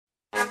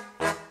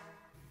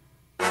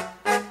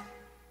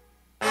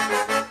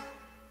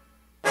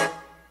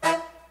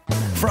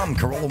From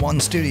Carolla One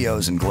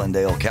Studios in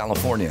Glendale,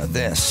 California,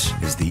 this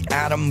is the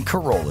Adam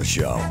Carolla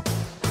Show.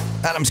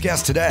 Adam's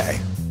guest today,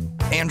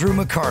 Andrew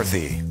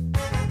McCarthy.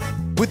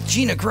 With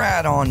Gina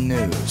on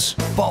news,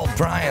 Bald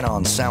Bryan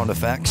on sound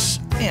effects,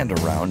 and a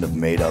round of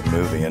made-up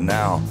movie. And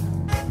now,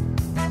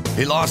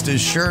 he lost his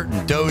shirt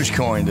and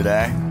Dogecoin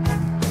today.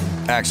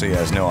 Actually, he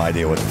has no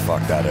idea what the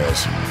fuck that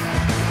is.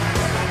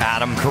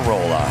 Adam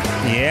Carolla.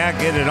 Yeah,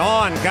 get it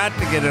on. Got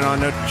to get it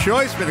on. No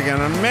choice but to get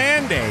on.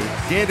 Mandate.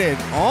 Get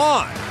it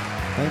on.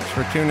 Thanks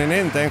for tuning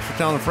in. Thanks for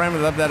telling a friend.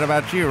 We love that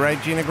about you,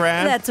 right, Gina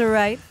Grad? That's all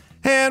right.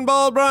 And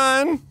Bald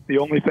Bryan. The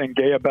only thing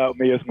gay about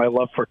me is my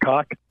love for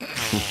cock.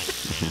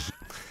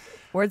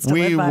 Words to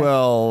We live by.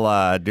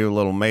 will do a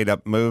little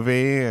made-up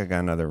movie. I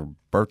got another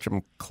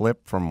Birchum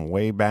clip from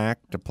way back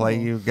to play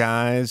you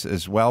guys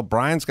as well.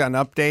 Brian's got an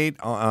update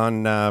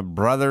on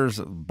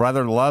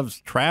Brother Love's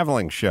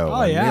traveling show.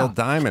 Oh, yeah. Neil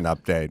Diamond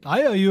update.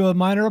 I owe you a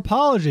minor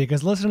apology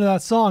because listening to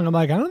that song, I'm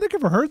like, I don't think I've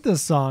ever heard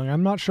this song.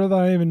 I'm not sure that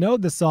I even know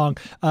this song.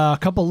 A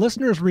couple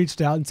listeners reached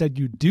out and said,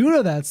 you do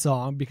know that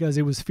song because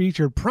it was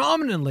featured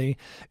prominently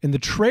in the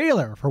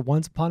trailer for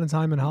Once Upon a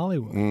Time in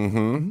Hollywood.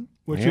 Mm-hmm.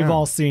 Which we've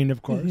all seen,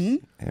 of course. Mm-hmm.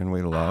 And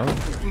we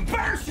love.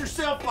 Embarrass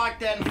yourself like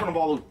that in front of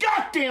all those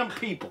goddamn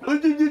people.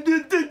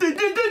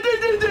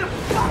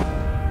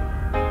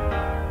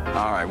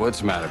 All right, what's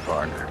the matter,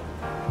 partner?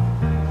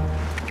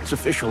 It's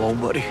official, old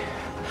buddy.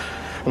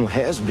 I'm a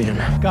has-been.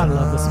 Gotta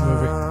love this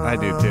movie. I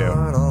do too.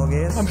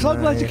 I'm so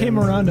glad you came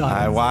around on it.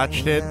 I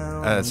watched it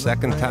a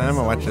second time.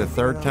 I watched it a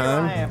third I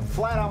time. am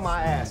flat on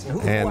my ass.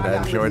 And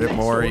I enjoyed it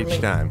more each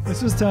time.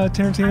 This was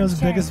Tarantino's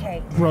biggest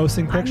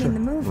grossing picture. I'm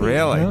in the movie.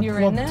 Really? Yeah? You're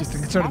Well, in this? just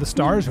consider the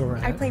stars who were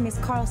in I it. play Miss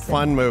Carlson.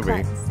 Fun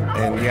movie.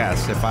 And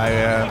yes, if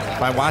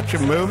I watch a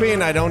movie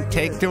and I don't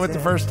take to it the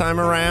first time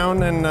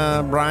around and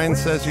Brian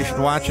says you should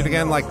watch it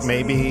again, like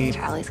maybe,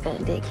 Charlie's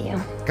gonna dig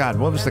you. God,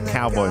 what was the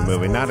cowboy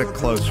movie? Not a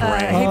Close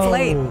Range. Hateful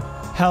Eight.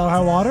 Hell or High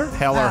Water?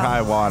 Hell or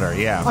High Water,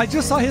 yeah. I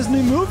just saw his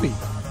new movie.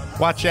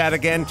 Watch that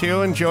again,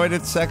 too. Enjoyed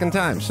it the second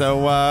time.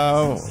 So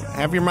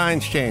have your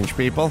minds changed,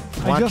 people.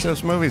 Watch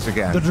those movies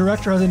again. The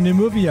director has a new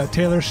movie out,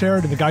 Taylor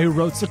Sheridan, the guy who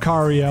wrote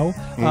Sicario.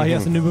 He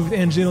has a new movie with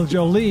Angelina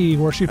Jolie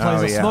where she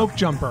plays a smoke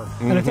jumper.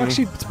 And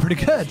it's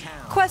pretty good.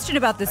 Question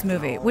about this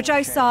movie, which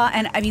I saw,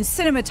 and I mean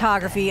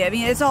cinematography. I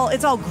mean it's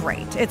all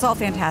great. It's all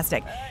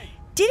fantastic.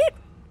 Did it?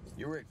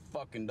 You're Rick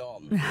fucking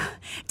Dalton.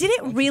 Did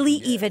it really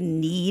even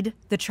need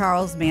the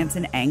Charles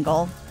Manson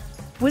angle?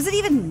 Was it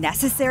even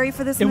necessary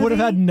for this It movie? would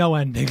have had no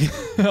ending.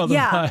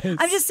 Yeah,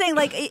 I'm just saying,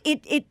 like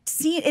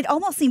it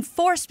almost seemed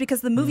forced because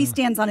the movie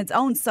stands on its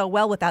own so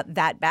well without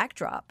that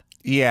backdrop.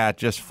 Yeah,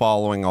 just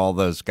following all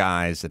those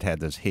guys that had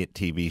those hit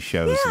TV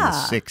shows in the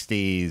Yeah.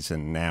 60s,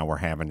 and now we're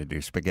having to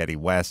do spaghetti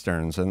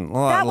westerns. And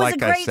That was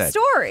like a I great said,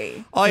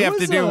 story. all you It have to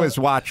was do is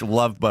watch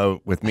Love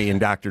Boat with me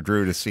and Dr.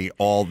 Drew to see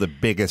all the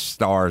biggest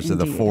stars of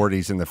the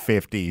 40s and the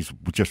 50s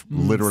just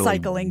literally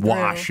Cycling through.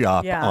 wash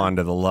up Yeah.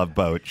 onto the Love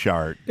Boat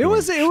chart. It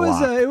was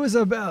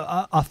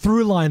schlock. a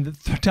through line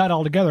that tied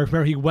all together.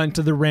 Remember, he went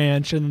to the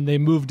ranch and then they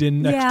moved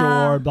in next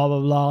door, blah blah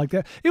blah, like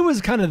that. It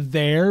was kind of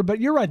there, but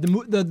you're right.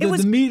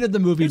 The meat of the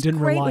movie didn't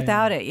great rely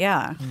without on it.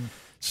 Yeah.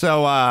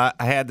 So I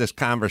had this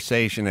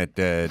conversation at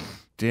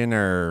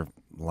dinner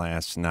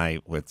last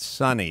night with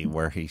Sonny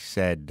where he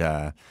said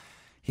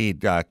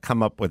he'd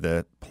come up with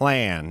a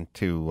plan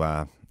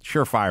to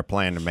surefire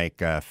plan to make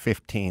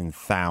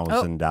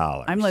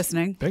 $15,000. I'm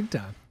listening. Big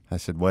time. I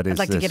said, "What is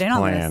like to this get in on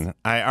plan?" this.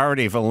 I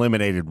already have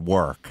eliminated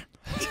work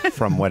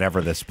from whatever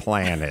this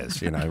plan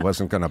is. You know, he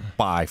wasn't going to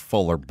buy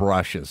Fuller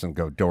brushes and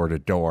go door to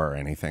door or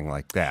anything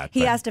like that. He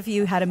But asked if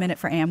you had a minute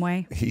for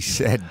Amway. He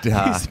said,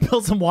 He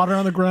spilled some water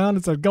on the ground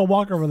and said, "Go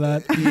walk over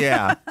that."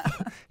 "Yeah."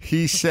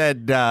 He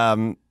said,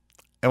 "Well,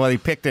 he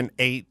picked an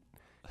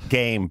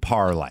 8-game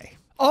parlay."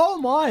 Oh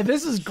my,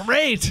 this is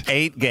great.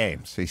 8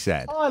 games, he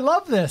said. Oh, I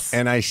love this.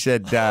 And I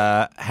said,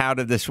 how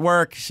did this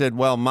work? He said,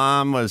 well,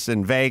 Mom was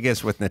in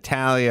Vegas with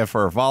Natalia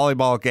for a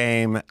volleyball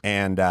game,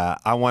 and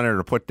I wanted her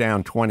to put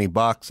down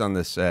 $20 on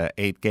this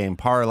 8-game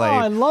parlay. Oh,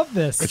 I love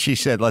this. But she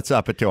said, let's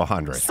up it to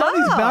 100.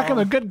 Sonny's back in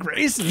a good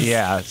graces.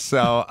 Yeah,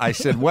 so I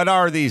said, what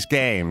are these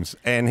games?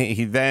 And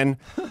he then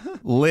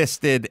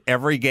listed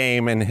every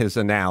game in his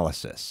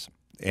analysis.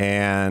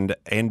 And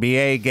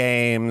NBA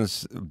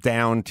games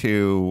down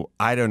to,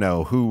 I don't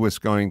know, who was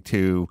going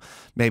to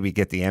maybe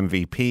get the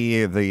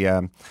MVP of the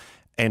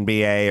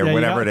NBA or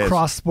whatever it is.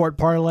 Cross-sport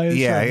parlays.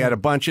 Yeah, he had a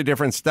bunch of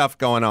different stuff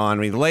going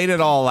on. He laid it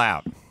all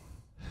out.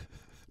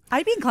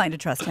 I'd be inclined to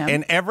trust him.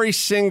 And every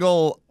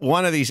single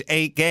one of these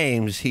 8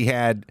 games, he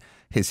had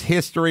his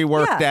history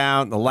worked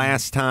out. The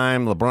last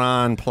time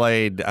LeBron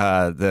played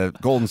the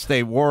Golden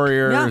State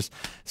Warriors,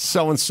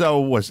 so-and-so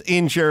was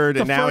injured,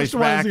 and now he's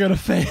back. The first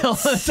one's going to fail.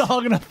 It's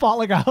all going to fall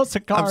like a house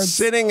of cards. I'm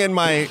sitting in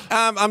my,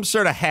 I'm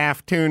sort of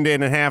half tuned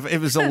in and half, it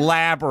was a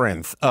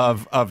labyrinth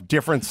of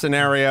different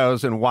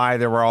scenarios and why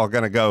they were all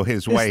going to go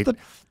his way.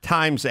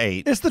 times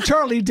 8. It's the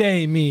Charlie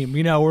Day meme,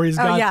 where he's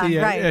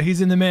got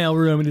he's in the mail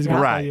room and he's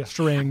got the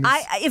strings.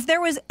 If there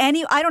was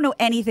any, I don't know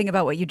anything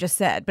about what you just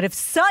said, but if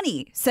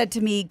Sonny said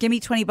to me, "Give me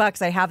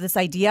 $20, I have this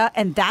idea,"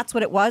 and that's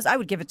what it was, I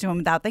would give it to him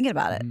without thinking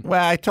about it.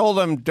 Well, I told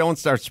him don't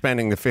start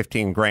spending the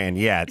 $15,000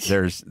 yet.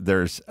 There's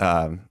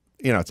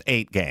it's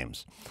 8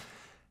 games.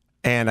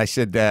 And I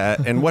said,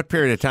 in what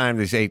period of time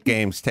these 8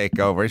 games take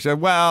over? He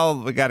said,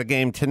 well, we got a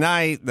game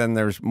tonight, then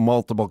there's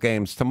multiple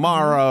games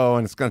tomorrow,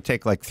 and it's going to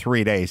take like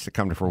 3 days to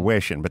come to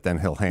fruition, but then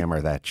he'll hammer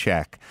that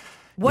check.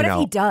 What if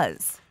he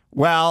does?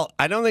 Well,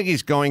 I don't think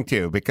he's going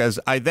to, because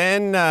I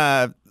then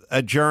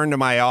adjourned to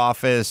my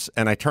office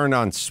and I turned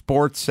on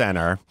Sports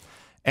Center,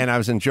 and I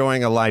was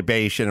enjoying a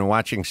libation and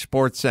watching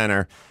Sports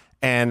Center,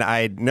 and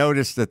I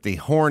noticed that the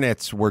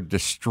Hornets were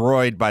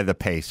destroyed by the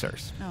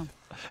Pacers. Oh.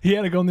 He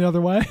had to go the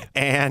other way.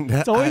 And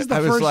it's always the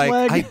I was first like,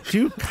 leg. I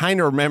do kind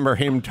of remember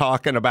him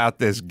talking about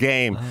this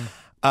game.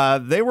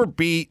 They were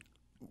beat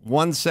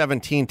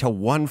 117 to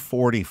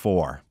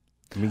 144.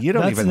 I mean, you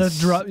don't even...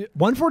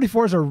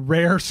 144 is a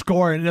rare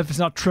score, and if it's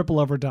not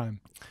triple overtime.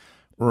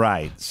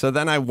 Right. So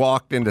then I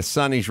walked into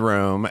Sonny's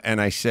room,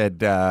 and I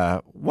said,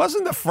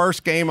 wasn't the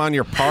first game on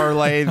your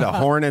parlay the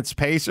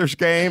Hornets-Pacers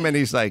game? And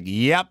he's like,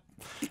 yep.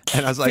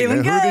 And I was like,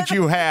 who did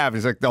you have?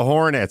 He's like, the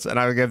Hornets. And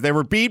I was like, they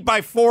were beat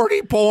by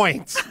 40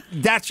 points.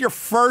 That's your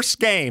first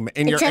game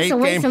in your 8-game It's just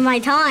a waste of my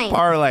time.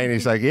 parlay. And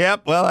he's like,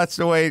 yep, well, that's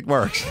the way it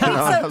works.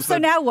 So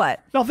now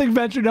what? Nothing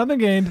ventured, nothing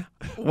gained.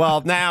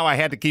 Well, now I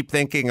had to keep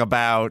thinking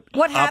about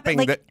what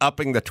happened,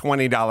 upping the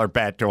 $20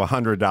 bet to a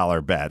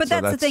 $100 bet. But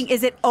that's the thing.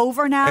 Is it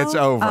over now? It's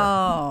over.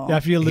 Oh. Yeah,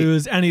 if you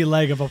lose any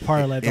leg of a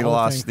parlay, he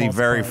lost the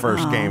very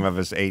first game of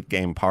his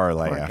 8-game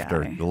parlay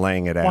after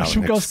laying it out. Watch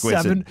him go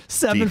 7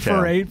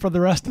 for 8 for the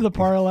rest of the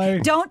parlay.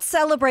 Don't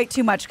celebrate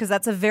too much because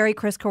that's a very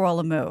Chris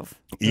Carolla move.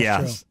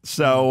 Yes.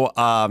 So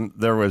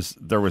there was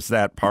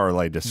that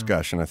parlay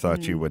discussion. I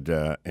thought you would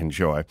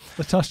enjoy.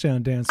 The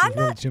touchdown dance. I'm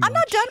not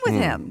done with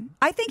him.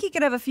 I think he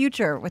could have a future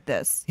with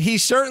this. He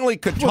certainly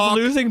could talk.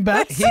 Losing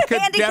bets. He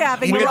could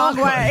handicapping the wrong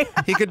way.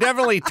 He could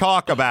definitely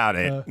talk about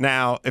it.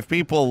 Now, if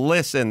people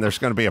listen, there's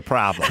going to be a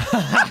problem.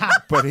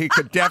 But he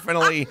could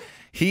definitely.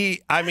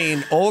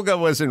 Olga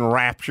was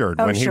enraptured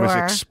when he was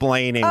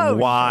explaining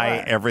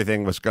why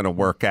everything was going to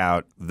work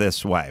out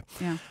this way.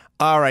 Yeah.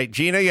 All right,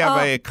 Gina, you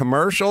have a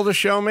commercial to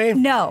show me?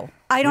 No,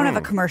 I don't have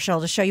a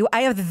commercial to show you.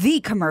 I have the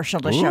commercial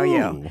to show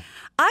you.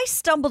 I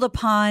stumbled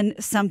upon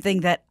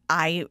something that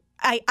I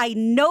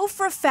know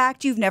for a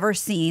fact you've never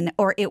seen,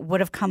 or it would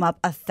have come up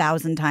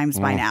 1,000 times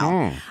by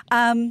now.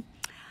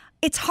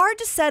 It's hard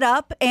to set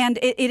up, and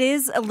it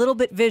is a little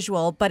bit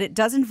visual, but it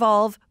does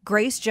involve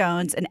Grace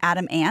Jones and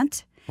Adam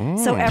Ant.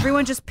 So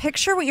everyone just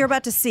picture what you're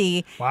about to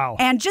see. Wow.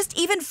 And just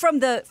even from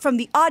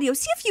the audio,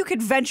 see if you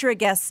could venture a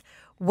guess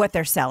what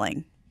they're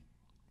selling.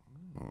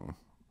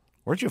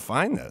 Where'd you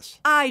find this?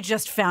 I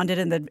just found it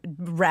in the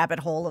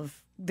rabbit hole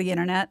of the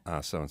internet.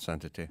 Someone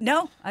sent it to you?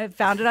 No, I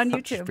found it on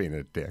YouTube. Just being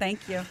a dick.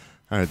 Thank you.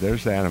 All right,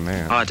 there's Adam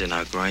Ant. I don't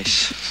know,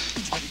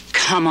 Grace.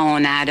 Come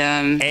on,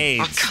 Adam.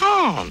 AIDS. I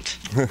can't.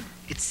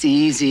 It's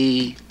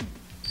easy.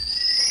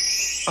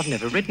 I've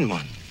never ridden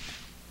one.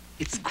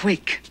 It's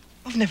quick.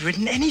 I've never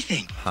ridden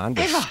anything.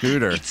 Honda ever.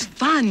 scooter. It's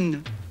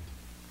fun.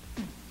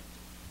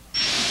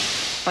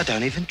 I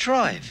don't even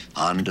drive.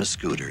 Honda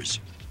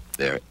scooters.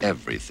 They're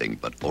everything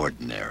but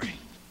ordinary.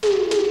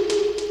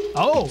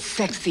 Oh.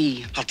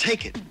 Sexy. I'll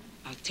take it.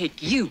 I'll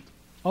take you.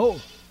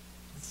 Oh.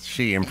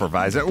 She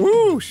improvised it.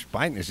 Woo! She's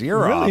biting his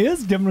ear off. Really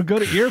is giving him a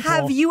good earful.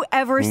 Have you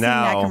ever seen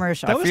that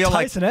commercial? That was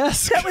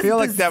Tyson-esque. I feel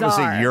like that was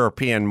a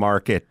European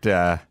market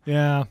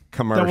commercial.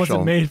 That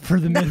wasn't made for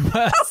the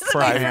Midwest.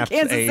 Perhaps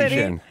Kansas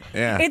Asian. City.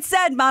 Yeah. It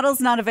said models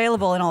not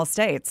available in all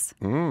states.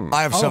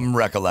 I have some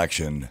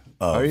recollection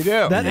of you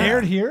do? That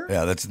aired here?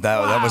 Yeah,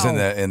 that was in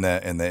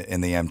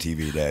the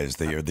MTV days,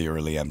 the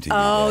early MTV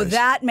Oh, days.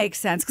 that makes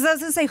sense. Because I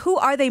was going to say, who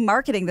are they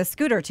marketing the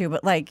scooter to?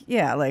 But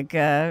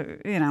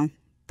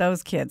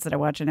those kids that I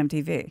watch on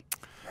MTV.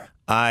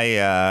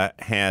 I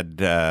had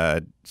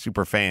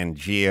superfan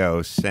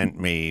Gio sent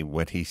me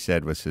what he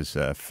said was his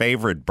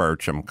favorite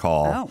Birchum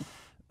call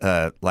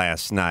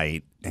last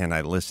night, and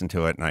I listened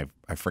to it, and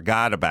I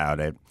forgot about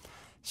it.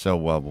 So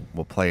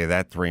we'll play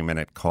that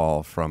 3-minute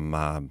call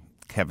from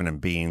Kevin and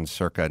Bean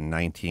circa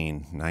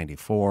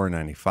 1994,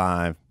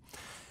 95.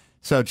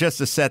 So just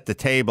to set the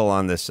table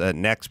on this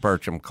next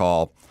Birchum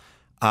call,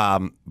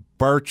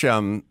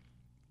 Birchum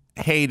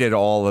hated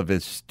all of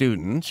his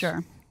students.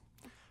 Sure.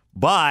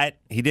 But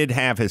he did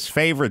have his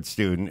favorite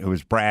student, who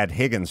was Brad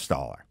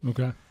Higginstaller.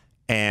 Okay.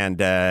 And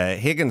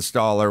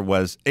Higginstaller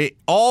was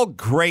all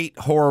great,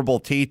 horrible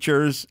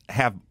teachers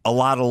have a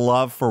lot of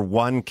love for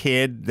one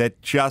kid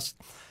that just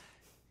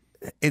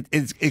it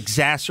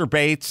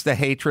exacerbates the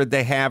hatred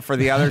they have for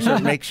the others. So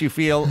it makes you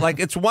feel like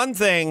it's one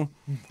thing.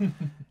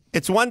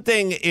 It's one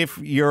thing if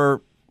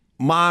your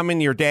mom and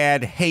your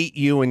dad hate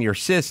you and your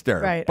sister.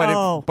 Right.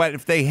 But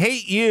if they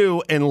hate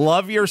you and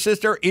love your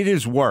sister, it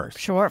is worse.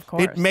 Sure, of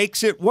course. It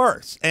makes it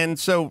worse. And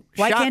so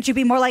why can't you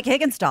be more like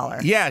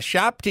Higginstaller? Yeah,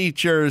 shop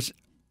teachers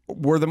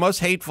were the most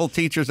hateful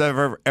teachers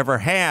I've ever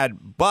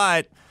had,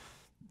 but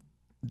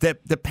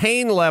the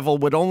pain level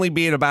would only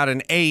be at about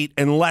an 8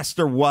 unless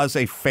there was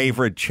a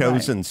favorite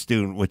chosen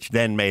student, which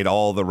then made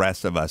all the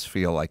rest of us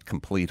feel like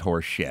complete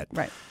horse shit.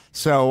 Right.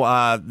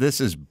 So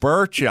this is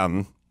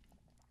Birchum,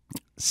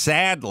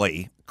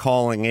 sadly,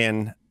 calling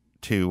in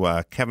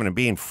to Kevin and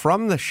Bean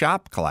from the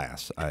shop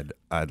class,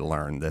 I'd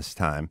learned this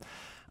time,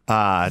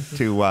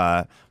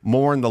 to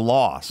mourn the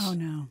loss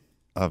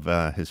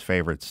of his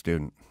favorite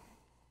student.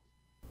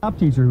 Shop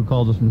teacher who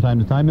calls us from time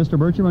to time. Mr.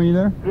 Birchum, are you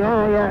there?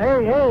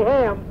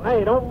 Yeah.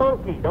 Hey, don't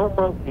monkey.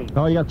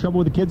 Oh, you got trouble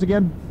with the kids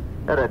again?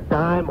 At a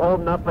dime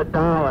holding up a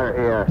dollar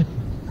here.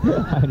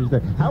 I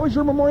understand. How was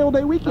your Memorial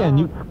Day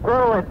weekend?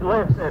 Screw it,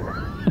 listen.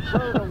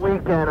 During the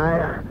weekend,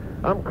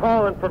 I'm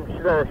calling from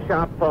the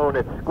shop phone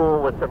at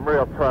school with some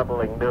real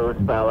troubling news,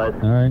 fellas.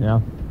 All right,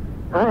 yeah.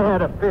 I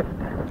had a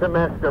 5th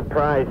semester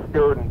prize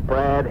student,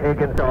 Brad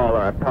Higgins-Aller.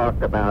 I've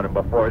talked about him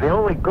before. The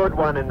only good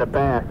one in the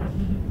batch.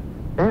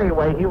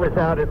 Anyway, he was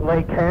out at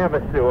Lake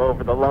Havasu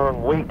over the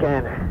long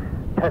weekend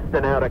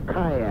testing out a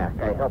kayak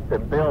I helped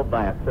him build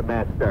last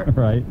semester.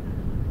 Right.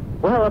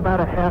 Well, about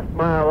a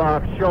half-mile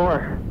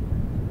offshore,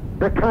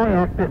 the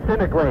kayak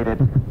disintegrated.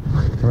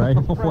 Right.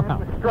 Wow.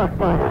 Was struck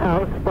by a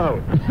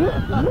houseboat.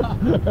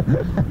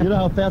 You know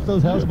how fast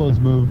those houseboats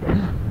move.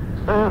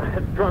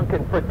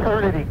 Drunken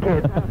fraternity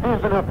kids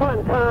having a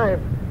fun time.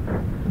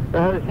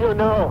 As you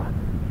know,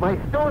 my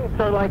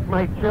students are like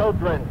my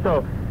children,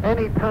 so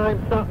anytime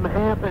something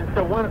happens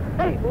to one,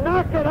 hey,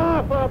 knock it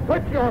off, or I'll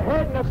put your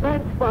head in a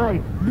bench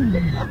fight.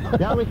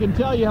 Yeah, we can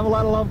tell you have a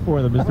lot of love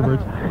for them, Mr.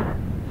 Birch.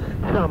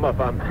 Some of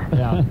them.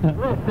 Yeah.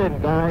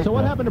 Listen, guys. So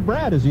what happened to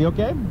Brad? Is he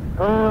okay?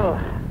 Well,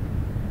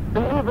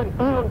 they haven't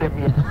found him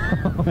yet.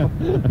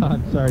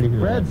 I'm sorry to hear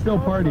Brad's still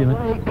partying.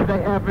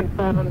 They haven't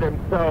found him,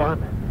 so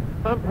I'm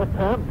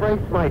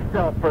braced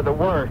myself for the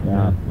worst.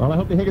 Yeah. Well, I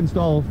hope the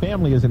Higgins-Stall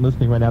family isn't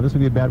listening right now. This would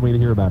be a bad way to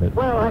hear about it.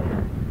 Well,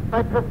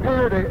 I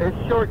prepared a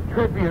short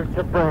tribute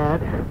to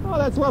Brad. Oh,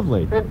 that's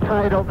lovely.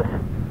 Entitled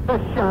The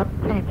Shop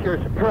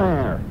Teacher's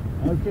Prayer.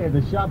 Okay,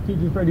 The Shop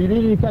Teacher's Prayer. Do you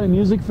need any kind of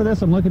music for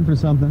this? I'm looking for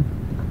something.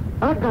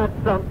 I got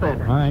something.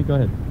 All right, go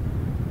ahead.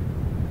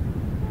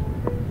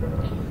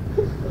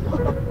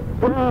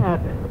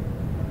 Brad,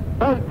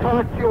 I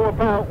taught you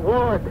about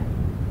wood,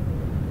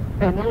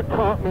 and you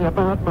taught me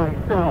about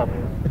myself.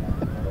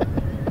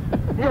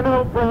 You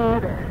know,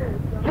 Brad,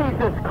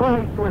 Jesus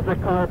Christ was a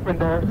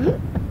carpenter.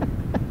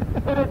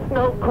 And it's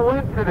no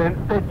coincidence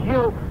that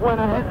you, when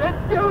I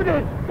said,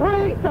 Judas,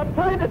 please, I'm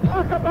trying to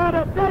talk about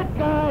a dead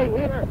guy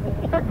here.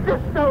 There's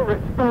just no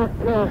respect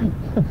here.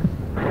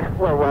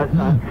 Where was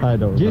I? I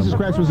don't know. Jesus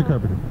Christ was a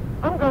carpenter.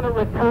 I'm going to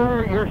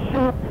retire your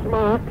shop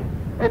smock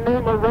and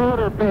name a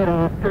router bit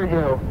after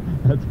you.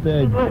 That's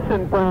big.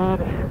 Listen,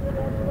 Brad,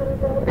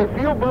 if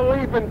you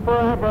believe in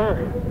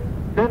forever,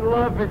 then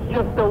love is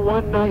just a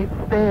one-night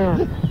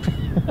stand.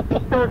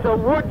 There's a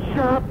wood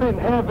shop in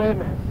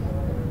heaven.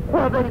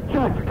 Well, they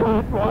just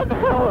got one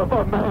hell of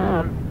a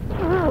man.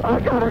 I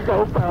gotta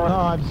go, fella.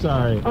 Oh, I'm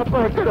sorry. I'll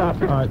break it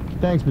up. All right.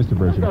 Thanks, Mr.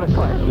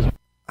 Birchum.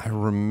 I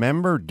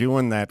remember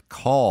doing that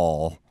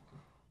call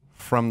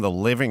from the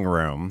living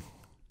room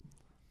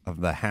of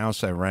the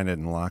house I rented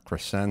in La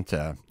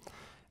Crescenta,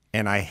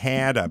 and I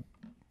had a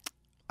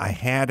oh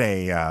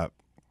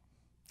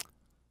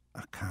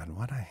God,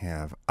 what'd I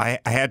have? I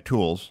had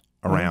tools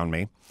around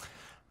me.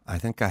 I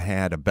think I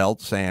had a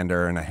belt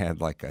sander and I had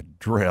like a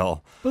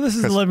drill. Well, this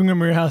is the living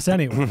room of your house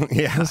anyway.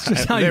 Yeah, That's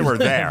just how they you were live.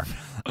 there.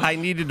 I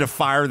needed to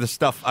fire the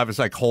stuff. I was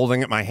like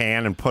holding it in my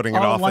hand and putting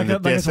it off like in the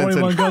distance.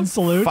 Like a 21-gun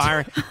salute?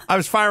 I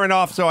was firing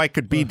off so I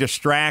could be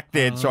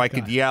distracted, so I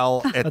could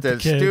yell at the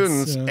kids,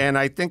 students. yeah. And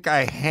I think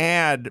I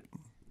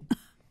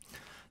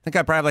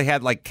probably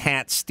had like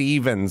Cat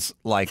Stevens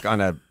like on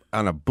a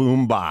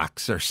boom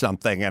box or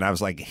something, and I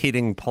was like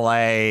hitting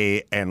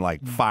play and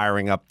like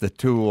firing up the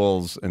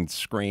tools and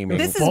screaming.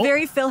 This is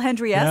very Phil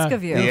Hendry-esque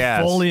of you.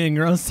 Yes. Foleying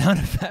your own sound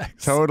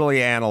effects.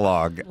 Totally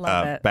analog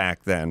Love it.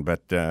 back then,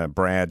 but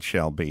Brad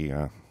shall be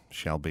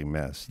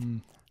missed.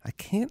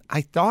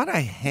 I thought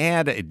I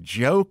had a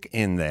joke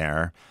in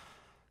there,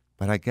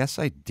 but I guess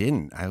I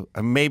didn't.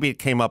 Maybe it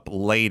came up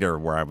later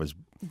where I was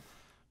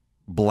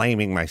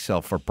blaming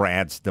myself for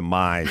Brad's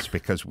demise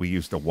because we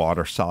used a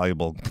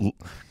water-soluble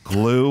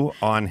glue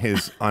on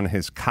his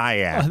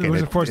kayak, and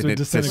it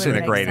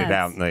disintegrated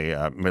out in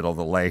the middle of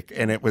the lake.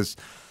 And he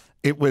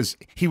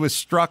was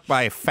struck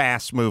by a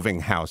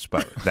fast-moving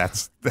houseboat.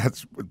 That's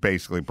what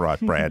basically brought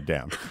Brad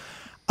down.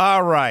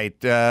 All right,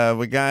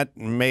 we got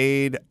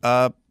made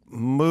up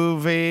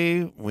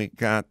movie. We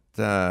got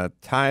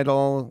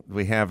title.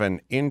 We have an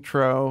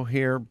intro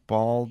here.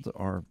 Bald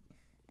or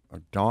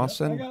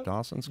Dawson? Yeah,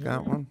 Dawson's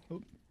got one.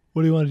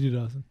 What do you want to do,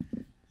 Dawson?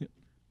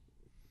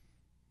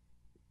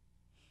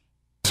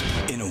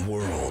 In a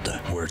world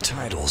where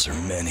titles are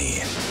many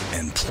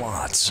and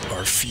plots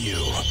are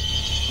few,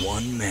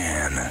 one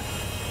man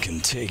can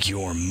take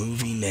your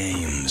movie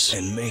names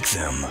and make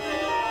them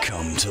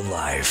come to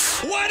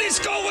life. What is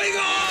going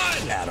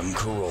on? Adam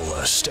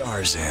Carolla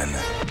stars in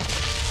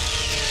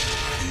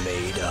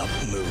Made Up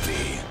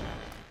Movie.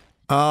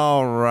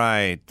 All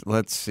right.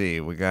 Let's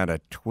see. We got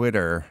a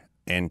Twitter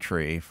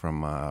entry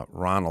from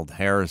Ronald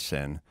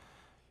Harrison.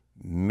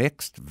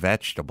 Mixed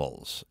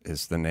Vegetables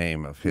is the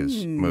name of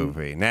his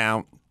movie.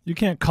 Now, you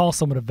can't call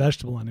someone a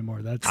vegetable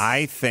anymore. That's.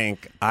 I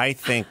think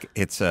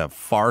it's a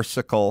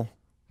farcical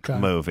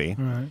movie.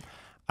 All right.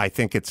 I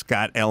think it's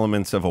got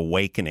elements of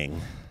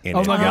Awakening in it.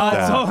 Oh my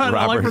God!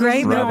 Robert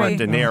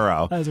De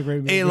Niro. That was a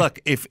great movie. Hey, look,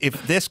 if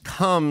this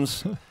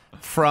comes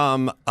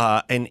from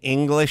an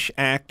English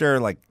actor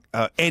like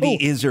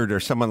Eddie Izzard or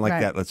someone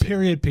like that, let's see.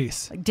 Period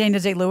piece. Like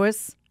Daniel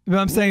Day-Lewis. But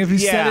I'm saying if you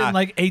said it in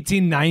like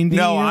 1890.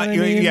 No, you know what I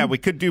mean? yeah, we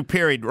could do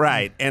period,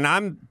 right? And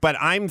I'm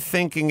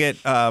thinking it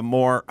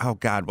more. Oh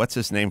God, what's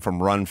his name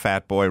from Run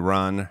Fat Boy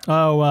Run?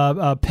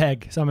 Oh,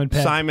 Pegg, Simon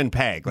Pegg. Simon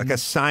Pegg, like a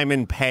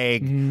Simon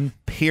Pegg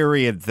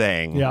period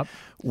thing. Yep.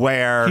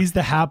 Where he's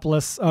the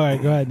hapless. All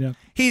right, go ahead. Yeah.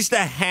 He's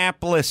the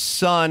hapless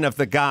son of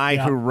the guy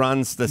who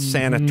runs the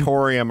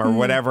sanatorium or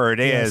whatever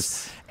it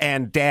is,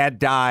 and Dad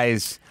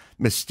dies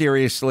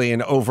mysteriously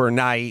and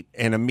overnight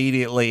and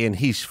immediately, and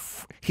he's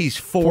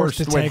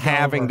forced with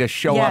having to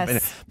show up.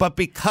 But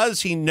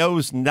because he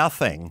knows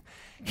nothing,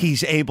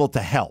 he's able to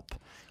help.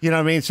 You know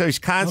what I mean? So he's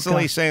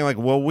constantly saying, like,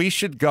 well, we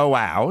should go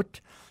out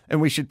and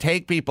we should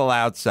take people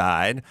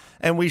outside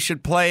and we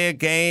should play a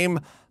game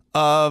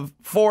of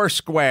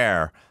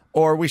Foursquare.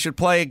 Or we should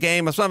play a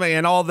game of something,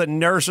 and all the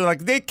nurses are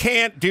like, they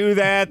can't do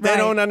that. They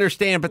don't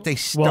understand, but they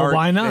start. Well,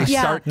 why not? They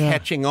start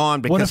catching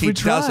on because he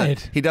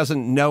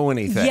doesn't know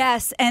anything.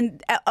 Yes,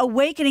 and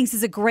Awakenings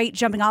is a great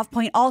jumping off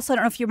point. Also, I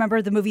don't know if you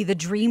remember the movie The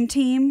Dream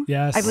Team.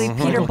 Yes, I believe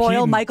Peter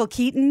Boyle, Michael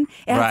Keaton.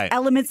 It has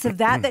elements of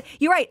that. That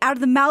you're right. Out of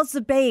the mouths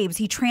of babes,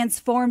 he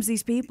transforms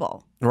these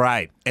people.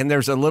 Right, and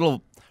there's a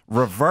little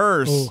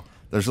reverse. Ooh.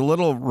 There's a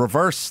little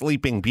reverse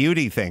Sleeping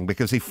Beauty thing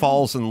because he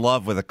falls in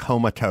love with a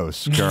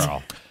comatose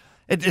girl.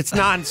 It's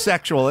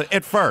non-sexual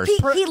at first.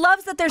 He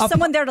loves that there's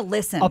someone there to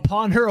listen.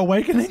 Upon her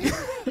awakening?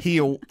 He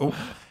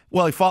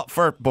fought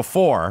for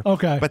before.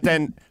 Okay.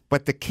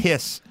 But the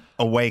kiss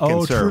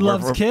awakens her. True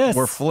Love's kiss.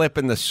 We're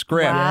flipping the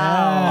script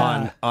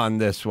on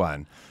this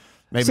one.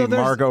 Maybe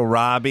Margot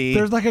Robbie.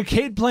 There's like a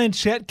Kate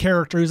Blanchett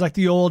character who's like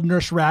the old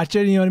Nurse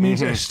Ratched. You know what I mean?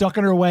 She's stuck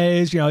in her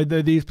ways. You know,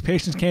 these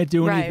patients can't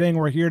do anything.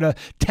 We're here to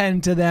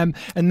tend to them.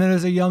 And then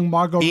there's a young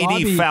Margot Robbie.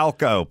 Edie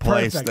Falco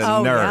plays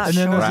the nurse. And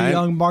then there's a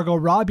young Margot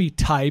Robbie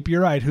type. You're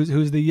right.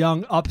 Who's the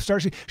young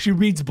upstart. She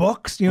reads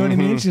books. You know what I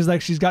mean?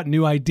 She's got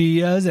new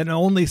ideas, and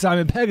only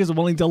Simon Pegg is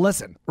willing to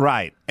listen.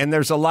 Right. And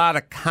there's a lot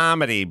of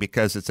comedy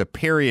because it's a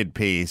period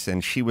piece,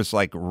 and she was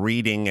like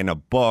reading in a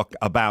book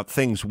about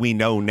things we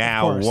know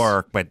now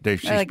work, but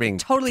she's being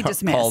totally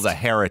dismissed. Called a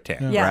heretic,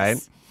 right?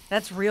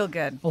 That's real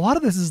good. A lot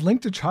of this is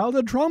linked to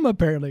childhood trauma,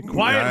 apparently.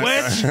 Quiet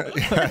witch!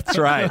 That's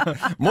right.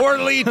 More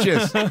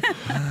leeches.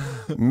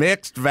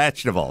 Mixed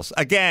Vegetables.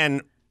 Again,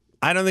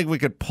 I don't think we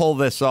could pull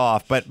this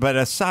off, but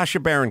a Sacha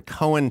Baron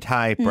Cohen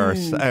type or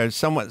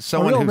someone a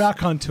real who's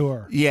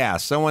raconteur. Yeah,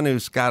 someone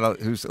who's got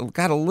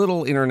a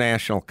little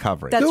international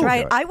coverage. That's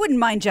right. I wouldn't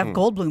mind Jeff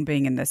Goldblum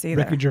being in this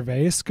either. Ricky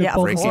Gervais.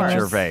 Ricky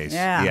Gervais.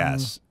 Yeah.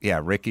 Yes.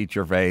 Yeah, Ricky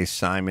Gervais,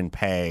 Simon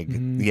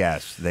Pegg.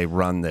 Yes, they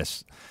run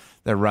this.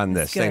 They run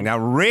this thing. Now,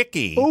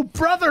 Ricky. Oh,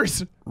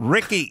 brothers.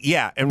 Ricky,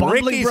 yeah. And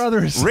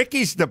brothers.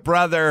 Ricky's the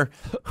brother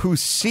who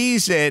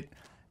sees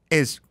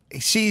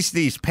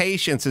these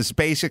patients as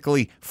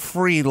basically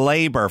free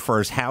labor for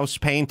his house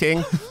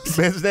painting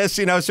business,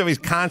 you know, so he's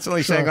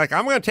constantly saying, like,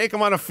 I'm going to take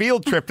them on a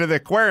field trip to the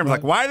aquarium.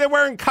 Like, why are they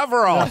wearing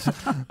coveralls?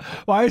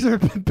 Why is there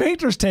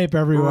painter's tape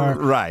everywhere?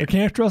 Right. You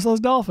can't trust those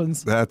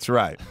dolphins. That's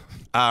right.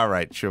 All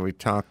right. Shall we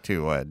talk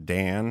to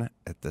Dan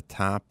at the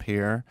top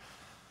here?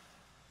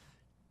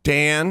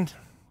 Dan,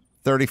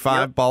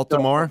 35,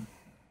 Baltimore.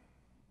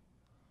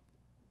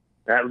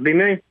 That would be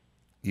me.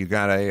 You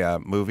got a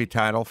movie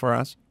title for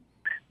us?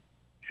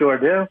 Sure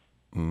do.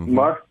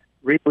 Must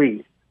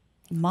release.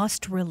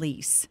 Must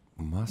release.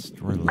 Must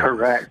release.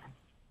 Correct.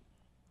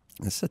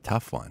 This is a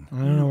tough one. I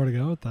don't know where to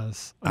go with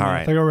this. All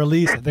right. I think of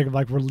release. I think of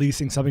like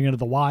releasing something into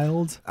the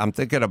wild. I'm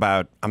thinking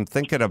about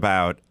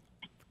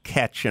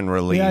catch and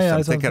release. Yeah,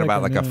 I'm thinking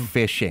about like a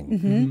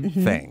fishing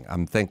thing.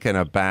 I'm thinking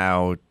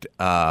about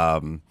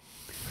okay.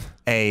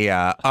 I'm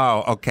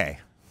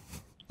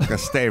gonna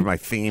stay with my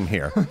theme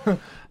here.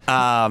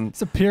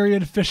 It's a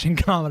period fishing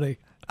comedy.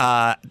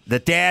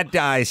 The dad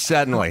dies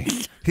suddenly.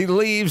 He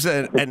leaves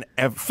a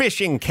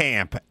fishing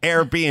camp,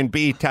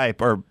 Airbnb type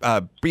or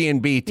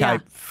B&B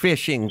type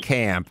fishing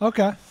camp.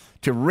 Okay.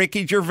 To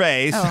Ricky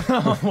Gervais.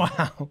 Oh,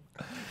 wow.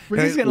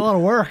 Ricky's getting a lot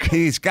of work.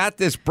 He's got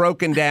this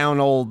broken down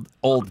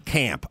old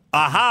camp.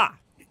 Aha!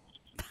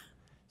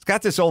 He's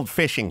got this old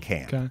fishing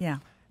camp. Okay. Yeah.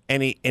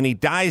 And he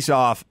dies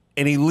off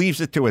and he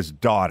leaves it to his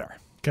daughter.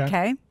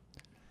 Okay.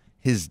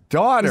 His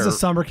daughter... This is a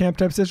summer camp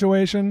type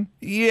situation?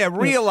 Yeah,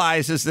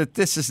 realizes that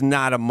this is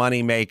not a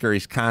moneymaker.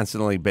 He's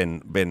constantly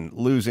been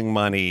losing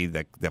money.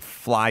 The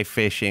fly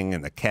fishing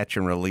and the catch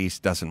and release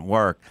doesn't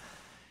work.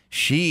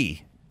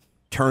 She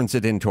turns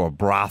it into a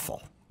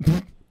brothel.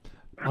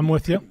 I'm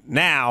with you.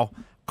 Now,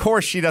 of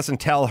course, she doesn't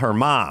tell her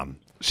mom.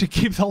 She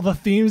keeps all the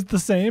themes the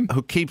same.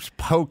 Who keeps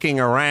poking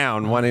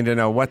around, wanting to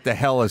know what the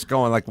hell is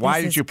going. Like,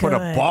 why did you put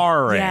a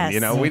bar in? Yes. You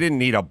know, we didn't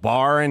need a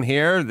bar in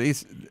here.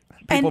 These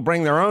people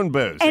bring their own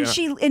booze. And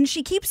you know?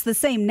 she keeps the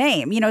same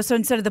name. You know, so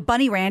instead of the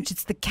Bunny Ranch,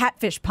 it's the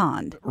Catfish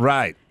Pond.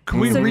 Right. Can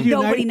we So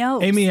reunite nobody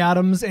knows. Amy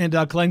Adams and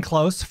Glenn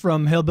Close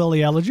from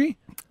Hillbilly Elegy?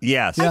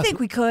 Yes. I think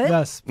we could.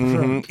 Yes. For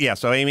sure. Yeah,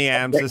 so Amy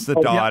Adams is the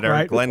daughter.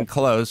 right. Glenn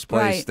Close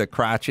plays Right. the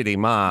crotchety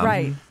mom.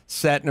 Right.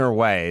 Set in her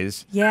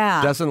ways.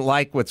 Yeah. Doesn't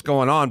like what's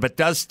going on, but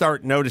does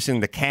start noticing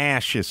the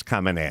cash is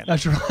coming in.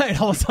 That's right.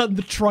 All of a sudden,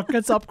 the truck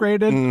gets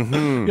upgraded.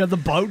 Mm-hmm. Yeah, the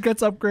boat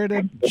gets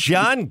upgraded.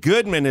 John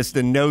Goodman is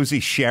the nosy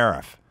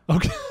sheriff.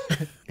 Okay.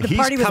 He's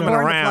party was coming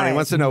born to around. He play.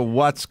 wants to know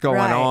what's going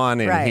Right,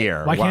 on in right.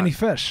 here. Why can't he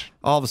fish?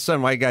 All of a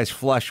sudden, why you guys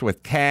flush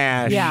with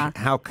cash? Yeah.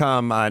 How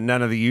come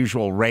none of the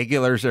usual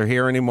regulars are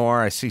here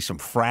anymore? I see some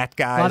frat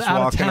A lot guys of out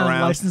of walking town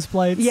around. license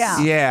plates. Yeah.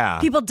 Yeah.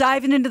 People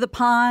diving into the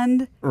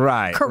pond.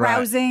 Right.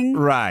 Carousing.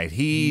 Right.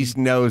 He's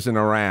nosing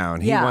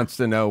around. He Yeah. wants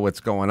to know what's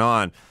going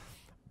on.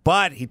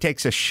 But he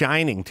takes a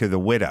shining to the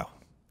widow.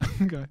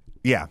 Okay.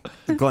 Yeah.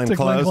 Glenn To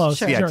Glenn Close.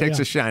 Close, Yeah, sure, takes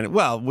yeah. a shining.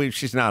 Well,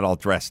 she's not all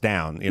dressed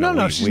down. You know,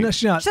 No, she's not.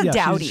 She's not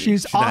dowdy.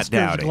 She's She's not Oscar's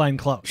dowdy. Glenn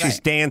Close.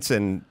 She's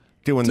dancing,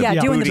 doing the Yeah,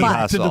 doing the booty butt.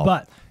 hustle. To the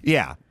butt.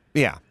 Yeah.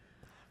 Yeah.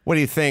 What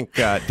do you think,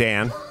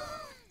 Dan?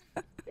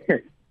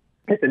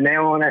 Hit the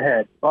nail on the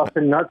head.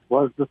 Busting nuts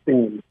was the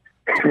theme.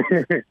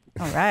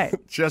 All right.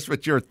 Just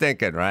what you're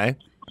thinking, right?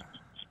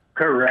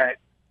 Correct.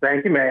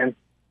 Thank you, man.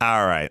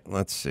 All right.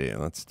 Let's see.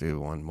 Let's do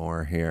one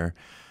more here.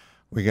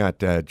 We got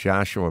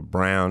Joshua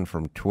Brown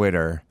from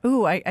Twitter.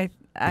 Ooh, I'm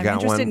got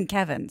interested one? in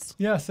Kevin's.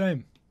 Yeah,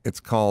 same.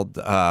 It's called,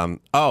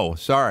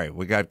 sorry.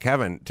 We got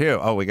Kevin, too.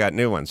 Oh, we got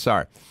new ones.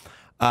 Sorry.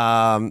 We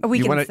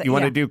you can want say- to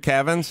yeah. do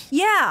Kevin's?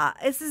 Yeah,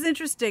 this is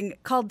interesting.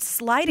 Called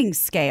sliding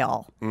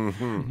scale.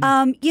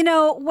 Mm-hmm. You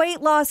know, weight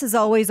loss is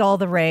always all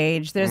the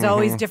rage. There's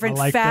always different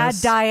I like fad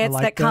this. diets I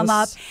like that come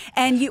up, this.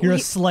 and You're a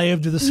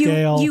slave to the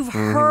scale. You've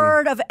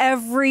heard of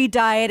every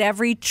diet,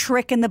 every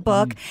trick in the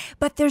book,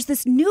 but there's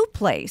this new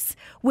place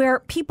where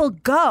people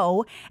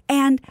go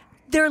and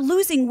they're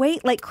losing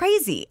weight like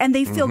crazy and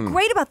they feel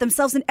great about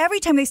themselves. And every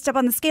time they step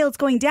on the scale, it's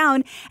going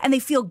down and they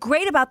feel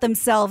great about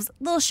themselves.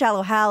 A little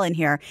shallow Hal in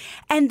here.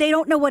 And they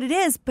don't know what it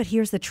is, but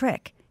here's the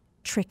trick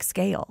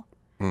scale.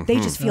 They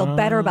just feel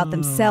better about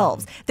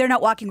themselves. They're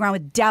not walking around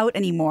with doubt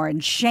anymore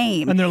and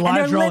shame. And their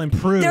lives are all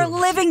improved. They're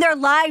living their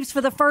lives for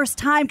the first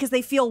time because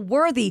they feel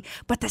worthy.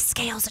 But the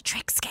scale's a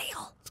trick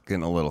scale. It's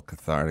getting a little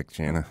cathartic,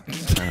 Gina.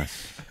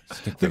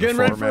 They're getting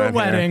ready for a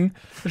wedding.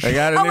 I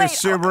got a new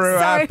Subaru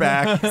sorry.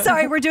 Outback.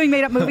 Sorry, we're doing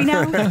made up movie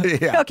now?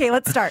 Yeah. Okay,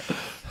 let's start.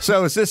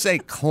 So is this a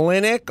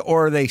clinic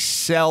or they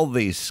sell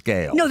these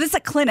scales? No, this is a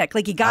clinic.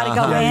 Like you got to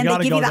go Yeah, you in. They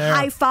gotta give go you the there.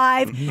 high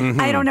five.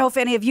 I don't know if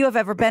any of you have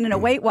ever been in a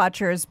Weight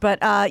Watchers, but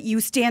you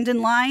stand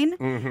in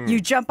line, you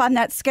jump on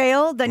that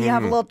scale, then you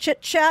have a little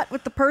chit chat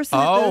with the person.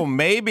 Oh,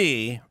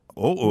 maybe.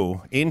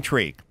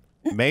 Intrigue.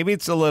 Maybe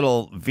it's a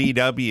little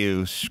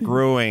VW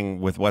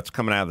screwing with what's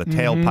coming out of the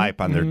tailpipe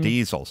on their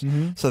diesels.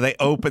 So they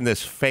open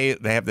this, they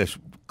have this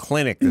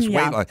clinic, this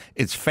weight loss.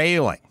 It's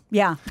failing.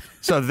 Yeah.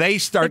 So they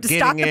start They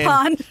have to stock getting the in.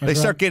 pond. They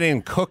start getting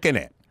in cooking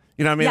it.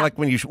 You know what I mean? Yeah. Like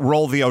when you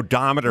roll the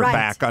odometer Right.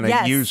 back on a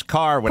Yes. used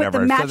car, or Put the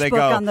whatever. So they matchbook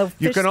go, on the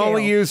you fish can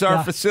only scale." use our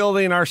Yeah.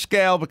 facility and our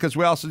scale because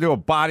we also do a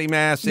body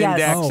mass Yes.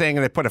 indexing,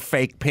 and they put a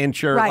fake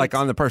pincher Right. like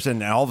on the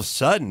person, and all of a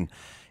sudden,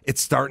 it's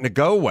starting to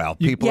go well.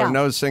 People Yeah. are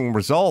noticing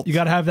results. You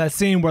got to have that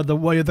scene where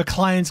the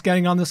client's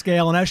getting on the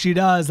scale, and as she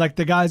does, like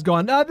the guy's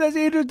going,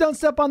 don't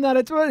step on that.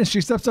 It's and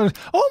she steps on.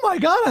 Oh my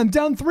God, I'm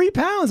down 3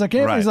 pounds. I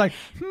can't. Right. He's like,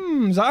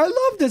 so I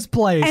love this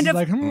place. And He's of,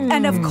 like,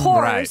 and of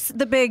course, Right.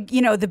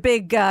 the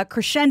big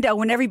crescendo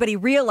when everybody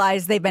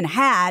realized they've been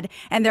had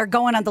and they're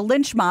going on the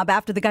lynch mob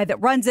after the guy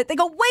that runs it. They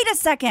go, wait a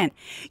second,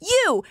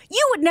 you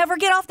would never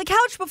get off the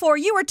couch before.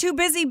 You were too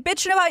busy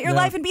bitching about your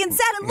life and being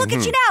sad. And look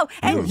at you now.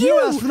 And you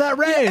asked for that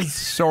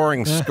raise.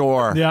 Soaring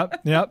score.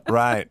 Yep.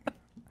 Right.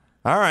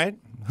 All right.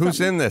 Who's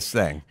in this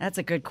thing? That's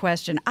a good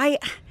question.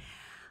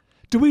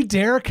 Do we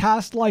dare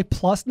cast like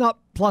not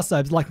plus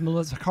sides like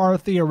Melissa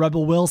McCarthy or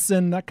Rebel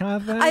Wilson, that kind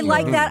of thing? I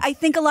like Or- that. I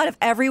think a lot of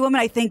every woman.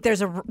 I think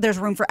there's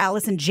room for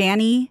Allison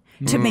Janney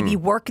to maybe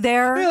work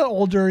there. Yeah,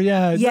 older,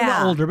 yeah. Yeah.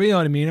 Not older, but you know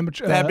what I mean.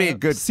 That'd be a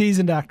good,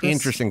 seasoned actress.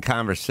 interesting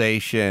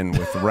conversation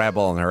with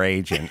Rebel and her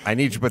agent. I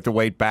need you to put the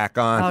weight back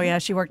on. Oh yeah,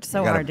 she worked so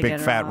You got hard a to big get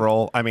her fat off.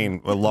 roll. I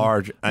mean, a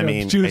large. I Yeah,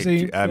 mean,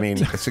 juicy.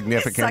 a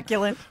significant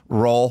Succulent.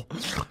 roll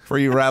for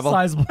you, Rebel.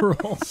 Sizable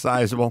role.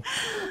 Sizable.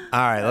 All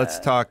right, let's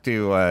talk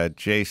to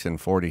Jason,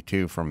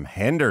 42, from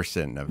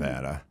Henderson,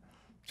 Nevada.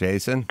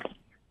 Jason.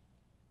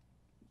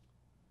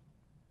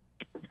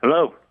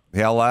 Hello.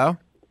 Hello.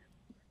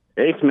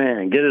 Ace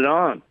Man, get it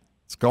on.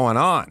 What's going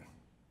on?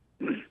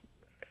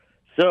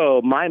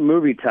 So my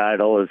movie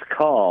title is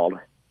called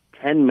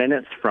 10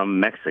 Minutes from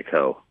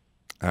Mexico.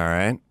 All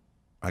right.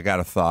 I got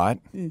a thought.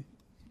 All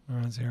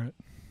right, let's hear it.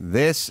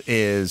 This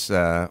is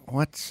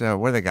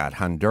where they got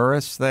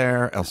Honduras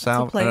there, El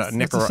Salvador,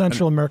 It's a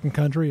Central American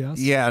country, yes.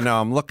 Yeah,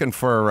 no, I'm looking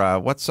for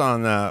what's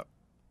on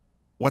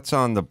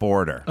the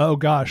border. Oh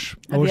gosh,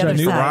 I On wish the I other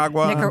knew side.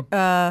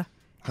 Nicaragua?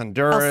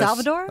 Honduras. El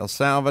Salvador? El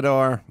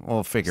Salvador.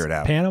 We'll figure it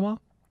out. Panama?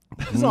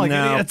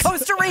 No.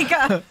 Costa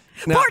Rica.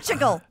 No.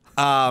 Portugal.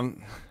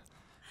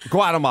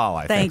 Guatemala,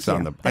 I Thank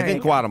think, you. I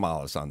think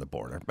Guatemala's on the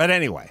border. But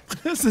anyway.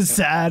 This is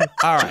sad.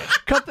 All right.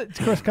 Cut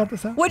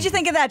this out. What'd you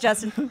think of that,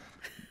 Justin?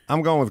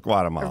 I'm going with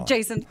Guatemala. Or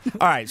Jason?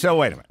 All right, so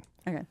wait a minute.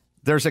 Okay.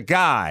 There's a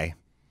guy.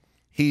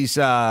 He's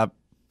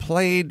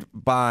played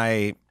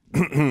by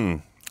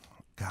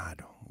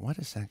God, what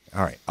is that?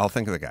 All right, I'll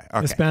think of the guy.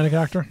 Okay. Hispanic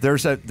actor?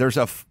 There's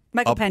a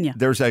Michael Pena.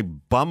 There's a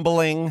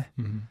bumbling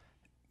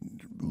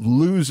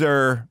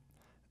loser,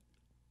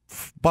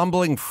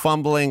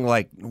 fumbling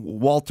like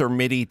Walter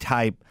Mitty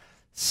type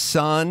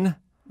son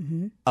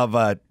of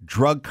a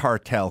drug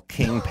cartel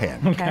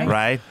kingpin, Okay.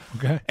 right?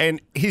 Okay. And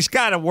he's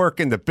got to work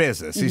in the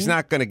business. He's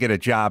not going to get a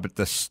job at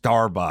the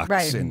Starbucks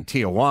Right. in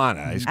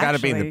Tijuana. He's got to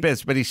be in the Actually-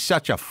 business, but he's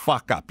such a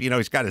fuck up. You know,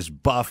 he's got his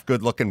buff,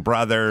 good-looking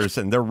brothers,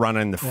 and they're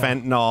running the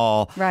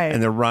fentanyl, Right.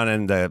 and they're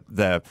running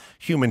the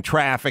human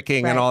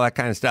trafficking and Right. all that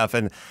kind of stuff.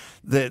 And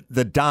the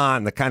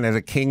Don, the kind of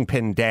the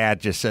kingpin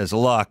dad, just says,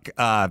 "Look,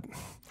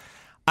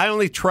 I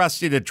only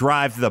trust you to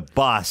drive the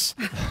bus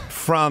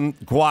from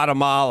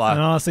Guatemala." And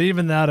honestly,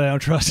 even that, I don't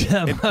trust you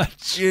that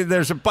much.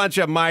 There's a bunch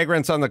of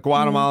migrants on the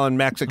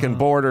Guatemalan-Mexican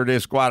border. It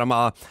is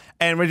Guatemala.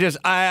 And we're just,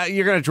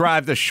 you're going to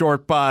drive the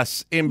short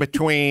bus in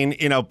between,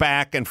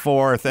 back and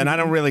forth. And I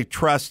don't really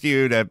trust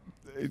you to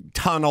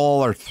tunnel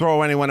or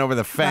throw anyone over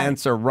the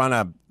fence or run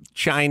a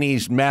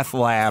Chinese meth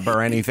lab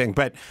or anything.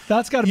 But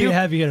that's got to be a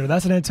heavy hitter.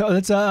 That's a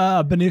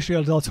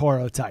Benicio del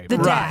Toro type. The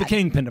dad. The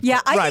kingpin. Of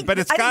Yeah, course. I think, but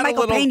it's I got think a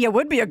Michael little- Pena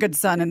would be a good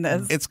son in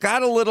this. it's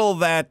got a little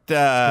that,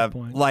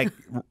 like,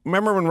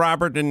 remember when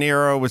Robert De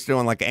Niro was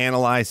doing, like,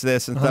 Analyze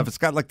This and stuff? It's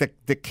got, like,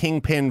 the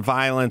kingpin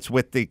violence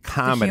with the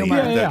comedy,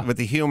 humor. with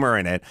the humor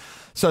in it.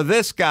 So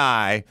this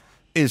guy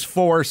is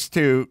forced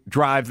to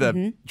drive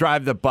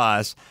the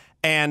bus.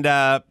 And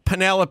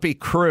Penelope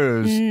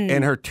Cruz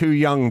and her two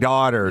young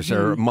daughters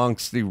are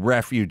amongst the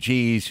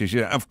refugees.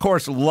 Of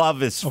course,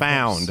 love is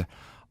found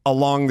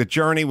along the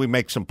journey. We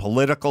make some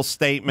political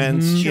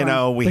statements. We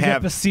They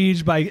have get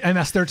besieged by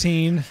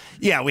MS-13.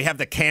 Yeah, we have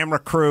the camera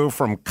crew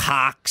from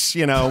Cox.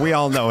 We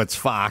all know it's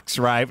Fox,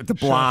 right? With the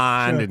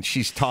blonde, and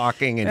she's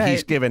talking, and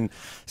he's giving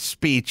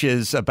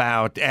speeches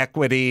about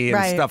equity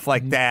and stuff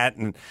like that,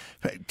 and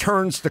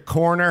turns the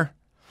corner.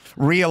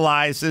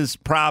 Realizes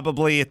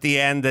probably at the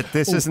end that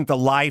this isn't the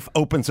life,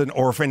 opens an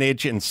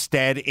orphanage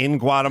instead in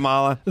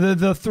Guatemala.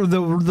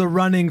 The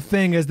running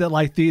thing is that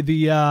like the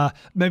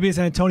maybe it's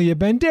Antonio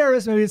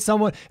Banderas, maybe it's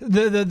someone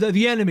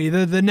the enemy,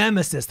 the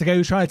nemesis, the guy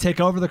who's trying to take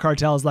over the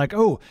cartel is like,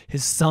 oh,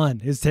 his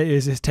son is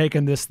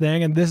taking this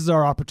thing, and this is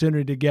our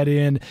opportunity to get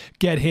in,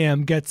 get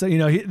him, he's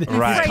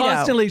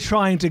constantly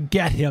trying to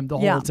get him the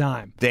whole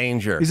time.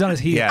 Danger. He's on his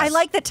heels. I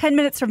like that 10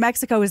 minutes from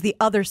Mexico is the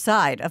other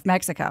side of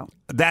Mexico.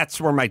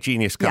 That's where my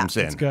genius comes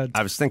in. That's good.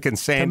 I was thinking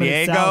San 10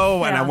 minutes Diego,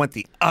 south. and I went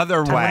the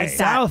other way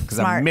south. because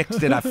I Smart.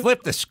 mixed it. I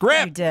flipped the You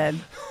script. did.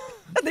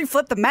 They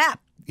flipped the map.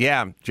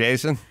 Yeah,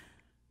 Jason.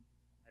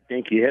 I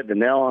think you hit the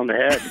nail on the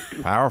head.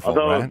 Powerful,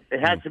 Although right?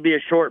 it has to be a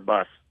short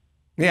bus.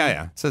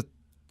 Yeah. It's a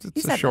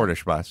said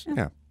shortish bus.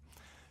 Yeah.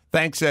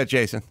 Thanks,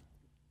 Jason.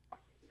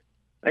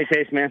 Thanks,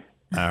 Ace, man.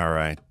 All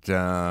right.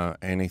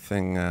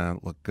 Anything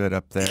look good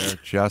up there?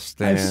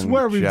 Justin. I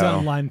swear we've Joe.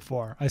 done line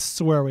 4. I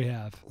swear we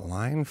have.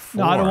 Line 4.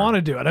 No, I don't want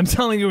to do it. I'm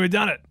telling you, we've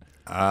done it.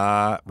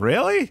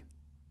 Really?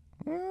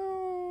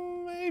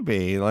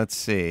 Maybe. Let's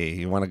see.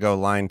 You want to go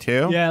line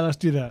 2? Yeah, let's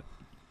do that.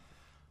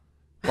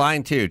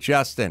 Line 2.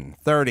 Justin,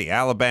 30,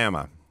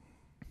 Alabama.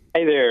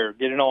 Hey there,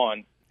 get it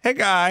on. Hey,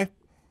 guy.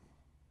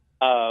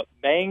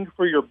 Bang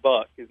for Your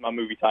Buck is my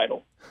movie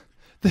title.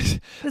 This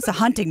is a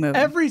hunting movie.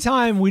 Every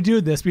time we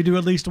do this, we do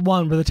at least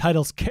one where the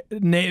title's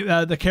name,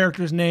 the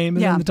character's name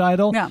is in the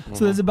title. Yeah.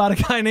 So there's about a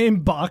guy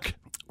named Buck.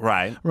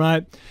 Right.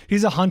 Right.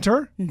 He's a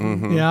hunter.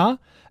 Yeah.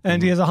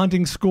 And he has a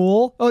hunting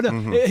school. Oh no,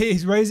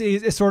 he's raising.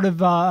 He's sort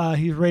of.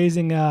 He's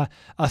raising a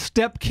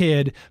step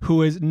kid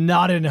who is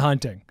not into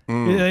hunting.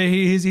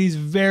 He's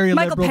very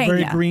Michael liberal,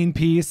 very Pena.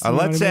 Greenpeace. you know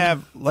Let's what I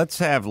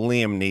mean? have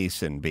Liam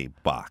Neeson be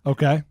Buck.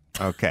 Okay.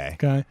 Okay.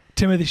 Okay.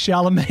 Timothy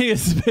Chalamet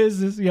is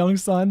his young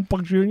son,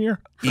 Buck Jr.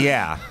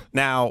 Yeah.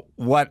 Now,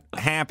 what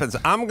happens?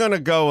 I'm going to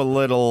go a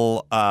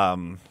little.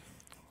 God,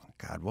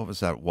 what was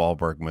that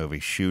Wahlberg movie?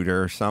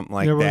 Shooter or something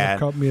like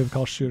that. Me have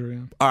called Shooter. Yeah.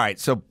 All right.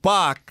 So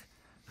Buck,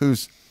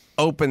 who's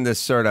opened this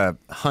sort of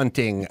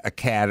hunting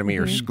academy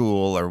or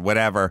school or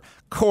whatever,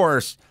 of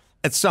course,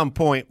 at some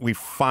point we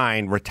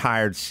find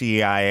retired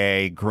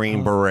CIA,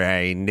 Green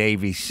Beret,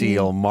 Navy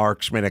SEAL,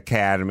 Marksman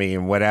Academy,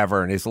 and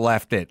whatever, and he's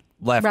left it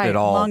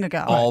all long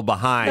ago. all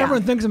behind.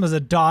 Everyone thinks him as a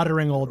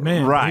doddering old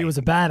man. Right. But he was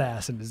a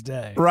badass in his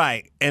day.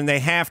 Right. And they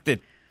have to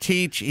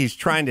teach, he's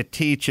trying to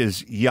teach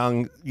his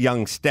young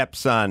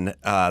stepson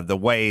the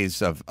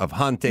ways of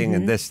hunting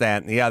and this,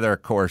 that, and the other.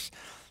 Of course,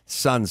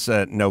 son's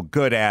no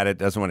good at it,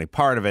 doesn't want any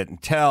part of it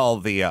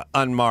until the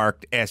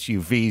unmarked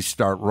SUVs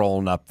start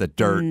rolling up the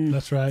dirt.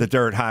 That's right. The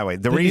dirt highway.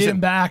 They need him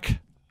back.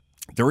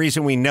 The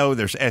reason we know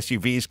there's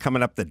SUVs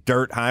coming up the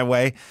dirt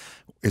highway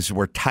is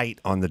we're tight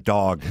on the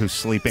dog who's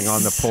sleeping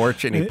on the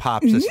porch, and he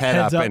pops his head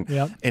up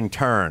and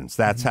turns.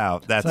 That's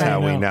how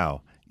we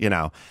know. You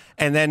know,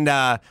 and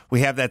then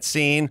we have that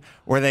scene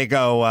where they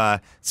go,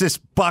 "Is this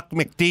Buck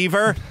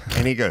McDeaver?"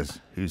 And he goes,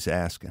 "Who's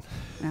asking?"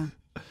 Yeah.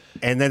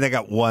 And then they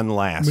got one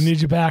last. We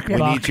need you back. We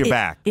need you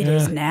back. It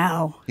is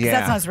now. Yeah,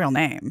 that's not his real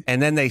name.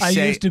 And then they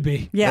say, "I used to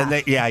be."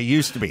 Yeah, I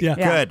used to be. Yeah.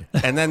 Good.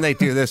 And then they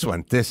do this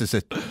one.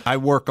 I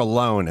work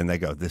alone, and they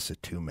go, "This is a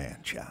 2-man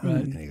job." Right.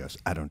 And he goes,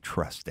 "I don't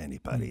trust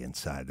anybody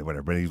inside or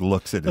whatever." But he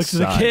looks at his Looks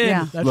son. at the kid.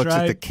 Yeah. That's looks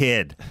right. at the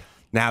kid.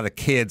 Now the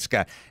kid's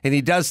got, and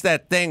he does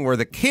that thing where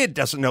the kid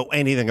doesn't know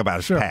anything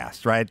about his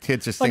past, right?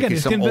 Kids just think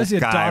he's some old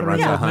guy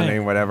runs a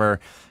hunting, whatever.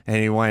 And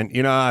he went,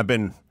 I've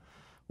been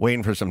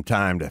waiting for some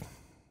time to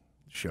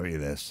show you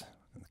this.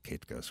 And the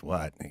kid goes,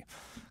 "What?" And he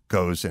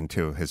goes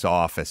into his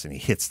office and he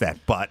hits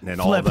that button and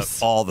all the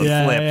flips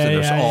and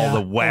there's all the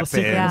weapons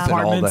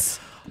and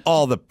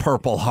all the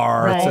Purple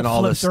Hearts and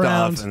all the stuff.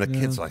 Around. And the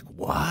kid's like,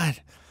 "What?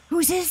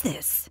 Whose is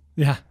this?"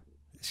 Yeah.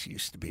 "This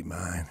used to be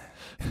mine,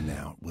 and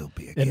now it will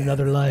be again. In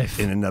another life."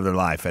 In another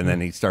life. And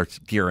then he starts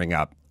gearing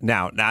up.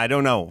 Now I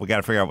don't know. We got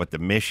to figure out what the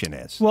mission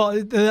is. Well,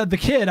 the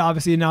kid,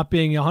 obviously not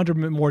being 100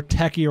 more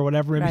techie or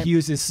whatever, he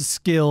uses his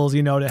skills,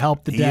 to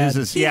help the dad.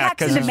 He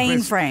hacks into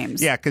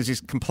mainframes. Yeah, because he's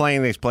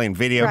complaining he's playing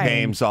video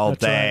games all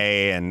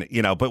day. And,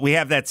 but we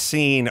have that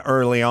scene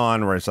early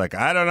on where it's like,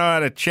 "I don't know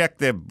how to check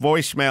the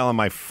voicemail on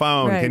my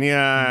phone. Can you?"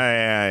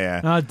 Yeah.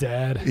 Oh,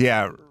 Dad.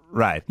 Yeah,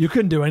 right. You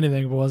couldn't do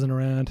anything if it wasn't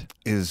around.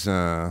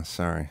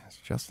 Sorry. Is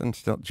Justin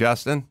still?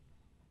 Justin?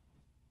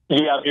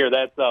 Yeah, I'm here.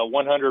 That's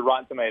 100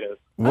 Rotten Tomatoes.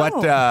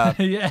 What?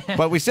 Yeah.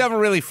 But we still haven't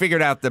really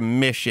figured out the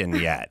mission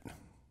yet.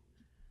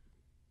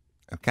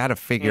 I've got to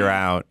figure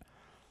out,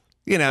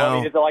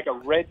 Well, it's like a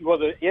red. Well,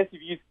 the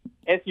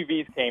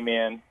SUVs came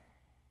in.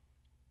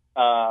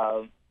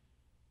 I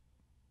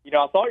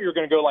thought you were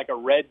going to go like a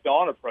Red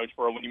Dawn approach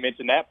for it when you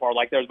mentioned that part.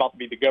 Like there's about to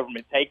be the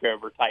government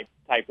takeover type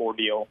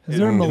ordeal. Is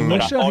there a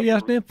militia he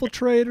has to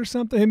infiltrate or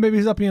something? Maybe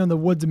he's up in the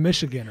woods of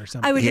Michigan or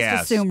something. I would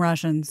just assume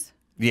Russians.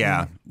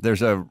 Yeah,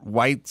 there's a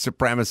white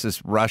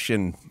supremacist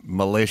Russian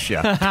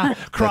militia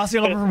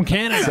crossing over from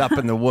Canada. It's up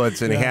in the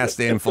woods, and he has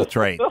to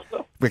infiltrate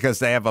because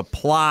they have a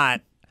plot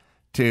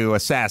to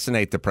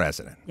assassinate the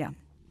president. Yeah.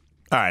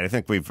 All right, I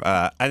think we've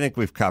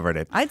covered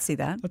it. I'd see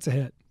that. That's a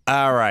hit.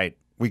 All right,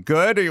 we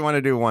good, or you want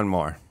to do one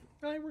more?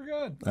 Hey, we're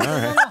good. All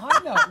right.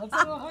 Let's end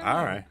on a high note.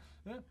 All right.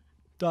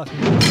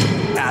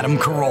 Adam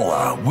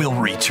Carolla will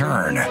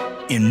return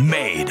in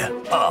Made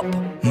Up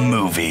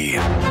Movie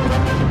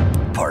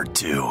Part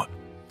 2.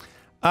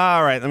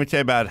 All right, let me tell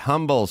you about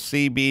Humble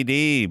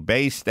CBD,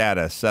 based out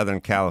of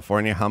Southern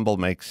California. Humble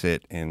makes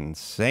it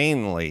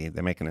they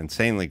make an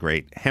insanely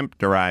great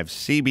hemp-derived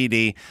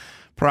CBD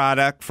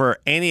product for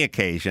any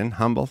occasion.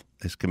 Humble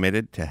is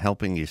committed to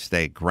helping you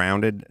stay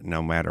grounded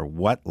no matter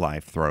what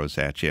life throws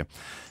at you.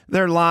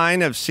 Their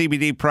line of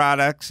CBD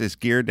products is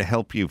geared to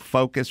help you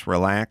focus,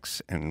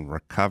 relax, and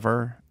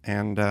recover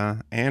and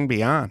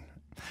beyond.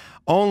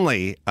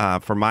 Only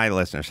for my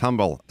listeners,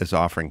 Humble is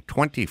offering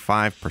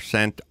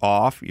 25%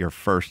 off your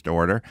first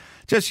order.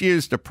 Just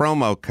use the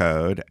promo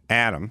code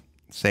ADAM.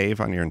 Save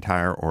on your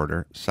entire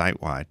order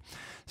site-wide.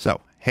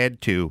 So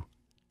head to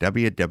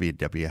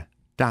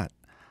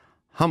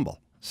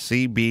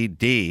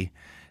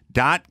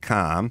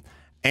www.humblecbd.com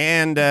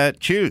and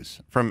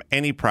choose from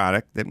any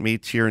product that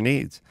meets your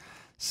needs.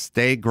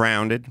 Stay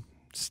grounded,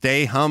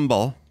 stay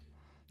humble,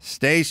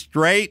 stay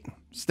straight,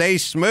 stay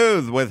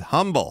smooth with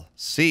Humble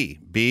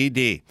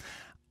CBD.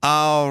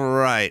 All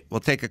right, we'll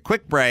take a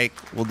quick break.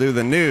 We'll do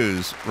the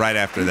news right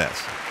after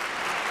this.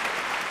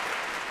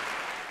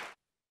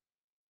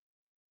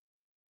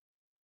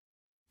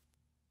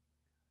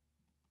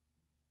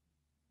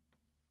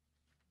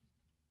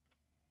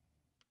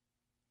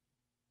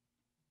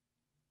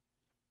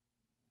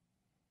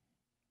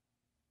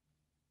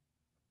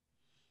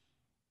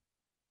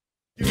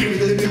 Give me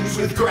the news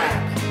with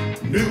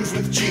Grad, news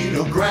with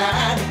Gina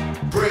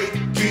Grad,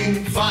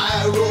 breaking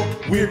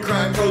viral, weird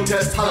crime,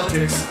 protest,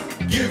 politics.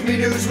 Give me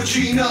news with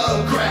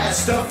Gina Grad,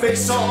 stuff they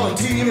saw on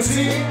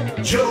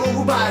TMZ, Joe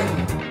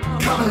Biden,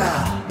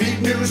 Kamala.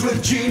 Meet news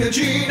with Gina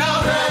Grad.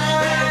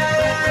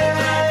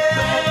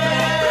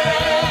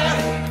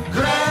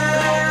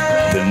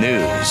 The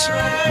news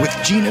with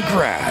Gina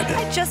Grad.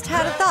 I just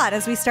had a thought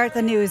as we start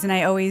the news, and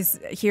I always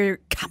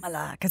hear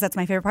Kamala because that's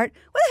my favorite part.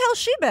 Where the hell's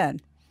she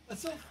been?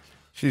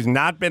 She's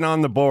not been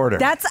on the border.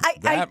 That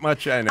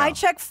much I know. I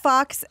check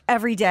Fox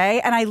every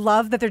day, and I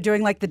love that they're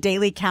doing like the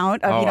daily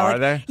count of, are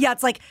they? Yeah,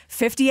 it's like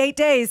 58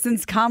 days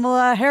since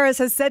Kamala Harris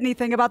has said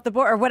anything about the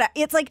border. Or what?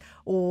 It's like,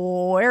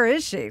 where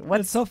is she?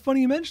 It's so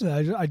funny you mentioned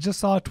that. I just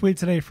saw a tweet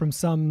today from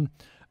some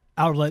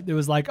outlet that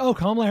was like, "Oh,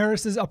 Kamala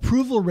Harris's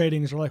approval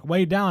ratings are like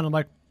way down." I'm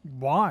like,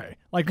 why?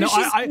 Like, no,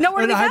 she's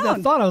nowhere to be I had that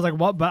found. thought. I was like,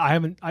 what? But I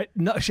haven't.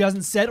 No, she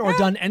hasn't said or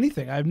done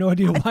anything. I have no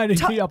idea why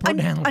to be up or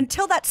down.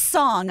 Until that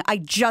song, I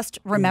just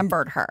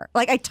remembered her.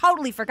 Like, I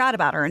totally forgot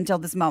about her until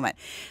this moment.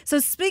 So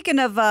speaking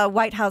of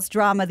White House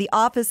drama, the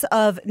Office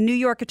of New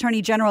York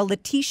Attorney General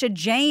Letitia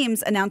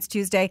James announced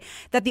Tuesday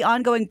that the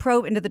ongoing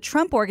probe into the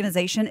Trump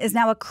Organization is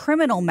now a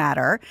criminal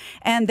matter,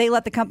 and they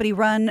let the company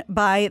run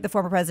by the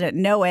former president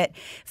know it.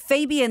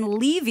 Fabian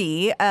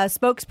Levy, a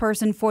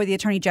spokesperson for the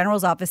Attorney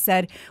General's office,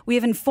 said, "We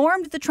have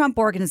informed the Trump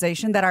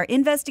Organization that our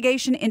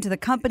investigation into the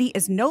company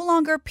is no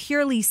longer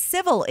purely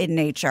civil in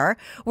nature.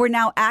 We're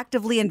now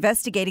actively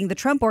investigating the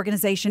Trump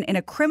Organization in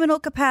a criminal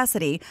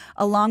capacity,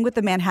 along with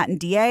the Manhattan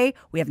DA.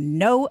 We have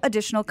no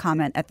additional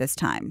comment at this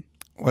time."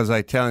 Was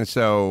I telling?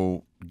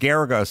 So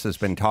Garagos has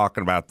been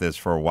talking about this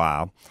for a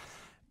while.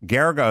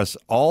 Garagos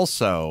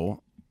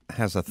also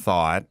has a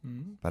thought,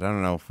 but I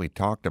don't know if we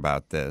talked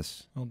about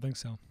this. I don't think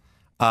so.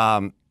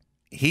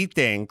 He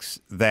thinks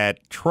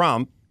that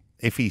Trump,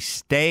 if he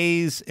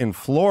stays in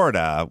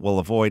Florida, will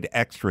avoid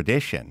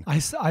extradition.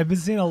 I've been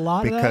seeing a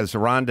lot of that. Because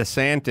Ron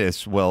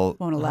DeSantis won't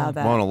allow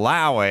that. Won't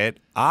allow it.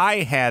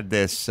 I had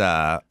this.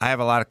 I have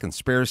a lot of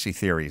conspiracy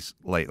theories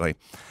lately.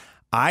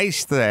 I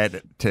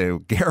said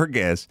to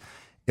Garagos,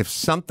 if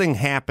something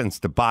happens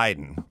to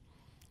Biden,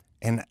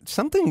 and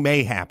something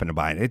may happen to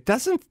Biden, it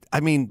doesn't. I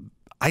mean,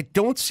 I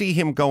don't see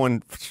him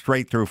going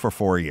straight through for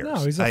 4 years.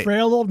 No, he's a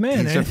frail old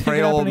man. He's a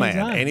frail old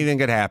man. Anything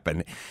could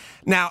happen.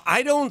 Now,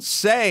 I don't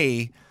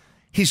say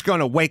he's going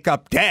to wake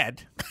up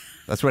dead.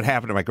 That's what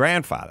happened to my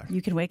grandfather.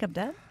 You can wake up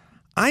dead?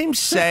 I'm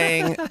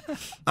saying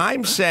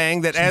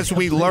that as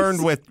we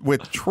learned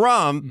with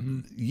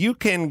Trump, you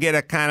can get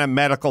a kind of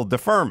medical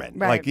deferment.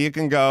 Right. Like you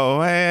can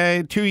go,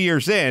 hey, 2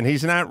 years in,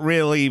 he's not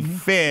really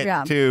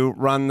fit to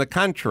run the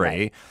country,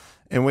 Right.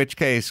 in which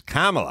case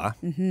Kamala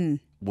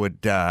would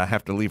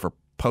have to leave her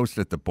post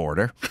at the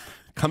border,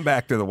 come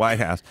back to the White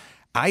House.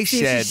 I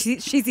said she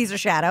sees her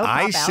shadow.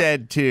 I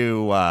said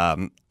to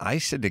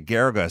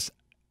Garagos,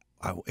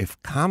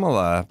 if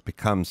Kamala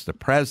becomes the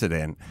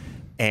president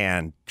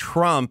and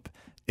Trump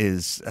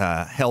is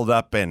held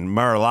up in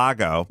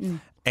Mar-a-Lago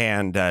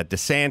and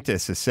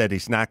DeSantis has said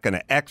he's not going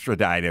to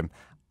extradite him,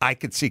 I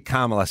could see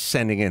Kamala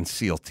sending in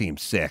SEAL Team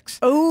 6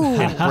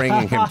 and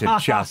bringing him to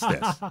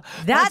justice.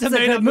 That's a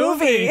good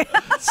movie.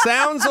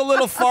 Sounds a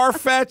little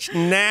far-fetched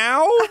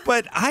now,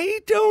 but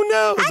I don't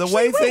know. Actually, the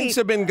way wait. things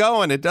have been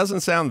going, it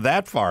doesn't sound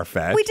that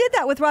far-fetched. We did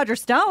that with Roger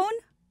Stone,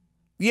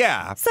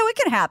 Yeah. so it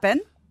can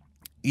happen.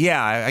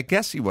 Yeah, I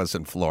guess he was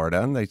in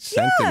Florida, and they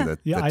sent him the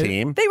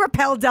team. They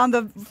rappelled down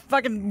the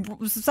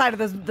fucking side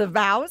of the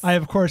house. I,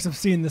 of course, have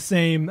seen the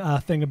same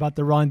thing about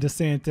the Ron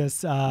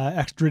DeSantis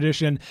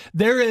extradition.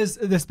 This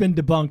been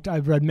debunked.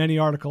 I've read many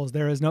articles.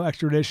 There is no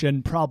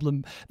extradition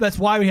problem. That's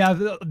why we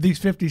have these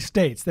 50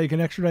 states. They can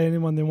extradite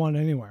anyone they want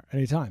anywhere,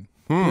 anytime.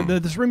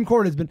 The Supreme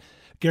Court has been...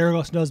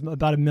 Garagos knows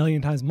about 1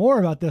 million times more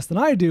about this than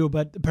I do,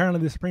 but apparently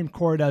the Supreme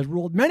Court has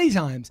ruled many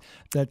times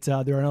that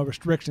there are no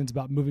restrictions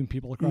about moving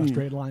people across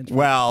straight lines.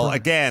 Well,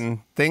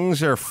 again,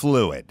 things are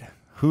fluid.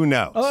 Who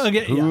knows?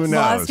 Who knows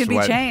Laws can be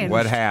changed.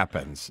 what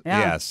happens? Yeah.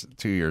 Yes,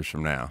 2 years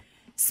from now.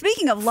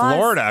 Speaking of laws,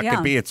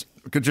 Florida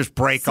could just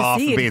break off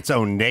and be its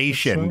own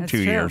nation That's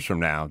 2 true. years from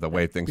now, the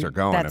way things are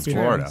going That's in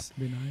true. Florida.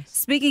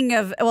 Speaking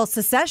of,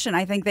 secession,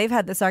 I think they've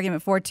had this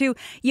argument for too.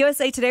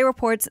 USA Today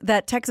reports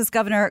that Texas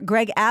Governor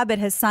Greg Abbott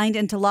has signed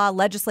into law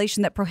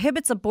legislation that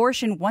prohibits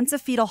abortion once a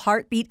fetal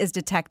heartbeat is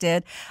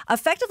detected,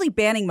 effectively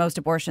banning most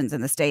abortions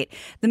in the state.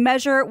 The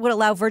measure would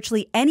allow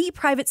virtually any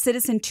private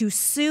citizen to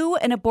sue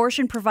an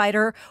abortion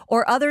provider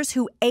or others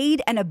who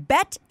aid and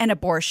abet an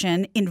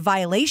abortion in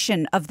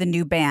violation of the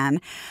new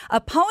ban.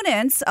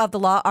 Opponents of the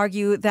law argue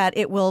that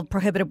it will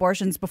prohibit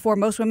abortions before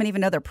most women even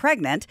know they're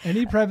pregnant.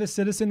 Any private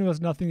citizen who has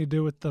nothing to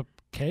do with the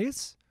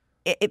case?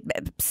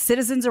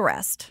 Citizen's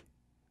arrest.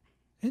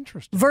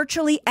 Interesting.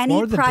 Virtually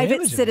any private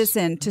damages.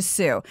 citizen to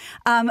sue,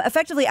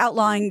 effectively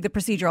outlawing the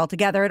procedure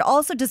altogether. It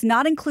also does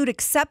not include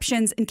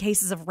exceptions in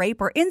cases of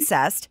rape or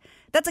incest.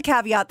 That's a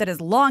caveat that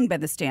has long been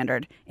the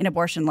standard in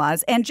abortion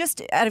laws. And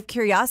just out of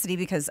curiosity,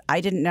 because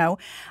I didn't know,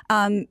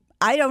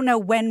 I don't know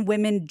when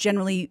women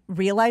generally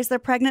realize they're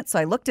pregnant, so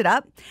I looked it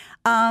up.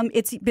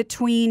 It's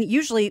between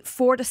usually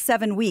 4 to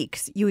 7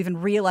 weeks you even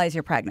realize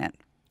you're pregnant.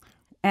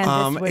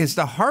 And Is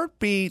the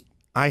heartbeat?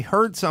 I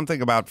heard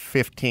something about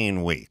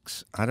 15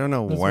 weeks. I don't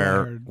know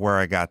where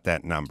I got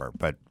that number,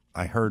 but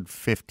I heard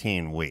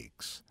 15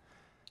 weeks.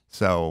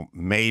 So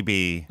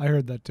maybe I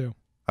heard that too.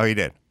 Oh, you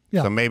did?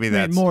 Yeah. So maybe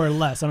that's more or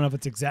less. I don't know if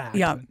it's exact.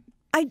 Yeah.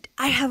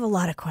 I have a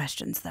lot of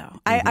questions, though.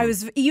 I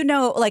was,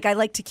 I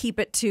like to keep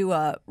it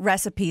to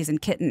recipes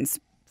and kittens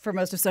for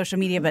most of social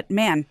media, but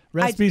man.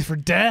 Recipes for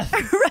death.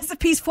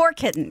 Recipes for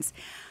kittens.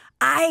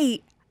 I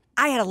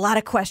had a lot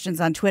of questions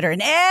on Twitter,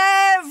 and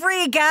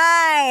every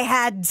guy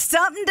had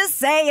something to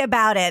say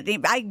about it.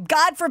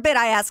 God forbid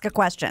I ask a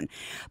question.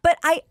 But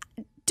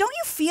don't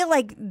you feel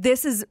like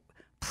this is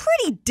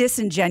pretty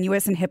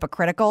disingenuous and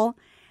hypocritical?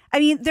 I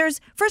mean,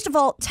 first of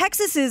all,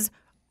 Texas is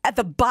at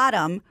the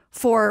bottom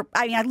for,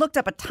 I mean, I looked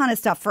up a ton of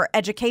stuff for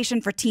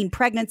education, for teen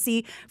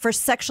pregnancy, for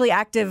sexually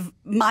active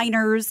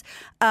minors.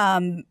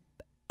 What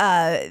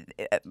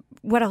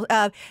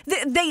else?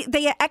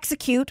 They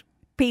execute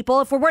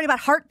people. If we're worried about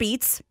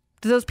heartbeats,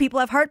 do those people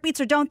have heartbeats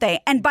or don't they?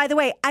 And by the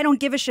way, I don't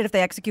give a shit if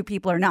they execute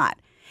people or not.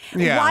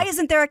 Yeah. Why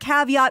isn't there a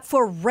caveat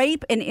for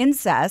rape and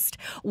incest?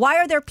 Why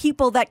are there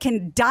people that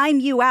can dime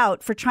you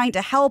out for trying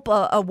to help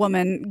a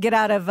woman get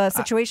out of a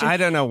situation? I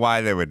don't know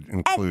why they would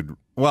include...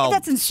 Well,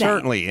 that's insane.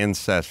 Certainly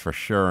incest for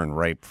sure, and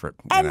rape for,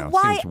 and know,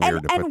 why, seems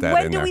weird to put that in there.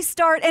 And when do we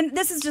start, and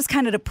this is just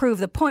kind of to prove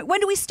the point, when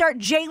do we start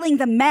jailing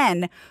the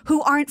men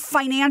who aren't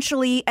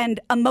financially and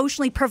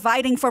emotionally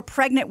providing for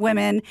pregnant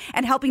women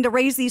and helping to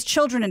raise these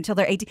children until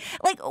they're 18?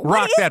 Like,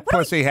 Rock that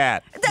pussy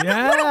hat.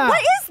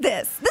 What is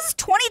this? This is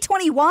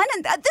 2021,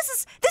 and this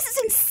is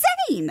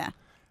insane.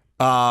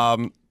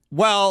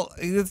 Well,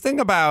 the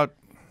thing about...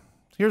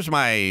 Here's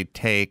my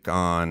take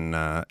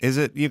on, is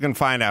it, you can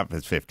find out if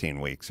it's 15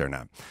 weeks or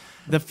not.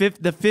 The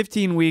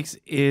 15 weeks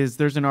is,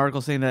 there's an article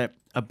saying that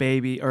a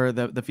baby or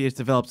the fetus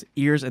develops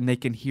ears and they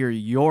can hear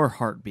your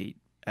heartbeat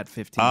at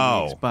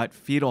 15 weeks, but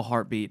fetal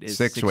heartbeat is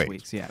 6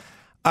 weeks. Yeah.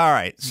 All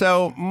right.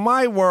 So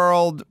my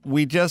world,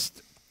 we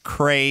just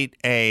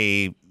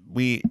we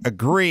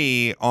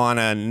agree on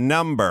a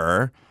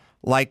number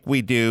like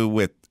we do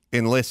with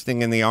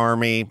enlisting in the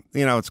Army.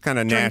 You know, it's kind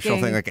of a national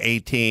thing, like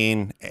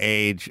 18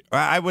 age.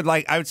 I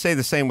would say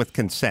the same with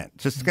consent.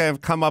 Just kind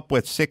of come up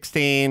with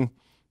 16,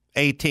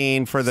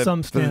 18 for the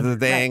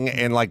thing, right,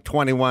 and like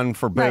 21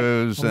 for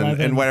booze, right,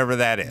 and whatever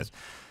that is.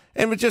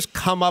 And we just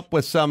come up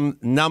with some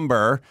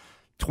number,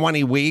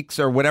 20 weeks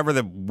or whatever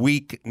the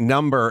week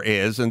number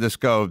is, and just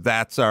go,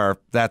 that's our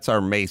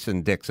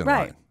Mason-Dixon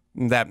line.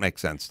 That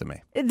makes sense to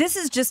me. This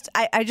is just,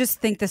 I just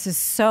think this is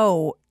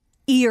so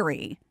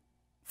eerie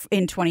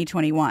in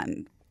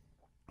 2021.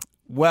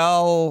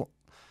 Well,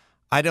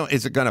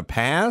 is it going to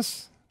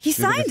pass? He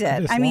signed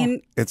it. I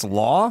mean, it's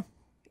law?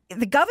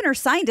 The governor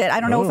signed it.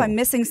 I don't know if I'm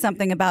missing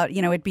something about,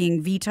 it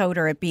being vetoed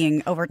or it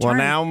being overturned.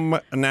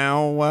 Well,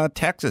 now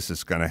Texas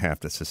is going to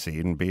have to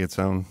secede and be its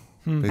own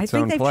place. I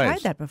think they've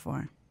tried that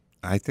before.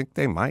 I think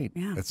they might.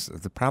 Yeah.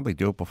 They'll probably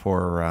do it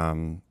before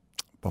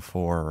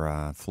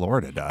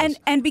Florida does.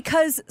 And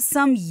because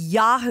some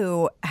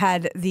Yahoo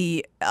had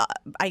the,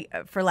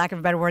 for lack of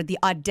a better word, the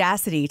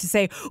audacity to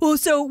say, well,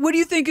 so what do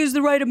you think is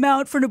the right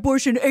amount for an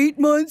abortion? 8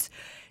 months?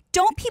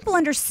 Don't people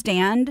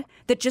understand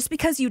that just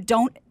because you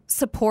don't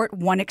support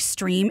one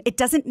extreme, it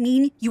doesn't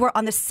mean you are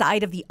on the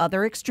side of the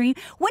other extreme?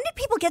 When did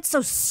people get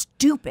so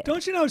stupid?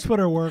 Don't you know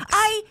Twitter works?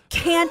 I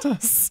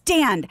can't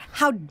stand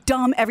how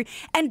dumb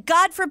and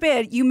God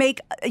forbid you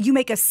make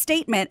a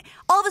statement,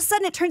 all of a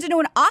sudden it turns into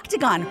an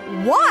octagon.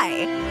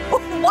 Why?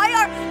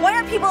 Why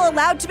aren't people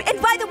allowed to be?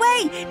 And by the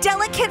way,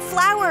 delicate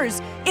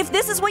flowers, if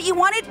this is what you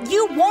wanted,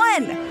 you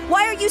won.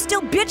 Why are you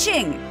still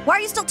bitching? Why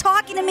are you still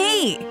talking to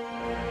me?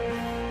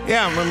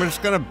 Yeah, we're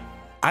just going to,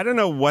 I don't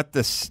know what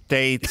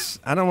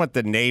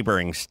the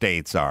neighboring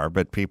states are,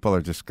 but people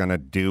are just going to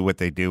do what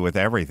they do with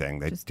everything.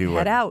 They just do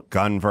a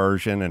gun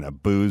version and a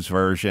booze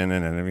version,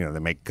 and they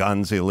make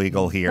guns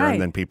illegal here,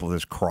 and then people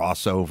just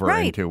cross over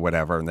into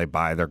whatever, and they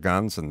buy their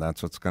guns, and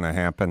that's what's going to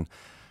happen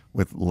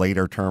with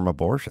later term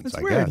abortions,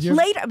 I guess.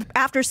 Later,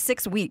 after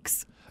 6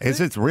 weeks. Is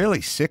it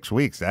really 6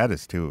 weeks? That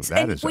is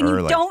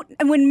early.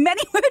 When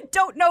many women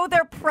don't know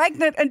they're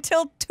pregnant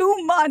until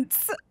 2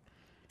 months.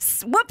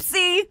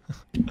 Whoopsie.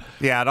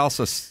 Yeah,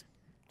 it's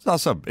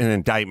also an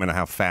indictment of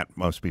how fat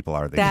most people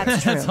are these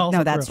days. That's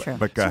true. That's true.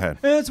 But go ahead.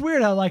 And it's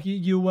weird how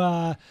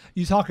you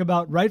talk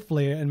about,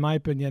 rightfully, in my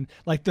opinion,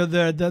 like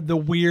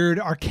the weird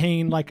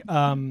arcane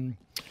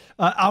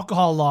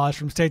alcohol laws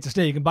from state to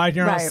state. You can buy it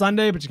here on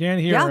Sunday, but you can't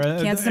hear.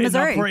 Kansas and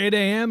Missouri. For 8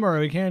 a.m. or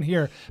we can't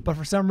hear. But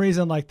for some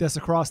reason, like this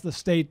across the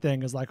state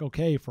thing is like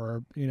okay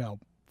for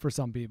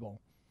some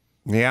people.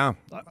 Yeah,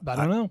 I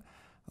don't know.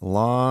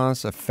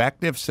 Laws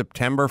effective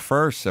September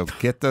 1st. So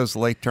get those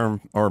late-term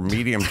or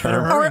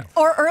medium-term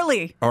or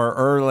early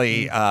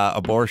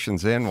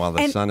abortions in while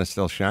the sun is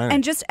still shining.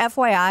 And just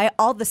FYI,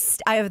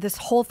 I have this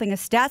whole thing of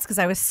stats because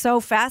I was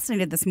so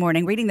fascinated this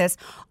morning reading this.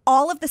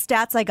 All of the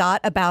stats I got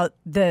about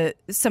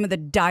some of the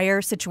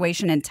dire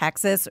situation in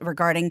Texas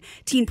regarding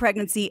teen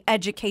pregnancy,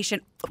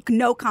 education,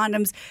 no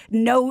condoms,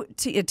 no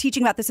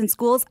teaching about this in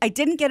schools. I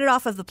didn't get it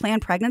off of the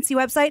Planned Pregnancy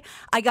website.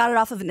 I got it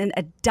off of an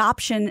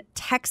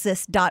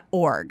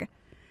adoptiontexas.org.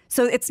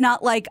 So it's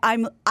not like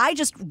I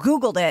just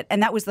Googled it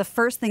and that was the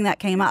first thing that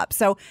came up.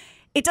 So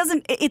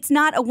it's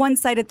not a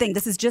one-sided thing.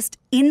 This is just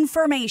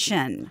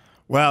information.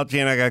 Well,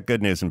 Gina, I got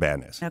good news and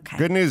bad news. Okay.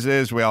 Good news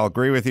is we all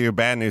agree with you.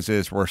 Bad news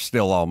is we're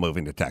still all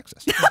moving to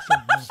Texas.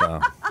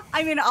 So.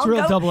 I mean, I'll go. It's a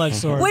real double-edged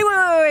sword. Wait.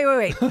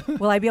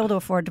 Will I be able to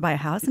afford to buy a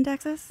house in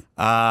Texas?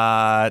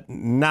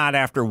 Not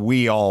after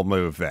we all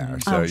move there.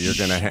 So you're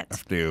going to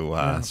have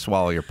to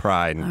swallow your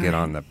pride and get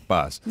on the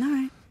bus.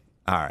 All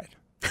right.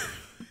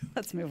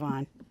 Let's move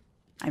on.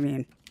 I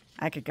mean,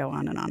 I could go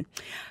on and on.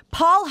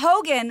 Paul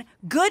Hogan,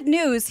 good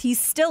news,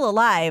 he's still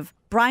alive.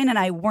 Brian and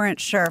I weren't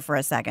sure for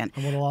a second.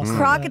 I'm a little lost.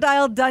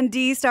 Crocodile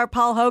Dundee star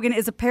Paul Hogan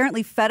is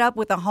apparently fed up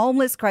with the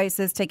homeless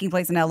crisis taking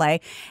place in L.A.,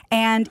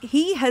 and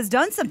he has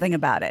done something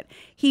about it.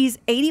 He's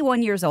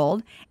 81 years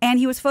old, and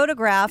he was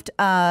photographed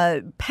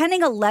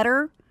penning a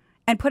letter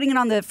and putting it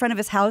on the front of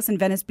his house in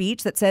Venice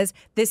Beach that says,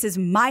 "This is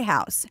my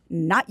house,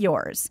 not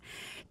yours."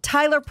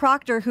 Tyler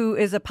Proctor, who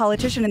is a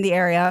politician in the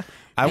area.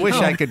 I wish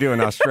I could do an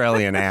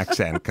Australian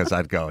accent because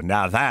I'd go,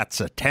 now that's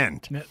a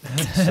tent.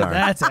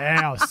 That's a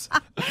house.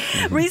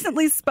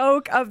 Recently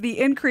spoke of the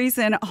increase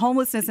in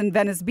homelessness in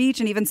Venice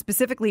Beach and even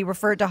specifically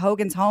referred to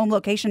Hogan's home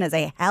location as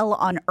a hell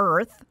on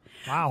earth.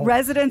 Wow.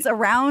 Residents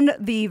around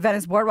the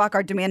Venice Boardwalk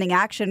are demanding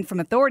action from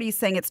authorities,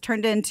 saying it's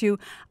turned into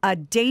a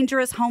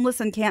dangerous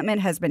homeless encampment,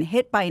 has been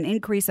hit by an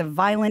increase of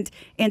violent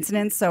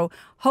incidents. So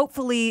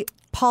hopefully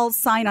Paul's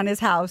sign on his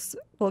house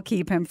will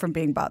keep him from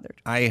being bothered.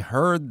 I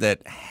heard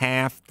that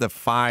half the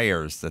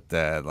fires that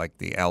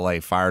the LA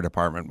Fire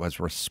Department was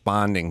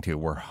responding to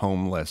were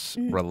homeless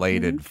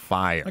related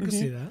fires. I can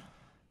see that.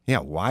 Yeah,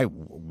 why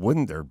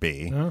wouldn't there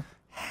be? No.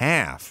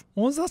 Half.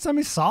 When was the last time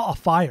you saw a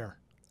fire?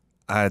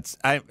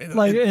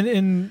 Like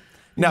in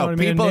no,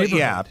 people,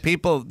 yeah,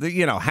 people,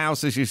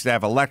 houses used to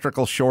have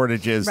electrical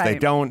shortages. Right. They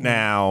don't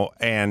now.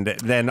 And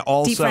then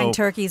also, Deep frying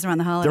turkeys around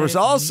the holidays. there was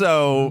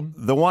also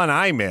the one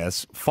I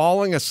miss,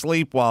 falling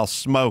asleep while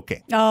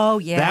smoking. Oh,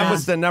 yeah. That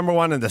was the number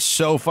one, and the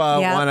sofa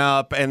Yeah. went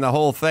up and the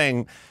whole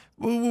thing.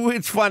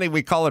 It's funny,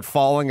 we call it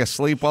falling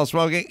asleep while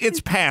smoking. It's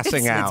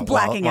passing out. It's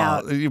blacking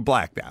out. You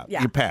blacked out.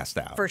 Yeah. You passed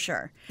out. For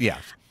sure. Yes.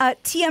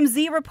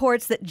 TMZ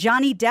reports that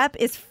Johnny Depp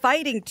is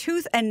fighting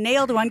tooth and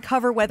nail to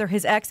uncover whether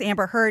his ex,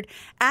 Amber Heard,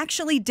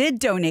 actually did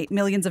donate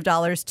millions of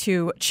dollars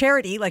to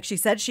charity, like she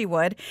said she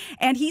would.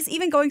 And he's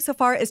even going so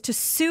far as to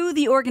sue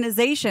the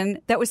organization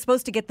that was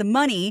supposed to get the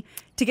money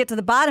to get to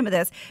the bottom of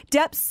this.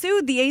 Depp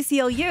sued the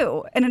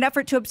ACLU in an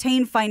effort to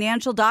obtain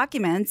financial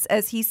documents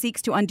as he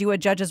seeks to undo a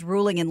judge's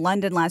ruling in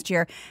London last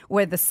year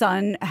where the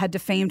Sun had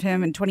defamed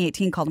him in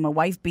 2018, called him a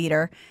wife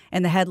beater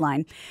in the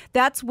headline.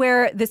 That's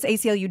where this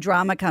ACLU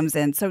drama comes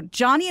in. So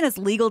Johnny and his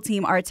legal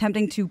team are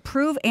attempting to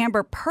prove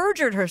Amber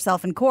perjured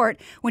herself in court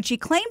when she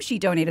claimed she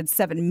donated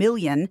 $7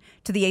 million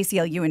to the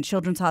ACLU in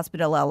Children's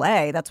Hospital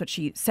LA. That's what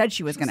she said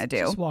she was going to do.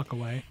 Just walk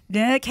away.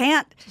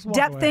 Can't.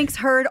 Depp thinks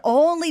Heard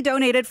only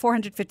donated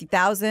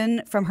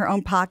 $450,000 from her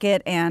own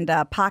pocket and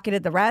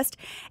pocketed the rest.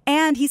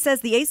 And he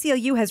says the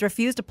ACLU has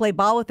refused to play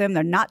ball with him.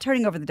 They're not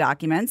turning over the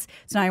documents.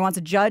 So now he wants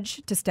a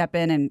judge to step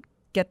in and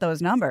get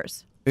those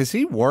numbers. Is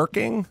he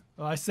working?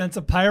 Oh, I sense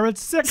a Pirate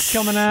 6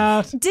 coming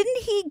out. Didn't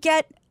he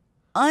get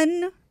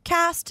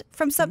uncast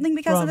from something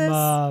because of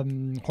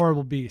this?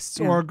 Horrible Beasts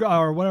or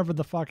whatever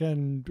the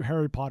fucking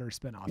Harry Potter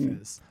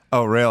spinoff is.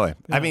 Oh, really?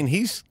 Yeah. I mean,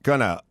 he's going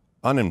to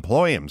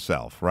unemploy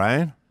himself,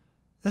 right?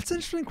 That's an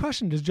interesting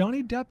question. Does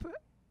Johnny Depp,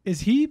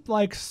 is he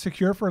like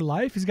secure for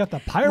life? He's got the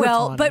pirates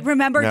on but him.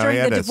 remember No, during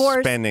he had the a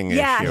divorce, spending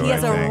yeah, issue, he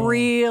has I a think.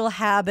 real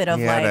habit of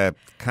He like had a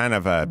kind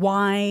of a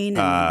wine,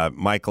 and,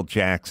 Michael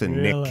Jackson,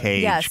 Really? Nick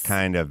Cage Yes.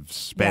 kind of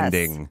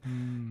spending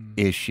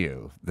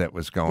issue that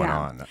was going Yeah.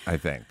 on, I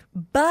think.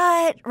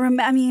 but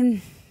I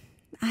mean,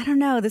 I don't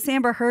know this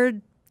Amber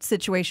Heard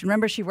situation.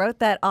 Remember, she wrote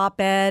that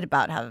op-ed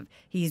about how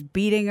he's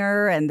beating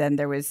her, and then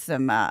there was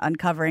some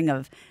uncovering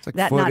of It's like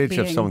that not footage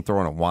being. of someone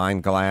throwing a wine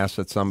glass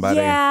at somebody.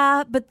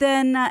 Yeah, but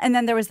then and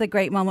then there was the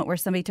great moment where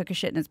somebody took a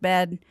shit in his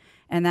bed,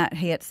 and that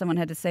someone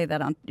had to say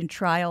that in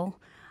trial.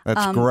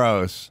 That's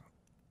gross.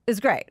 It's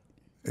great.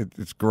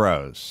 It's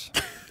gross.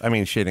 I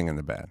mean, shitting in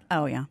the bed.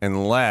 Oh yeah,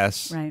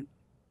 Unless right.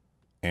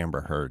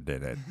 Amber Heard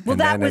did it. Well, And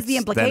that then was the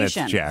it's- then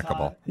implication. it's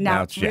jackable. Now-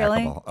 Now it's really?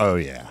 jackable. Oh,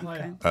 yeah.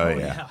 Okay. Oh,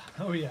 yeah.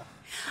 Oh, yeah.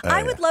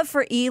 I would love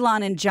for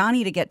Elon and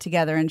Johnny to get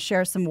together and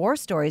share some war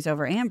stories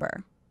over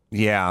Amber.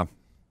 Yeah.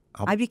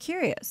 I'd be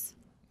curious.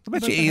 I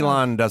bet you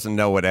Elon doesn't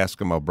know what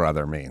Eskimo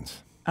brother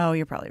means. Oh,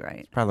 you're probably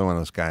right. Probably one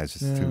of those guys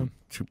that's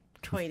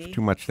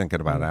too much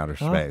thinking about outer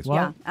space.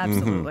 Yeah,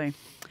 absolutely.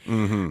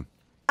 Mm-hmm.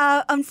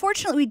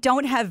 Unfortunately, we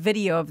don't have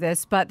video of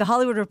this, but The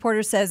Hollywood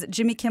Reporter says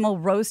Jimmy Kimmel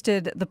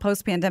roasted the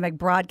post-pandemic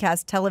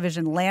broadcast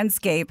television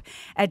landscape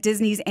at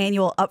Disney's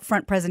annual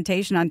Upfront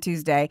presentation on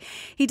Tuesday.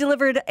 He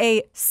delivered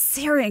a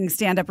searing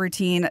stand-up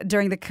routine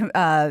during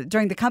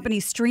the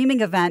company's streaming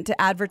event to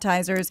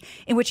advertisers,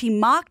 in which he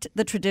mocked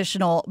the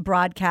traditional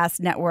broadcast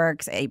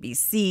networks,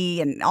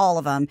 ABC and all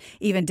of them,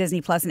 even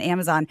Disney Plus and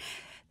Amazon.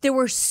 There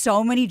were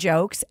so many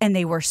jokes, and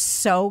they were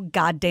so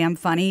goddamn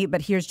funny,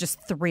 but here's just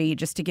 3,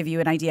 just to give you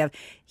an idea of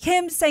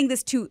him saying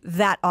this to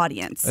that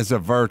audience. It's a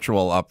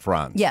virtual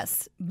upfront.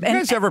 Yes. You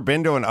guys ever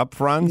been to an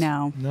upfront?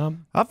 No. No.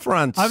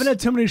 Upfronts. I haven't had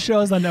too many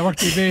shows on network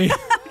TV.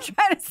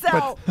 Trying to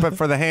sell. But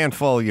for the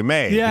handful you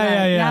made.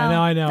 Yeah. No,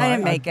 No, I know. I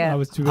didn't make it. I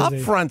was too busy.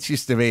 Upfronts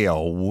used to be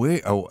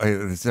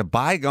it's a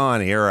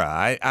bygone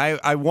era.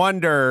 I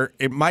wonder,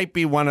 it might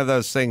be one of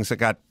those things that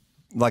got,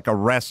 like a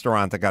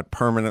restaurant that got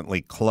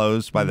permanently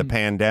closed by the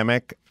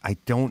pandemic. I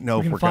don't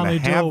know if we're going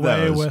to have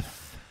away those.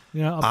 with,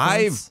 upfronts.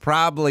 I've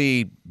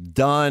probably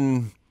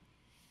done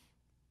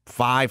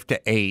 5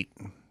 to 8,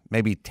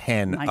 maybe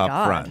 10 My God.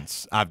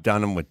 upfronts. I've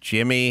done them with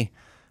Jimmy.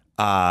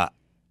 I've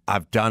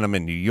I've done them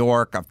in New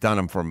York. I've done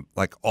them from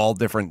like all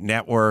different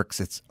networks.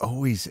 It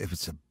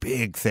was a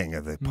big thing.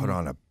 They put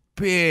on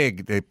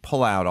they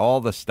pull out all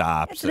the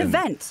stops. It's an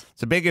event.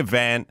 It's a big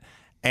event,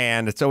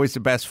 and it's always the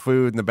best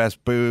food and the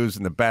best booze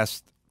and the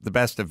best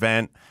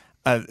event.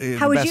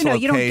 How would you know?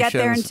 You don't get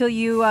there until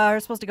you are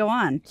supposed to go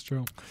on. It's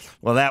true.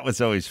 Well, that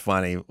was always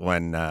funny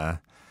when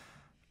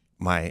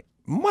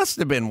must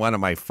have been one of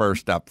my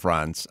first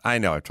upfronts. I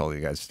know I've told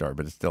you guys the story,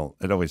 but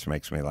it always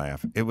makes me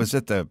laugh. It was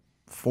at the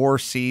Four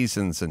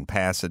Seasons in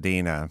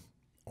Pasadena,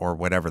 or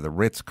whatever, the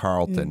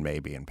Ritz-Carlton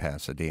maybe in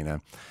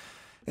Pasadena.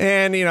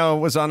 And, it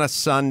was on a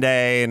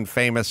Sunday, and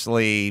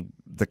famously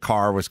the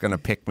car was going to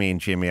pick me and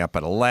Jimmy up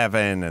at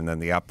 11, and then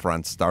the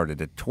upfront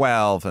started at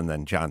 12, and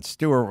then Jon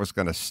Stewart was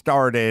going to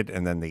start it,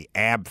 and then the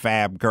Ab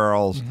Fab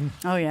girls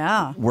Oh,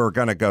 yeah. were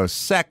going to go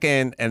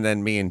second, and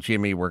then me and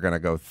Jimmy were going to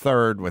go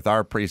third with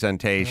our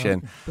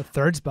presentation. The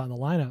third spot in the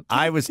lineup.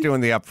 I was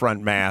doing the upfront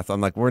math.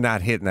 I'm like, we're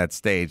not hitting that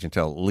stage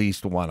until at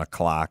least 1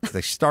 o'clock.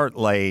 They start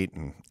late,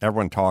 and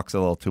everyone talks a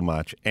little too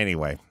much.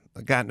 Anyway,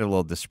 I got into a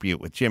little dispute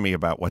with Jimmy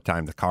about what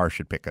time the car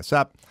should pick us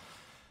up.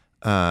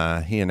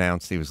 He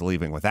announced he was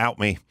leaving without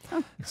me.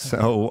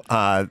 So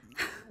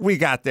we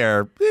got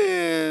there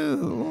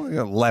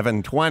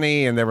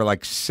 11:20, and they were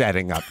like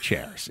setting up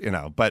chairs,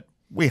 But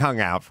we hung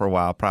out for a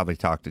while, probably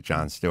talked to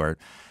Jon Stewart.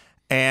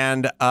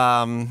 And,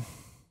 God,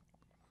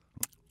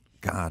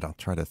 I'll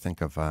try to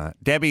think of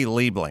Debbie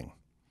Liebling.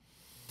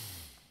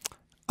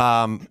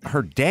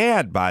 Her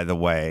dad, by the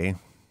way,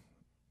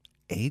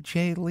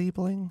 A.J.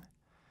 Liebling,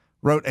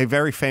 wrote a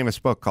very famous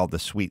book called The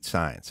Sweet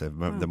Science, the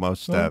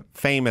most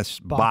famous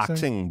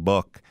boxing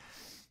book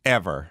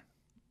ever.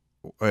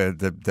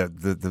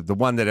 The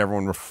one that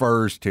everyone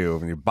refers to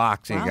when you're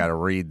boxing. You got to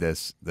read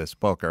this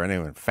book, or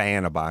anyone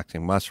fan of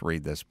boxing must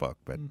read this book.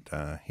 But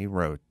he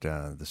wrote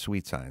The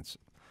Sweet Science.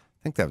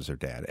 I think that was her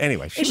dad.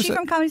 Anyway, Is she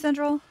from Comedy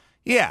Central?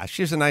 Yeah,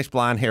 she's a nice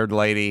blonde-haired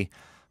lady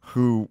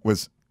who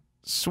was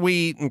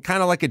sweet and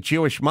kind of like a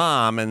Jewish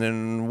mom. And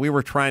then we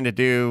were trying to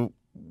do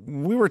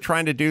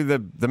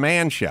the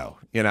man show,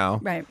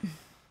 Right.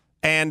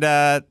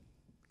 And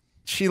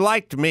she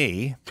liked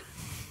me.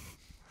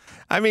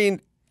 I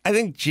mean, I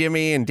think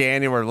Jimmy and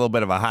Daniel were a little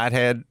bit of a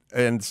hothead,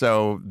 and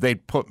so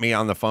they'd put me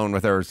on the phone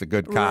with her as a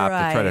good cop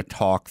to try to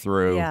talk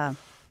through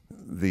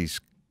these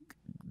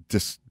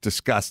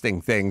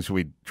disgusting things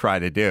we'd try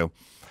to do.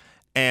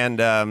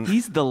 And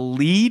he's the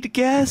lead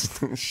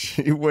guest?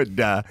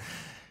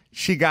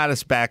 She got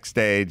us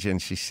backstage,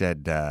 and she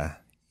said,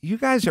 you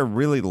guys are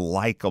really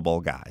likable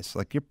guys.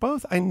 Like,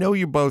 I know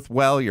you both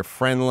well. You're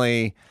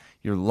friendly.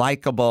 You're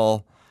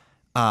likable.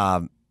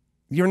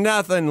 You're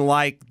nothing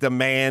like the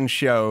man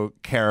show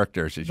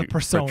characters that you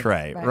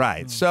portray.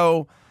 Right.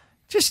 So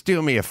just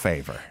do me a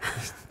favor.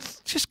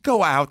 Just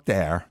go out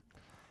there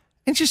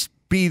and just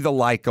be the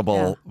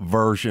likable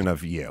version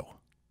of you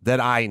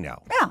that I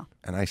know. Yeah.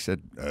 And I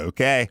said,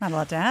 okay. Not a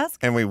lot to ask.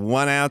 And we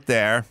went out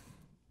there.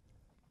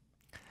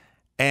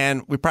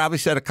 And we probably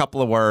said a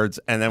couple of words,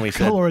 and then we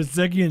said,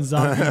 Ziggy and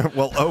Zoggy.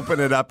 We'll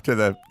open it up to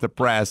the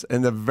press.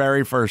 And the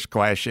very first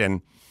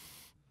question,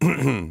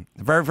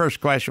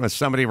 was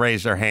somebody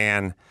raised their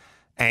hand,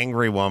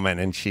 angry woman,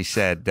 and she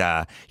said,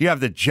 you have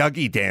the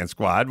Juggy Dance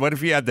Squad. What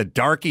if you had the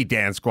Darky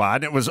Dance Squad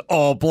and it was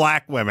all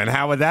black women?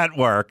 How would that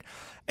work?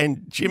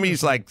 And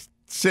Jimmy's like,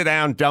 sit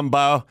down,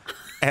 Dumbo.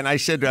 And I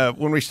said,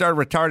 when we start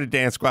Retarded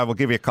Dance Squad, we'll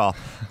give you a call.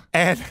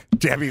 And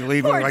Debbie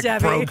Liebling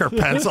broke her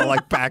pencil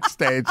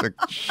backstage. Like,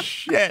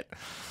 shit.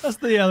 That's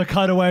the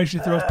cutaway. She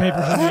throws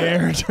papers in the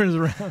air and turns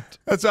around.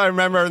 That's what I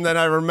remember. And then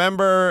I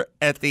remember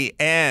at the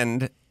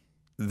end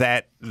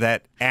that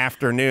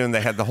afternoon,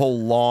 they had the whole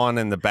lawn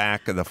in the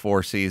back of the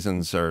Four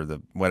Seasons, or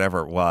the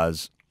whatever it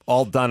was,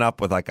 all done up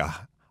with like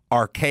a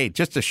arcade,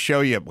 just to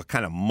show you what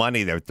kind of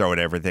money they would throw at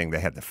everything.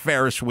 They had the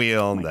Ferris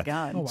wheel and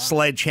the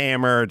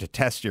sledgehammer to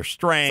test your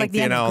strength,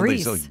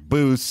 these like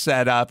booths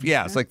set up.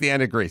 Yeah, it's like the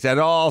end of Grease. They had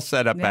it all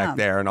set up back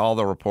there, and all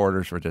the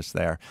reporters were just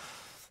there.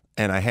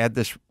 And I had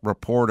this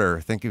reporter,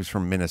 I think he was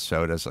from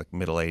Minnesota, it's like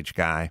middle-aged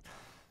guy,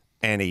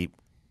 and he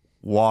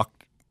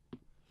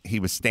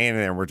was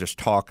standing there, and we're just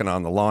talking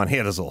on the lawn. He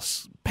had his little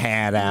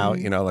pad out,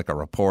 like a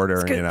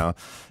reporter,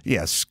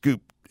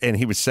 scoop. And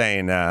he was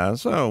saying,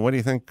 so what do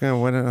you think,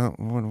 what do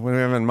we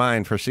have in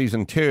mind for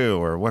season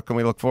 2, or what can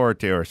we look forward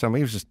to, or something?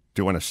 He was just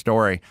doing a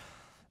story.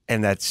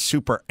 And that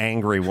super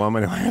angry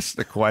woman who asked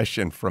the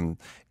question from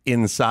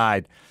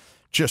inside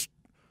just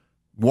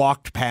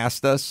walked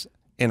past us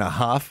in a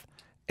huff,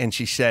 and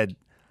she said,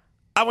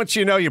 I want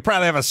you to know you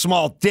probably have a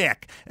small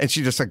dick. And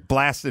she just like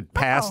blasted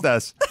past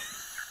us.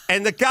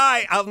 And the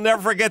guy, I'll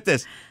never forget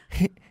this,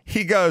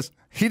 he goes,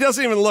 he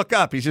doesn't even look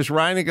up. He's just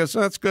writing. He goes,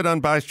 that's good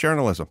unbiased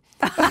journalism.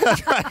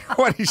 That's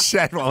what he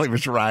said while he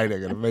was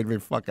writing, and it made me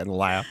fucking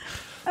laugh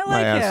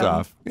my ass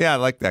off. Yeah, I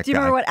like that guy. Do you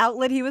remember what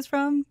outlet he was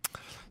from?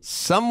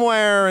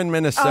 Somewhere in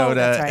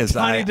Minnesota, right.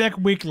 Tiny Deck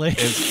Weekly,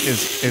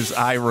 as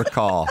I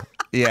recall.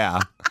 Yeah.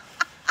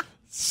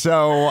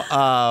 So,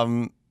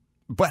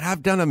 but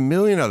I've done a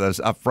million of those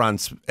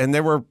upfronts, and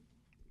they were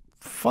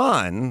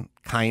fun.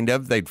 kind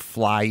of. They'd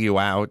fly you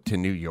out to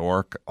New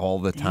York all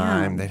the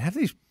time. They'd have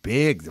these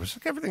big,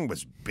 everything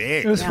was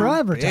big. It was for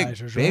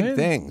advertisers, big right?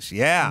 things,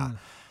 yeah.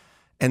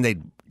 And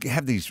they'd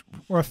have these.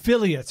 Or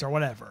affiliates or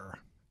whatever.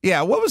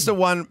 Yeah, what was the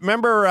one?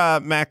 Remember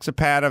Max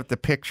Zapata, the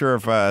picture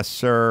of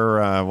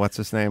Sir, what's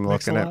his name,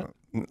 looking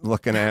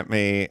at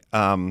me?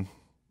 Ben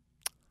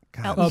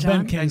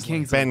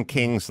Kingsley. Ben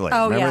Kingsley.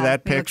 Oh, Remember yeah.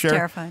 that He looks picture?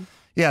 terrifying.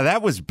 Yeah,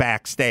 that was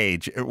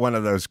backstage at one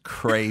of those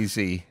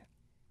crazy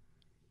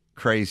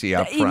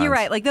upfronts. You're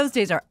right. Like, those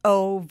days are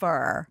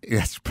over.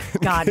 Yes.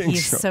 God,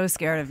 he's so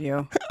scared of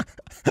you.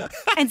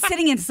 And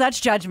sitting in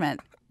such judgment.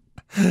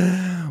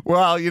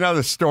 Well, you know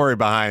the story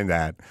behind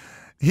that.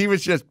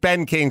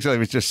 Ben Kingsley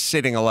was just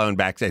sitting alone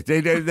backstage.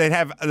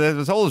 There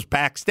was always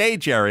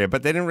backstage area,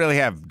 but they didn't really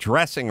have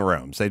dressing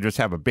rooms. They just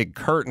have a big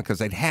curtain because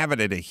they'd have it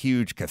at a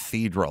huge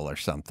cathedral or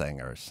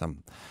something, or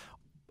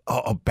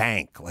a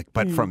bank,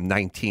 but from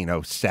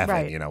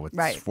 1907, with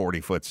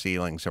 40-foot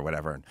ceilings or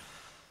whatever. And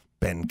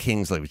Ben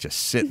Kingsley was just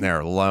sitting there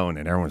alone,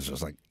 and everyone's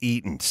just like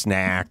eating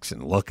snacks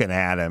and looking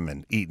at him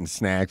and eating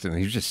snacks, and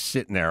he was just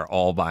sitting there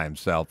all by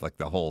himself like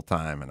the whole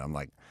time. And I'm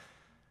like,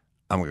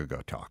 I'm going to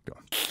go talk to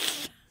him.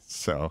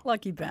 So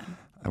lucky Ben.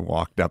 I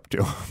walked up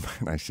to him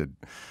and I said,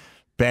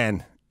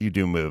 Ben, you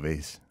do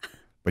movies,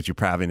 but you've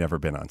probably never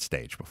been on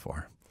stage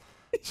before.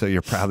 So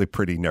you're probably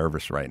pretty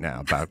nervous right now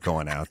about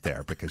going out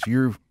there because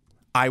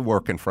I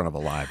work in front of a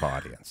live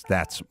audience.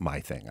 That's my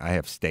thing. I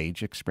have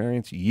stage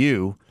experience.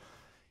 You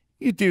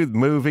do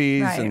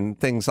movies and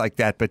things like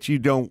that, but you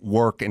don't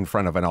work in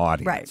front of an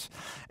audience. Right.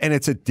 And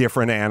it's a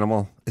different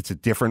animal. It's a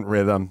different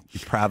rhythm.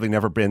 You've probably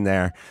never been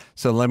there.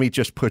 So let me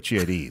just put you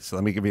at ease.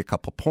 Let me give you a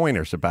couple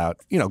pointers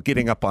about,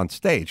 getting up on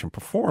stage and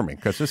performing,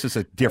 because this is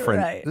a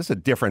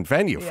different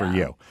venue for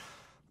you.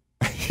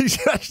 He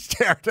just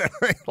stared at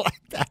me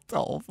like that the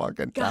whole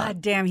fucking time.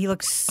 God damn, he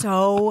looks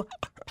so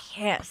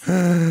pissed.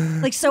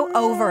 Like, so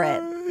over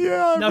it.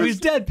 Yeah. No, he's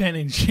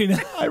deadpanning,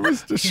 Gina. I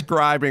was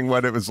describing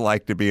what it was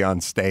like to be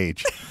on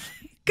stage.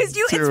 Because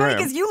it's funny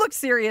because you look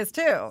serious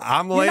too.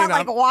 I'm You're laying not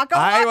like waka waka.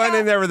 I went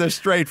in there with a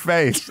straight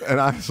face, and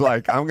I was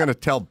like, I'm going to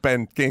tell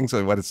Ben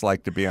Kingsley what it's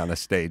like to be on a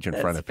stage in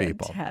front of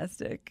people.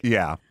 Fantastic.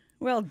 Yeah.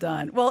 Well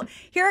done. Well,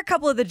 here are a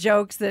couple of the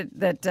jokes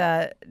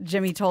that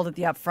Jimmy told at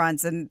the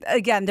upfronts. And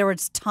again, there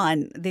was a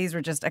ton. These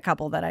were just a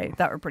couple that I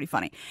thought were pretty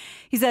funny.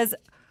 He says,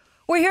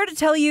 "We're here to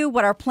tell you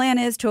what our plan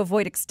is to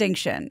avoid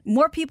extinction.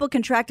 More people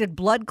contracted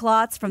blood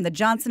clots from the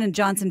Johnson &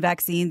 Johnson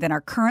vaccine than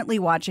are currently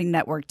watching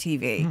network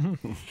TV.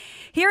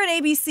 Here at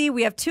ABC,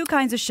 we have two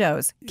kinds of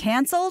shows,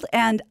 canceled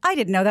and I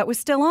didn't know that was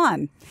still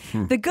on.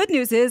 The good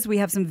news is we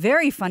have some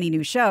very funny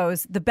new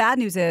shows. The bad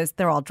news is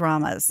they're all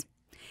dramas.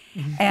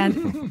 And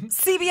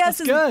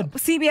CBS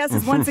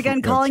is once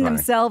again calling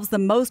themselves the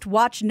most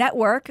watched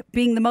network.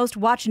 Being the most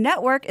watched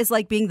network is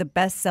like being the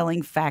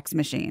best-selling fax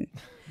machine."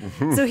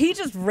 So he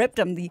just ripped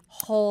them the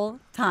whole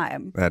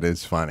time. That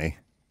is funny.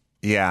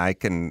 Yeah, I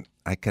can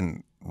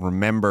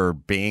remember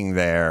being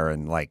there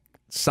and like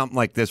something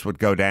like this would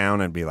go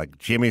down and be like,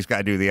 Jimmy's got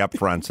to do the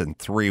upfronts in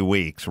 3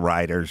 weeks,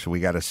 writers. We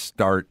got to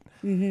start.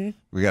 We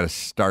got to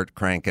start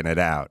cranking it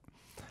out.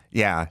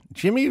 Yeah,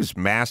 Jimmy was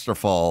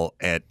masterful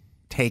at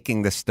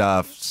taking the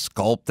stuff,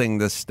 sculpting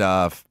the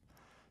stuff.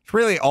 It's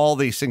really all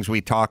these things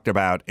we talked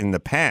about in the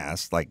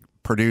past, like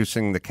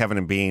producing the Kevin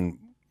and Bean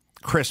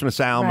Christmas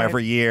album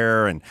every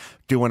year and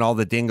doing all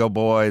the Dingo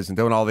Boys and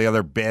doing all the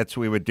other bits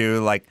we would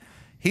do. Like,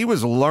 he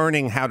was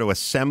learning how to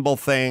assemble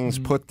things,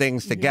 put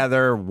things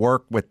together,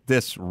 work with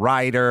this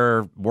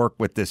writer, work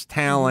with this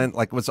talent.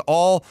 Like, it was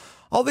all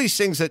these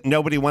things that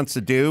nobody wants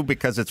to do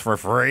because it's for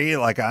free.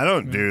 Like, I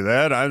don't do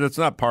that. That's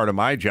not part of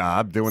my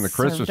job. Doing the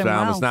Christmas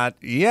album is not.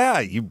 Yeah,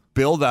 you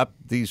build up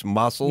these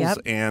muscles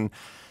and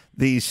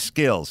these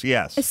skills.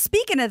 Yes.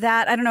 Speaking of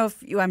that, I don't know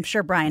if I'm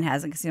sure Brian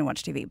hasn't because he don't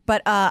watch TV,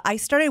 but I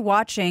started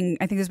watching,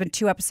 I think there's been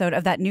 2 episodes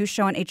of that new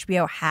show on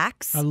HBO,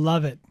 Hacks. I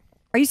love it.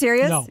 Are you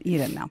serious? No. You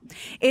didn't know.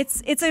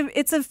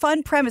 It's a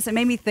fun premise. It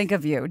made me think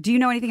of you. Do you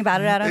know anything about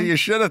it, Adam? You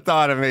should have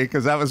thought of me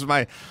because that was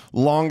my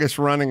longest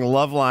running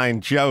love line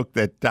joke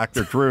that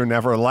Dr. Drew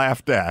never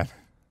laughed at.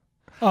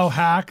 Oh,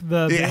 Hack.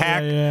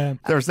 Hack. Yeah.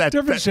 There's that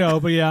different show,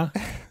 but yeah.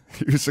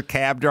 He was a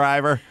cab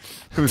driver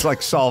who's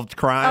like solved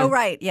crime. Oh,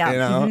 right.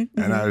 Yeah.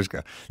 And I was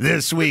going,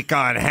 this week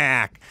on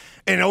Hack,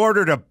 in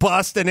order to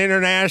bust an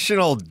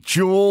international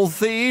jewel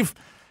thief,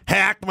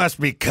 Hack must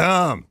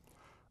become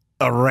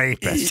a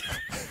rapist.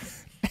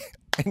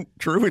 And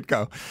Drew would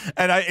go,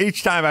 and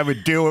each time I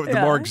would do the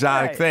more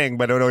exotic thing,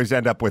 but it would always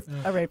end up with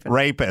a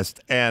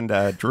rapist. And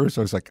Drew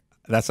was like,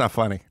 that's not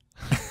funny.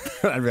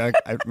 I'd be like,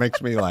 it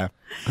makes me laugh.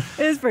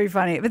 It is pretty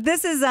funny. But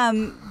this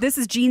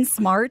is Jean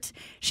Smart.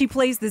 She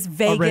plays this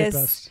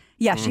Vegas.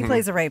 Yeah, she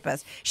plays a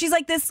rapist. She's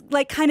like this,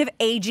 like kind of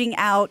aging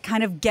out,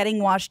 kind of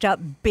getting washed up,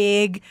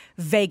 big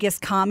Vegas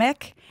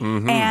comic.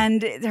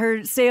 And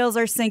her sales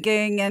are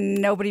sinking, and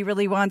nobody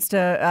really wants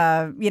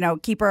to,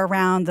 keep her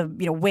around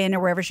the, Wynn or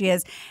wherever she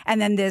is.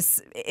 And then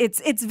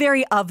it's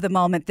very of the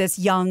moment. This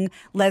young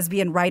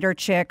lesbian writer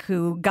chick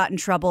who got in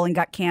trouble and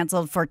got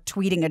canceled for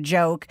tweeting a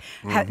joke.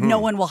 No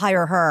one will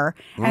hire her,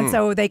 and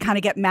so they kind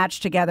of get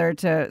matched together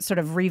to sort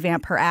of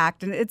revamp her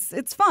act, and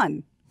it's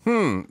fun.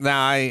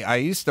 Now, I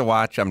used to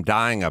watch I'm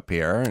Dying Up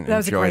Here and that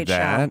was enjoyed a great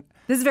that. show.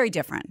 This is very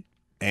different.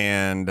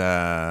 And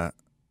I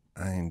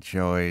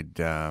enjoyed,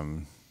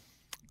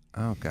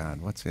 oh,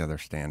 God, what's the other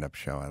stand-up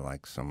show I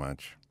like so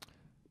much?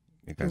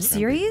 You guys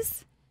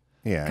Series?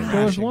 Yeah.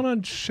 There was one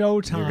on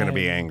Showtime. You're going to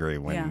be angry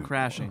when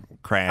Crashing. Oh,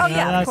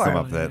 yeah, of course. Some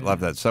of that. Love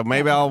that. So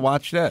maybe I'll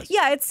watch this.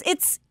 Yeah,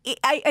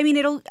 I mean,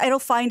 it'll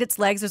find its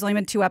legs. There's only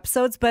been 2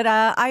 episodes, but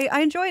I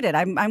enjoyed it.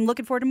 I'm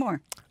looking forward to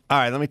more. All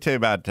right, let me tell you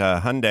about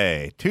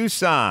Hyundai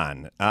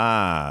Tucson.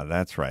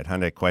 That's right.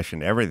 Hyundai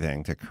questioned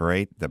everything to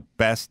create the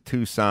best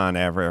Tucson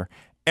ever.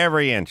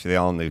 Every inch of the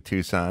all-new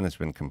Tucson has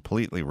been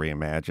completely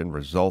reimagined,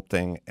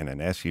 resulting in an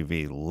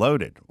SUV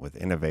loaded with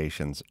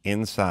innovations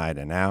inside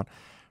and out.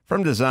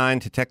 From design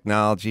to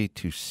technology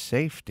to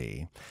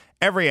safety,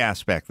 every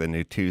aspect of the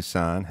new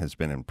Tucson has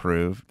been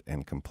improved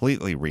and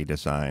completely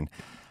redesigned.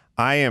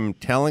 I am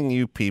telling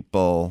you,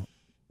 people,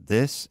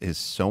 this is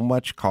so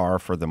much car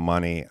for the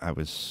money. I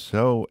was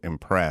so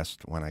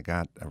impressed when I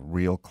got a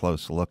real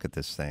close look at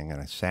this thing,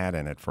 and I sat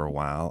in it for a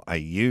while. I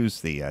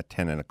used the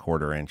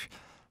 10.25-inch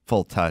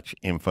full-touch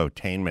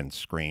infotainment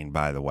screen,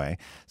 by the way.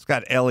 It's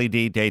got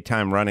LED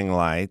daytime running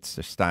lights.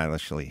 They're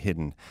stylishly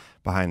hidden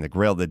behind the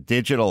grille. The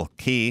digital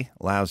key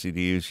allows you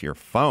to use your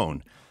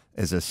phone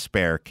as a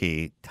spare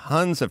key.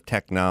 Tons of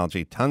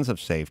technology, tons of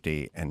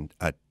safety, and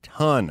a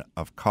ton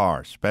of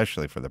car,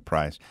 especially for the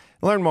price.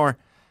 Learn more,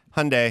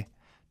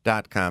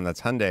 Hyundai.com.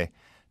 That's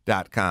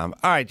Hyundai.com.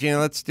 All right, Gina,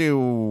 let's do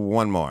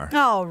one more.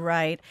 All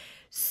right.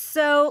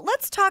 So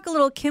let's talk a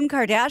little Kim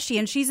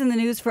Kardashian. She's in the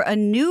news for a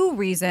new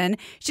reason.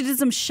 She did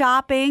some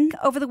shopping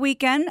over the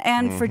weekend,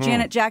 and for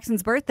Janet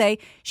Jackson's birthday,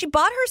 she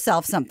bought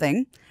herself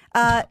something.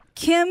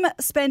 Kim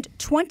spent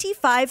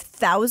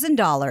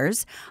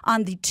 $25,000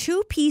 on the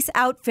 2-piece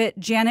outfit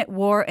Janet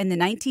wore in the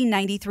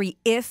 1993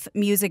 If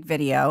music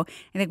video.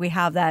 I think we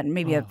have that, and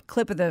maybe a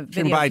clip of the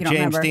video. By if you don't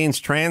James remember. Dean's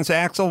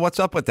Transaxle. What's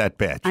up with that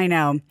bitch? I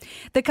know.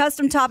 The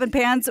custom top and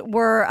pants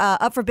were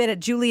up for bid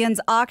at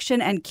Julian's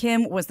auction, and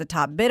Kim was the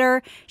top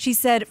bidder. She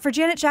said, "For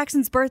Janet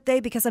Jackson's birthday,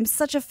 because I'm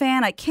such a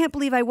fan, I can't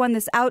believe I won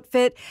this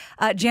outfit."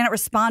 Janet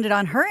responded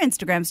on her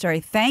Instagram story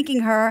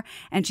thanking her,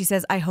 and she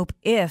says, "I hope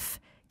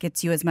If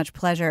gets you as much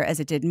pleasure as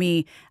it did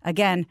me."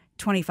 Again,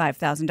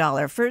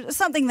 $25,000 for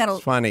something that'll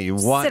It's funny. You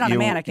sit on a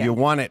mannequin. You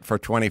won it for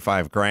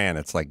 $25,000.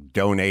 It's like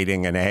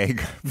donating an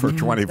egg for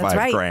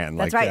 $25,000.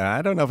 That's Like, right.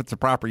 I don't know if it's a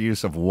proper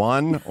use of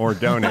one or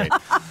donate.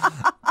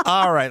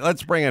 All right,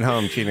 let's bring it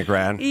home, Gina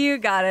Grad. You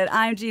got it.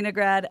 I'm Gina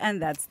Grad, and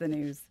that's the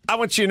news. I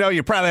want you to know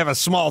you probably have a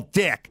small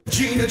dick.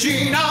 Gina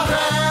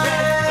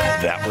Grad.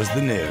 That was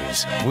the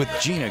news with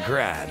Gina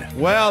Grad.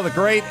 Well, the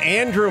great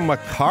Andrew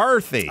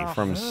McCarthy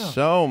from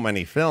so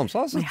many films.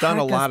 Also done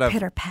a lot of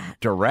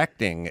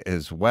directing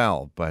as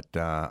well. But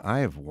I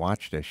have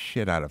watched a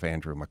shit out of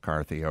Andrew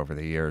McCarthy over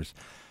the years.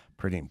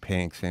 Pretty in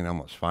Pink, St.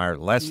 Elmo's Fire,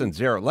 Less Than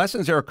Zero. Less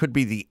Than Zero could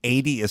be the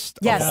 80th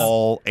of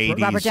all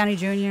 80s. Robert Downey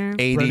Jr.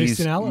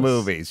 80s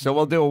movies. So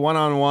we'll do a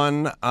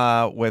one-on-one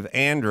with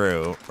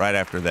Andrew right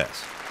after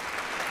this.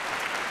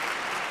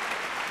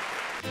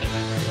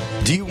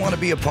 Do you want to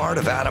be a part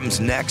of Adam's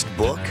next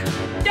book?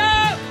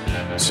 No!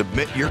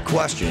 Submit your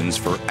questions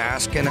for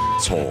Ask an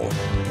Asshole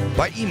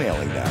by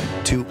emailing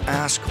them to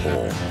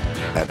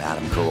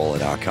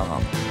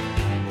askhole@adamcarolla.com.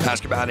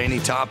 Ask about any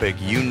topic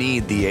you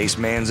need the Ace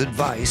Man's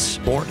advice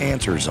or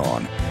answers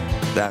on.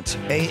 That's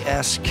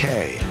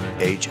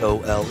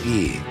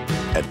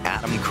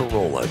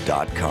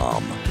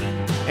ASKHOLE@adamcarolla.com.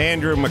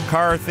 Andrew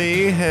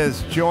McCarthy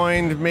has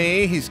joined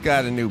me. He's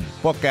got a new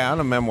book out,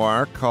 a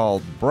memoir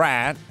called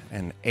Brat,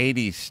 an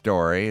 80s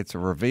story. It's a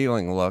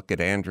revealing look at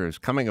Andrew's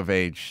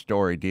coming-of-age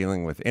story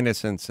dealing with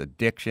innocence,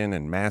 addiction,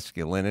 and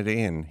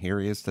masculinity, and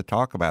here he is to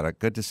talk about it.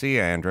 Good to see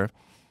you, Andrew.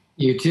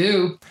 You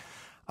too.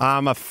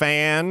 I'm a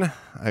fan.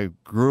 I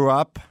grew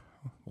up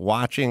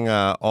watching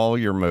all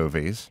your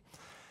movies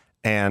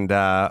and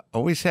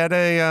always had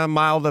a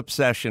mild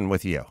obsession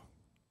with you.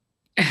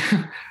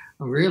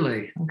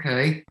 Really?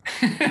 Okay.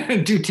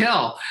 Do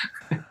tell.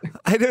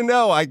 I don't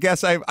know. I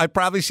guess I've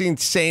probably seen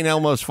St.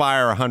 Elmo's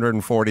Fire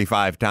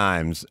 145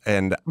 times.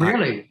 And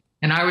really?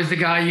 And I was the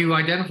guy you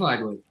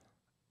identified with.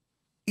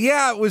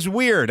 Yeah, it was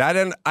weird. I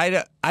don't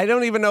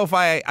even know if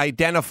I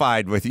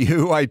identified with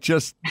you. I've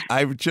just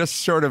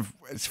sort of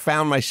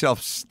found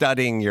myself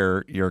studying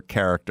your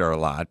character a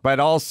lot. But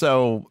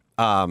also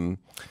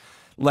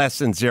Less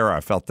Than Zero,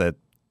 I felt that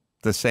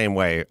the same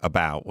way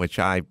about, which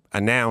I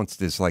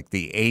announced is like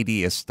the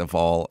 80th of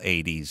all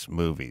 80s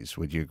movies.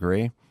 Would you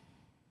agree?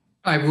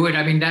 I would.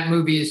 I mean, that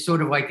movie is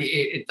sort of like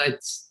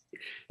it's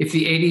if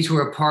the 80s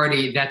were a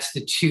party, that's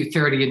the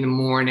 2:30 in the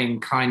morning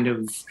kind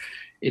of,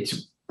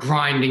 it's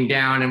grinding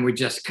down and we're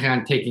just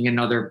kind of taking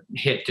another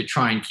hit to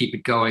try and keep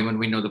it going when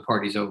we know the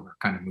party's over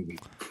kind of movie.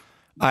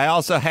 I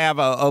also have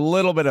a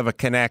little bit of a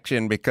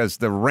connection because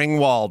the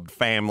Ringwald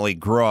family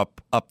grew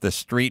up the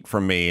street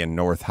from me in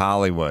North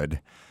Hollywood.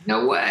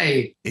 No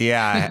way.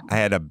 Yeah, I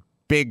had a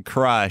big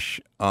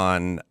crush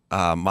on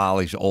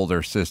Molly's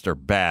older sister,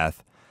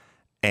 Beth.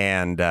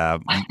 And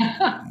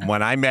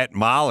when I met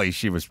Molly,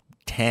 she was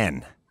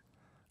 10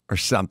 or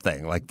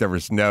something. Like they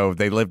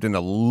lived in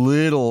a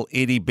little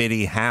itty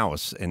bitty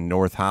house in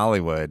North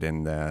Hollywood,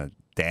 and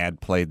dad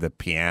played the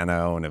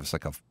piano, and it was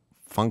like a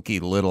funky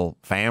little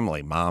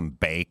family. Mom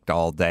baked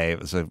all day.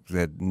 It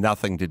had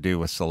nothing to do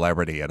with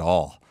celebrity at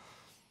all.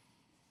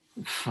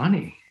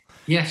 Funny.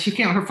 Yeah,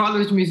 her father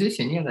was a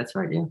musician. Yeah, that's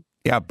right. Yeah.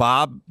 Yeah,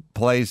 Bob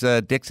plays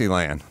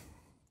Dixieland.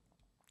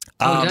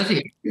 Oh, does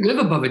he? You live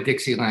above a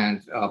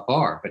Dixieland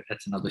bar, but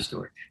that's another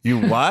story. You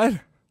what?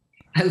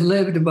 I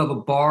lived above a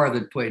bar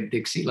that played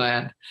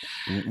Dixieland.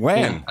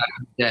 When?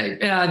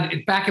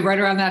 Back right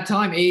around that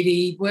time,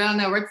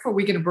 right before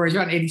Weekend of Birds,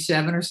 around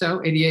 87 or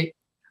so, 88.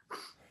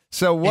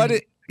 So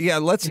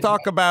let's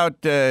talk about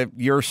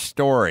your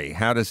story.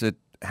 How does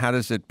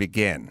it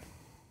begin?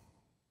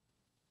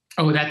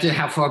 Oh, that's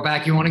how far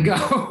back you want to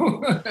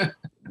go?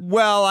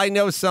 Well, I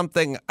know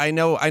something. I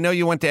know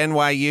you went to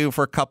NYU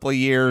for a couple of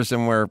years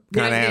and were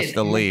kind of asked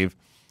to leave.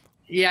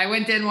 Yeah, I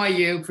went to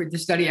NYU to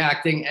study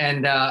acting,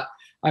 and I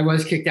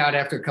was kicked out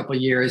after a couple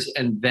of years.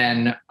 And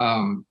then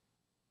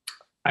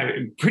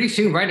pretty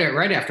soon, right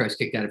after I was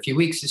kicked out, a few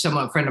weeks,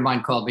 a friend of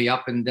mine called me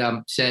up and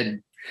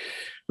said,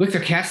 "Look,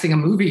 they're casting a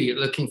movie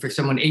looking for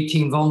someone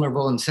 18,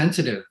 vulnerable, and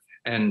sensitive."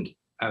 And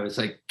I was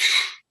like,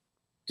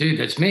 dude,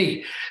 that's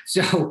me.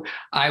 So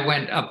I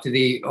went up to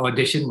the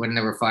audition when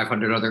there were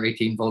 500 other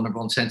 18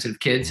 vulnerable and sensitive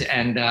kids.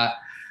 And I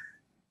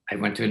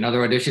went to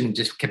another audition and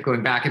just kept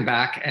going back and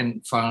back.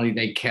 And finally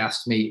they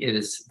cast me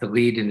as the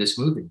lead in this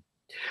movie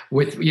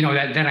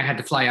then I had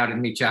to fly out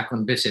and meet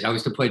Jacqueline Bisset. I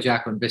was to play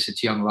Jacqueline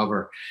Bisset's young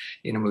lover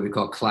in a movie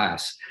called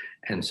Class.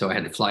 And so I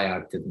had to fly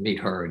out to meet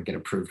her and get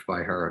approved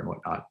by her and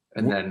whatnot.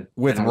 And then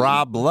with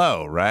Rob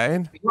Lowe,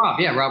 right?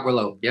 Rob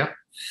Lowe. Yep.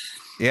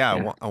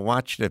 Yeah, I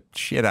watched the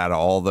shit out of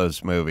all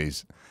those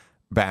movies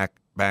back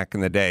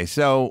in the day.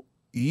 So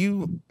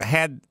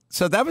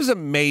that was a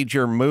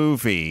major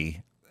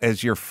movie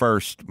as your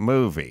first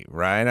movie,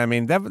 right? I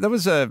mean, that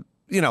was it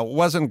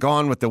wasn't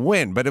Gone with the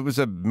Wind, but it was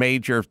a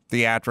major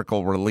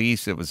theatrical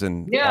release. It was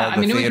in all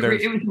the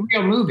theaters. It was a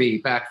real movie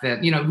back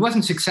then. It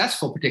wasn't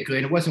successful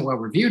particularly, and it wasn't well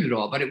reviewed at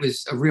all, but it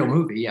was a real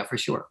movie, yeah, for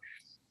sure.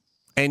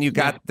 And you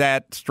got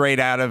that straight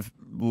out of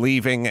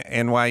leaving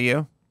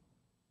NYU?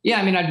 Yeah,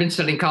 I mean, I'd been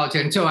studying college,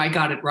 and so I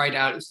got it right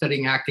out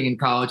studying acting in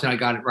college, and I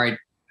got it right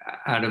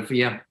out of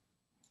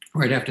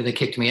right after they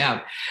kicked me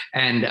out,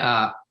 and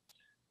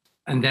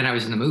then I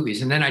was in the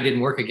movies, and then I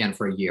didn't work again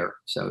for a year.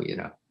 So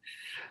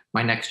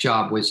my next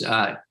job was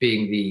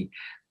being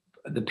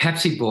the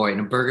Pepsi boy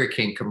in a Burger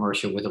King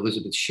commercial with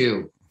Elizabeth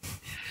Shue,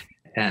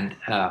 and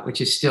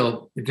which is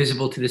still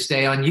visible to this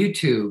day on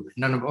YouTube.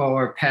 None of all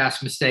our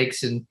past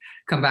mistakes and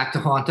come back to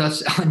haunt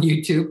us on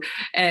YouTube,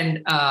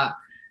 and.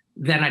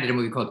 Then I did a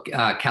movie called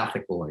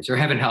Catholic Boys, or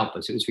Heaven Help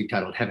Us. It was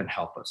retitled Heaven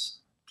Help Us.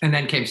 And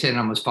then came Sin and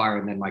Almost Fire,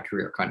 and then my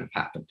career kind of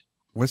happened.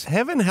 Was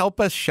Heaven Help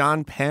Us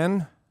Sean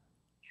Penn?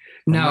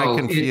 No. Am I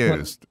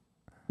confused?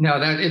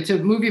 It's a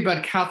movie about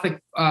a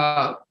Catholic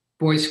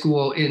boys'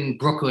 school in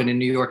Brooklyn in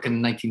New York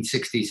in the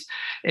 1960s.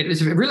 It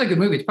was a really good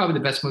movie. It's probably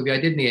the best movie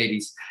I did in the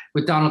 80s,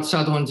 with Donald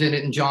Sutherland's in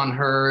it and John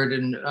Hurd.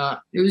 And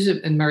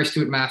and Mary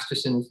Stuart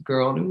Masterson was the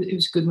girl. And it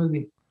was a good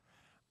movie.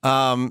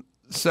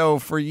 So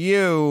for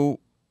you...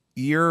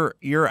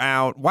 You're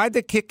out. Why'd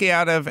they kick you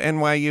out of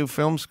NYU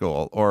Film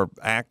School or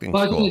acting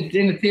school? Well,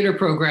 in the theater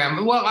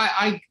program. Well,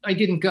 I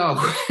didn't go.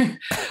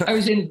 I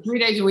was in 3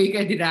 days a week.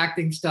 I did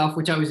acting stuff,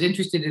 which I was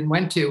interested in,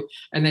 went to.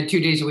 And then 2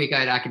 days a week, I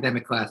had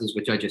academic classes,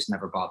 which I just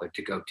never bothered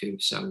to go to.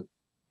 So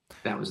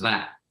that was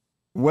that.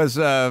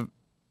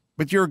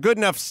 But you're a good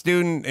enough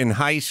student in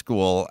high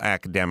school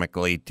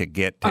academically to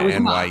get to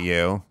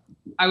NYU.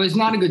 I was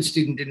not a good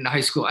student in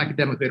high school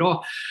academically at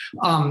all.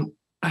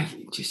 I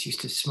just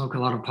used to smoke a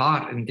lot of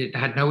pot and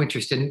had no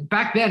interest in.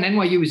 Back then,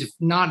 NYU was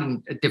not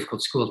a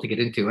difficult school to get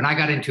into, and I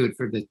got into it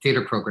for the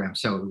theater program.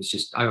 So it was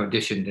just I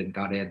auditioned and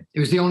got in. It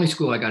was the only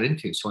school I got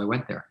into, so I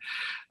went there.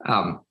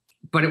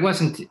 But it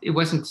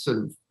wasn't sort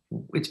of.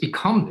 It's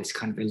become this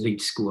kind of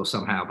elite school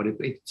somehow, but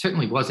it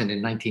certainly wasn't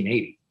in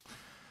 1980.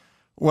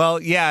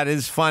 Well, yeah, it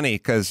is funny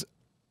because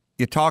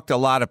you talk to a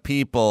lot of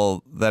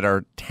people that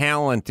are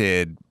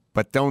talented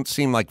but don't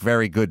seem like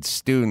very good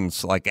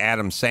students, like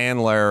Adam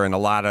Sandler and a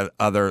lot of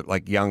other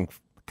like young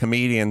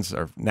comedians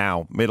or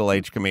now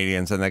middle-aged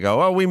comedians, and they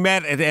go, "Oh, we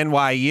met at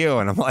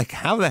NYU," and I'm like,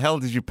 "How the hell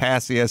did you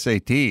pass the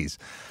SATs?"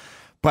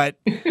 But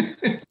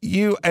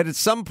you, at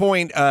some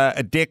point,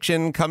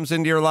 addiction comes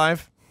into your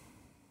life.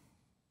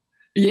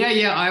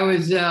 Yeah, I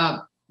was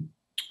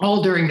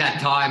all during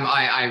that time.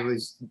 I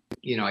was,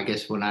 I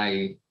guess when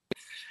I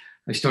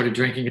started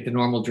drinking at the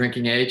normal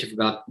drinking age of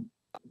about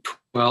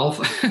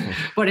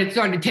but it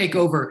started to take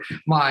over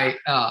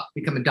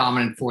become a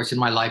dominant force in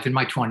my life in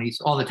my 20s.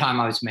 All the time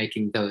I was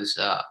making those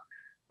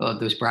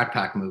Brat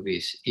Pack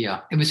movies.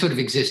 Yeah, it was sort of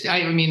existing.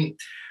 I mean,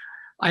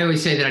 I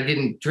always say that I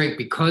didn't drink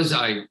because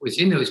I was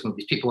in those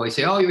movies. People always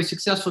say, "Oh, you were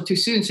successful too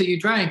soon, so you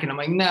drank." And I'm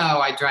like, "No,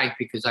 I drank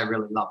because I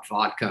really loved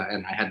vodka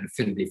and I had an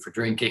affinity for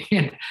drinking."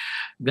 And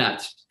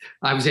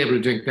I was able to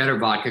drink better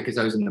vodka because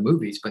I was in the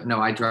movies. But no,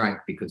 I drank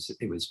because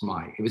it was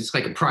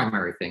like a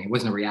primary thing. It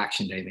wasn't a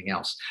reaction to anything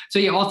else. So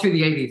yeah, all through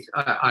the 80s,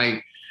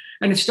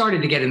 and it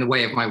started to get in the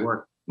way of my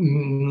work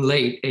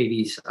late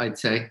 80s, I'd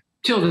say.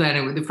 Till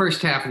then, the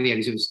first half of the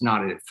 80s, it was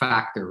not a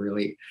factor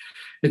really.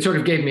 It sort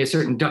of gave me a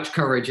certain Dutch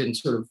courage and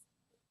sort of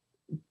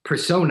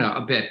persona a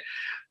bit,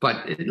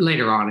 but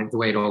later on, the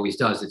way it always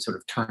does, it sort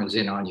of turns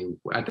in on you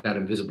at that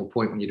invisible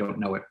point when you don't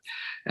know it,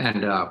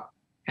 and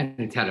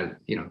it had a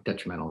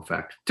detrimental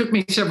effect. It took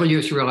me several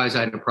years to realize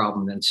I had a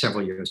problem, then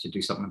several years to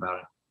do something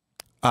about it.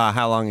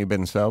 How long you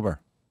been sober?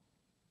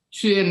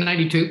 In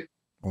 92.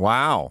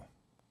 Wow,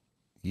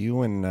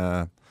 you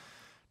and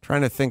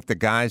trying to think the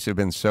guys who've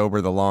been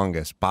sober the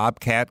longest.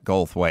 Bobcat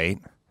Goldthwait.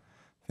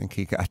 I think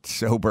he got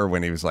sober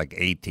when he was like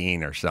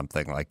 18 or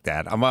something like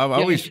that. I'm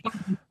always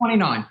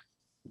 29.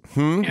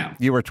 Yeah,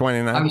 you were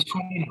 29. I was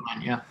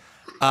 29. Yeah.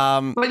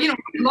 But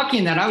lucky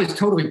in that I was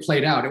totally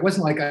played out. It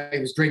wasn't like I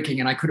was drinking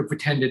and I could have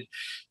pretended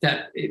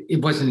that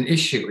it wasn't an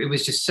issue. It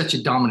was just such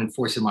a dominant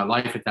force in my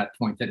life at that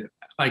point that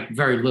like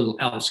very little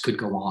else could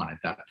go on at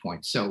that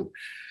point. So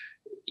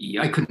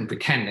I couldn't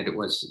pretend that it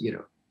was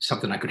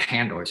something I could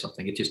handle or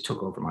something. It just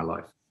took over my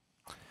life.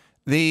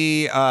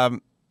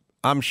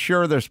 I'm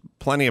sure there's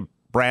plenty of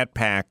Brat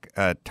Pack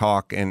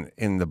talk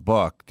in the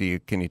book.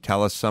 Can you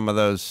tell us some of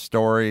those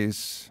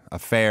stories,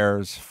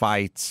 affairs,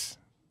 fights,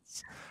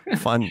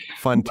 fun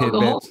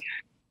tidbits?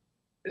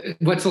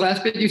 What's the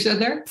last bit you said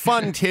there?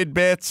 Fun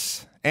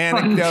tidbits,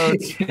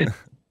 anecdotes.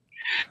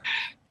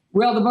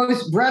 Well, the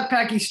most Brat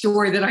Packy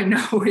story that I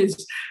know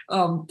is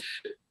the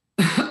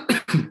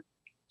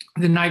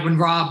night when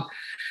Rob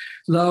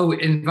Lowe we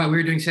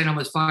were doing St.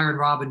 Elmo's Fire, and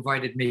Rob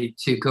invited me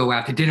to go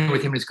out to dinner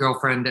with him and his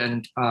girlfriend,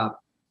 and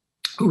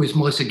who was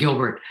Melissa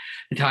Gilbert, at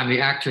the time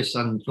the actress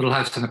on Little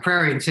House on the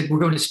Prairie, and said, "We're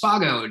going to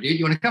Spago, dude.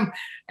 You want to come?"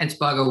 And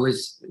Spago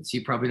was, as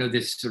you probably know,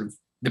 this sort of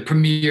the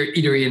premier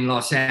eatery in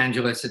Los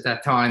Angeles at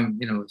that time.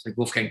 It's like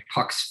Wolfgang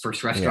Puck's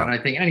first restaurant, I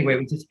think. Anyway,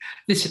 it was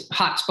this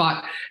hot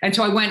spot. And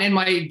so I went, and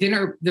my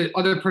dinner, the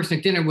other person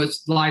at dinner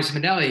was Liza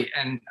Minnelli.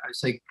 And I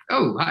was like,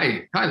 "Oh,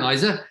 hi,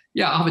 Liza.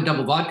 Yeah, I'll have a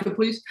double vodka,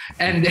 please."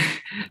 And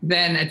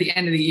then at the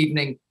end of the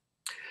evening,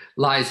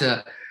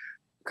 Liza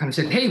kind of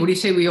said, "Hey, what do you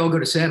say we all go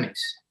to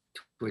Sammy's?"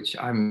 Which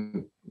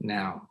I'm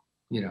now,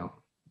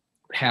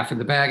 half in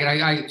the bag. And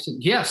I said,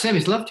 "Yeah,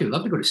 Sammy's, love to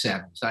go to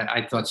Sammy's."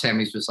 I thought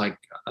Sammy's was like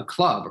a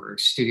club or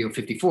Studio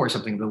 54 or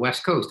something on the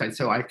West Coast.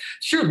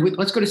 Sure,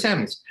 let's go to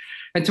Sammy's.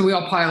 And so we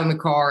all pile in the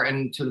car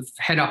and sort of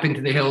head up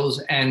into the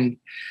hills. And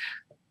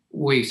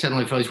we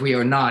suddenly realize we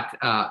are not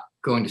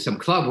going to some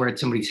club. We're at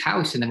somebody's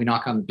house. And then we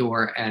knock on the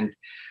door, and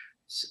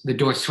the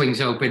door swings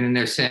open, and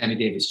there's Sammy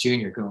Davis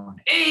Jr. going,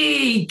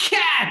 "Hey,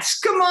 cats,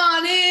 come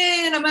on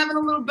in. I'm having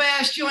a little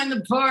bash. Join the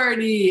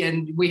party."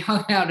 And we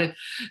hung out at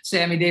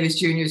Sammy Davis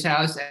Jr.'s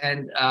house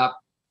and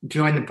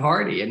joined the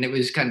party. And it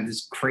was kind of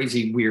this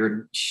crazy,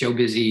 weird,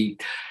 show-busy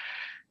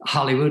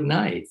Hollywood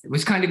night. It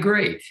was kind of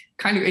great.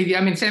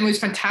 Sammy was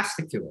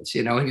fantastic to us.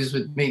 He was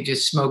with me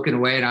just smoking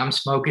away, and I'm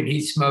smoking,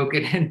 he's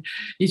smoking, and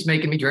he's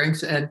making me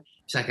drinks. And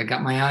he's like, "I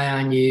got my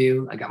eye on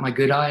you. I got my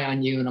good eye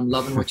on you, and I'm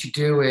loving what you're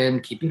doing.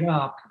 Keep it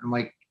up." I'm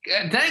like,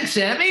 "Thanks,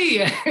 Sammy.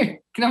 Can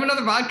I have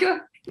another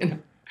vodka?"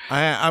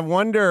 I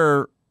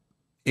wonder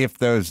if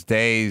those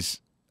days,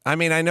 I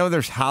know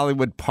there's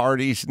Hollywood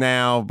parties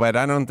now, but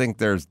I don't think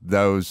there's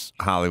those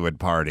Hollywood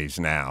parties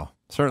now.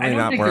 Certainly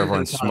not where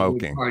everyone's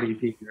smoking. Parties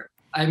either.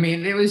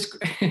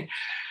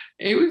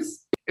 It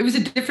was a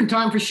different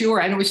time for sure.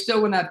 And it was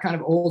still when that kind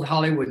of old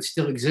Hollywood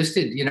still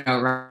existed,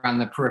 around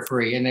the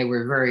periphery. And they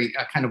were very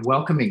kind of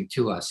welcoming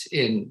to us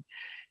in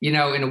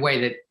a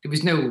way that there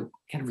was no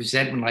kind of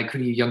resentment, like, "Who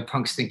do you young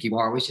punks think you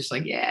are?" It was just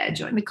like, "Yeah,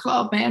 join the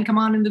club, man. Come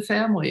on in the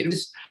family."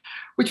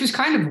 Which was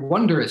kind of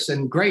wondrous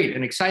and great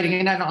and exciting.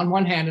 And on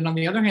one hand, and on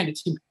the other hand, it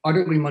seemed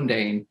utterly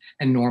mundane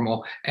and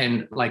normal.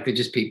 And like they're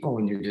just people,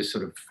 and you're just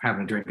sort of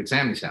having a drink at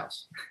Sammy's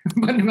house.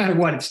 But no matter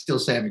what, it's still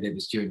Sammy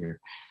Davis Jr.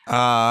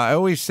 I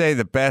always say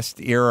the best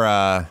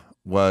era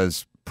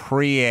was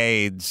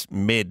pre-AIDS,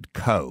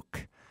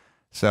 mid-Coke.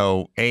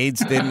 So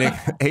AIDS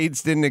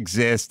didn't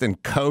exist,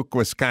 and Coke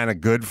was kind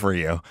of good for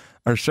you,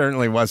 or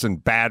certainly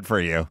wasn't bad for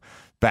you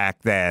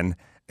back then.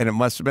 And it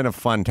must have been a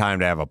fun time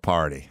to have a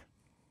party.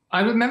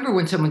 I remember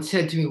when someone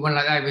said to me when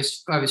I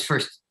was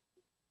first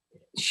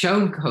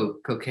shown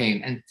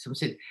cocaine, and someone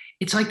said,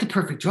 "It's like the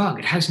perfect drug.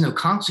 It has no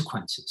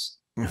consequences."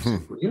 I was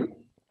like, "Really?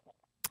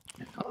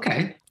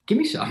 Okay, give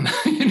me some."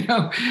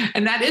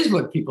 And that is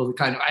what people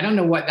kind of, I don't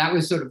know what, that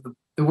was sort of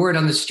the word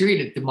on the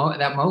street at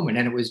that moment.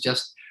 And it was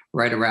just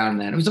right around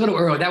then. It was a little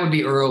early. That would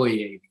be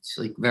early 80s,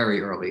 like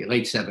very early,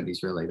 late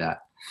 70s, really, that.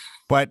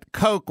 But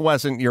Coke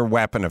wasn't your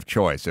weapon of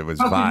choice. It was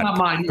Coke vodka. was not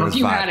mine. It was If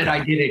you had vodka. it,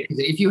 I did it.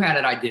 If you had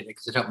it, I did it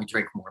because it helped me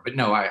drink more. But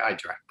no, I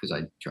drank because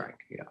I drank.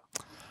 Yeah.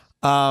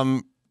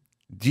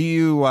 Do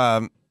you?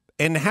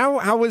 And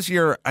how was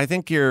your? I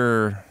think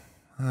your.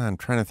 I'm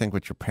trying to think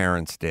what your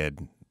parents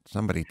did.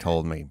 Somebody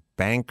told me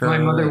banker. My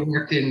mother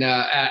worked in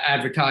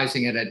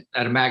advertising at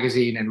a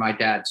magazine, and my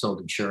dad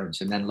sold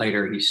insurance. And then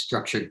later, he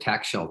structured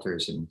tax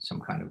shelters and some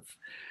kind of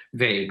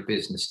vague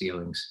business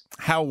dealings.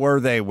 How were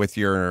they with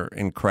your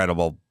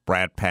incredible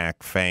Brat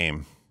Pack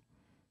fame?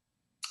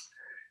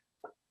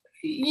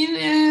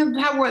 My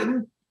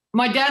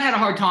dad had a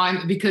hard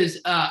time because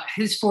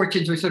his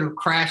fortunes were sort of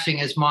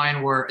crashing as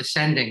mine were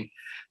ascending.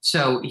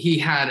 So he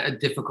had a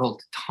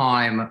difficult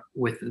time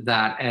with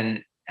that.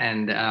 And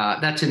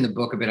that's in the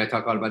book a bit. I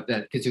talk a lot about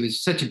that because it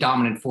was such a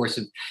dominant force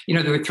of,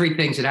 there were three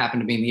things that happened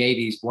to me in the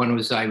 80s. One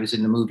was I was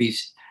in the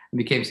movies and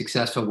became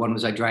successful. One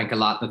was I drank a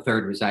lot. The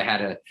third was I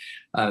had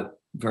a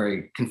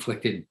very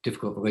conflicted,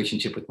 difficult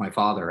relationship with my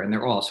father. And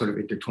they're all sort of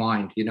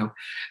intertwined,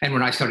 And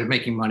when I started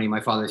making money,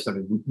 my father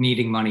started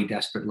needing money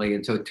desperately.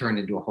 And so it turned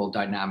into a whole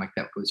dynamic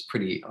that was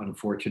pretty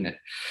unfortunate.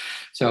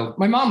 So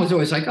my mom was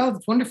always like, oh,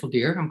 that's wonderful,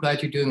 dear. I'm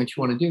glad you're doing what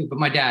you want to do. But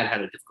my dad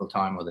had a difficult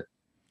time with it.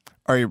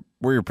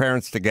 Were your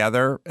parents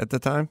together at the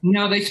time?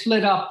 No, they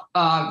split up.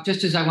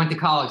 Just as I went to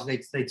college,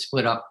 they'd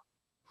split up.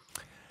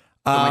 So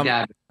my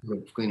dad,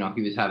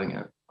 he was having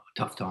a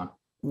tough time.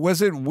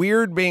 Was it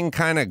weird being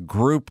kind of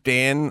grouped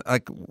in,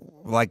 like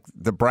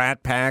the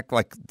Brat Pack?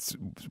 Like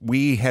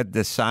we had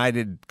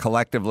decided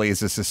collectively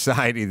as a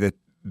society that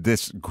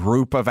this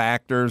group of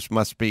actors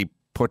must be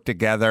put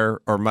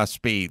together or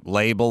must be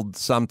labeled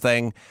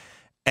something,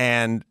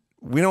 and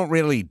we don't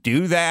really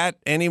do that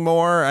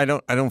anymore. I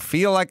don't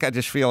feel like. I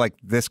just feel like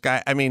this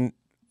guy. I mean,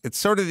 it's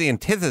sort of the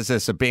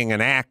antithesis of being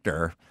an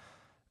actor,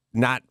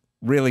 not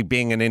really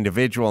being an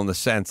individual in the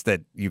sense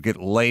that you get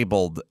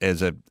labeled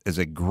as a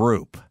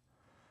group.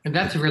 And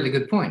that's a really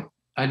good point.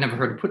 I never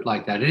heard it put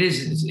like that.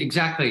 It's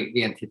exactly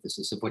the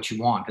antithesis of what you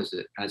want as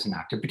an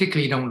actor.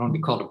 Particularly, you don't want to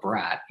be called a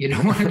brat. You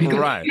don't want to be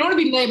right. You don't want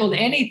to be labeled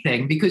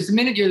anything, because the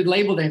minute you're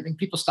labeled anything,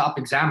 people stop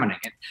examining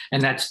it,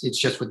 and it's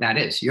just what that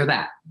is. You're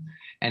that,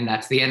 and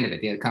that's the end of it.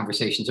 The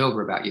conversation's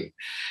over about you,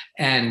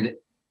 and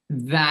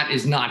that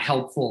is not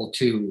helpful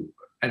to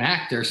an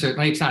actor.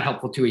 Certainly, it's not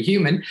helpful to a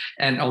human,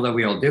 and although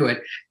we all do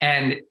it,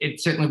 and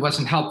it certainly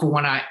wasn't helpful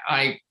when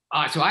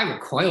so I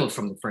recoiled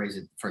from the phrase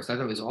at first. I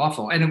thought it was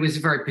awful. And it was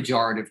a very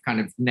pejorative kind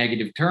of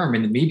negative term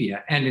in the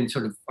media and in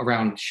sort of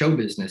around show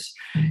business.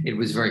 It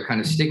was very kind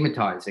of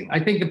stigmatizing. I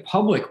think the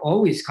public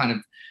always kind of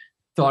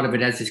thought of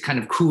it as this kind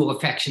of cool,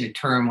 affectionate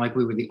term, like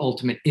we were the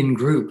ultimate in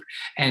group.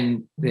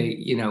 And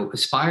they,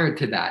 aspired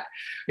to that.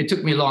 It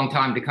took me a long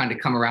time to kind of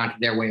come around to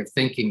their way of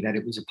thinking that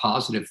it was a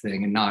positive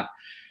thing and not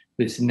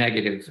this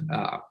negative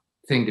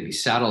thing to be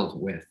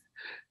saddled with.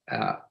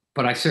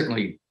 But I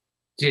certainly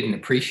didn't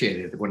appreciate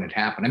it when it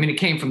happened. I mean, it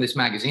came from this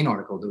magazine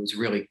article that was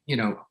really,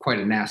 quite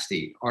a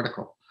nasty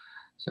article.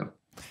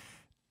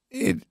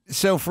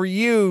 So for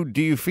you,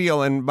 do you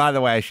feel, and by the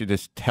way, I should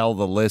just tell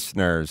the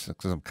listeners,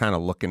 because I'm kind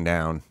of looking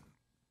down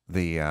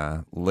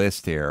the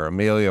list here.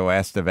 Emilio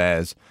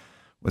Estevez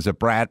was a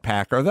Brat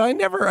Packer, though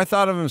I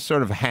thought of him as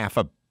sort of half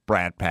a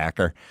Brat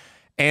Packer.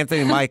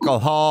 Anthony Michael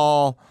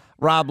Hall,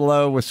 Rob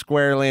Lowe was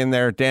squarely in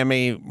there,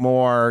 Demi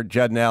Moore,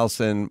 Judd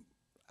Nelson,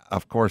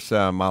 of course,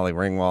 Molly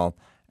Ringwald,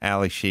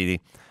 Ali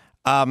Sheedy.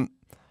 Do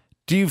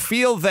you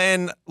feel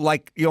then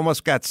like you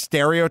almost got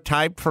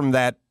stereotyped from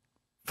that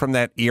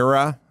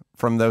era,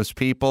 from those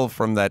people,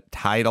 from that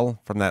title,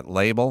 from that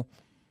label?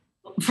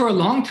 For a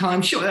long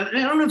time, sure. I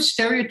don't know if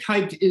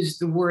stereotyped is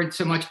the word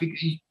so much,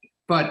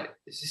 but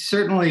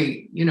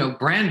certainly,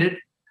 branded,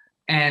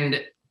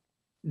 and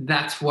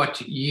that's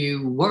what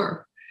you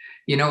were,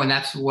 and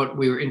that's what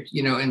we were,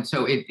 and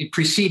so it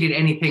preceded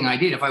anything I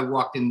did. If I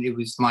walked in, it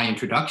was my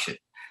introduction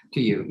to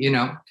you,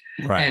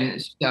 Right.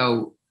 And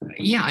so,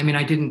 yeah, I mean,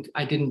 I didn't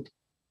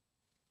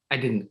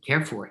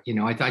care for it.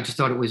 I just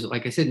thought it was,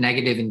 like I said,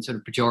 negative and sort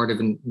of pejorative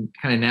and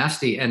kind of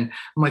nasty. And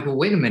I'm like, well,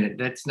 wait a minute,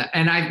 that's not,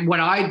 and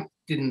what I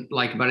didn't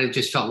like about it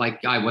just felt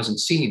like I wasn't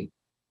seen,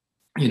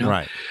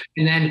 Right.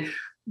 And then,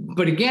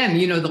 but again,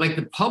 like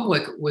the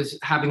public was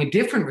having a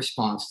different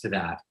response to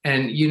that.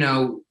 And,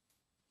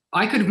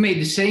 I could have made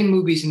the same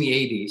movies in the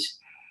 80s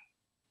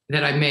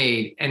that I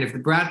made. And if the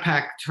Brat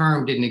Pack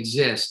term didn't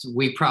exist,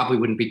 we probably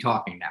wouldn't be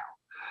talking now.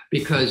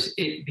 Because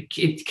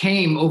it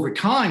came over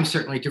time,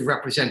 certainly, to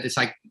represent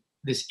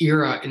this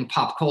era in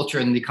pop culture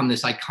and become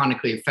this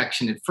iconically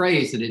affectionate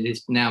phrase that it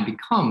has now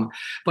become.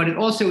 But it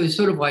also is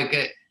sort of like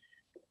a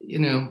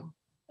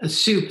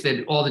soup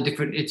that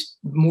it's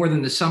more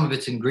than the sum of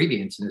its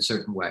ingredients in a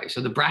certain way.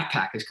 So the Brat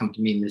Pack has come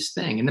to mean this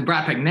thing. And the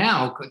Brat Pack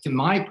now, to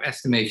my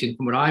estimation,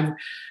 from what I've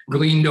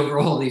gleaned over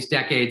all these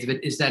decades of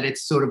it, is that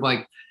it's sort of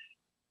like,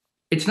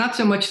 it's not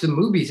so much the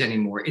movies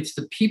anymore. It's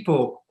the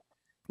people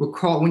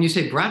recall, when you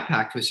say Brat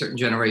Pack to a certain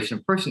generation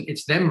of person,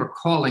 it's them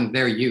recalling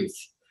their youth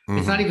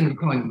It's not even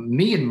recalling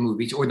me in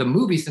movies or the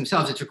movies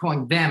themselves. It's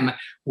recalling them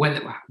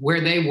where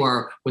they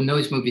were when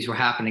those movies were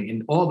happening.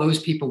 And all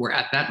those people were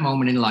at that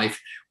moment in life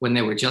when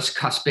they were just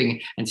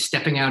cusping and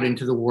stepping out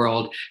into the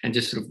world, and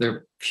just sort of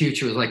their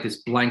future was like this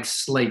blank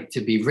slate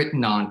to be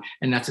written on.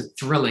 And that's a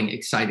thrilling,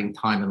 exciting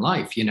time in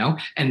life, you know?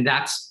 And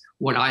that's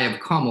what I have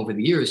come over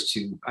the years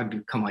to. I've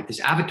become like this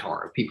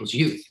avatar of people's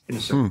youth in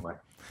a certain way.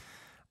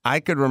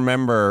 I could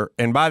remember,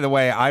 and by the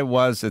way, I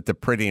was at the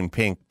Pretty in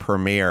Pink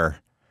premiere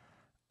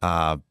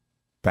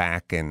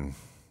back in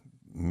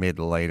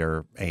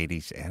later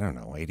 80s. I don't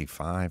know,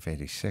 85,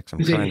 86.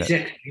 I'm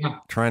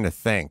trying to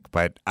think.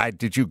 But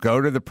did you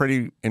go to the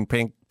Pretty in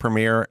Pink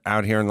premiere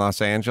out here in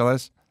Los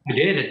Angeles? I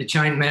did, at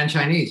the Man's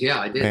Chinese. Yeah,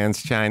 I did.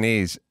 Man's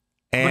Chinese.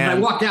 And when I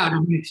walked out,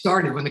 and it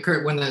started, when the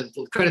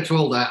credits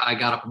rolled, I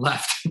got up and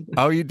left.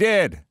 Oh, you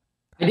did?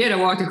 I did. I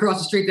walked across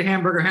the street to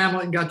Hamburger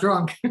Hamlet and got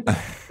drunk.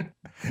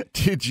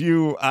 Did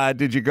you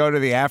go to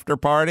the after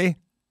party?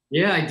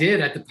 Yeah, I did,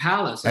 at the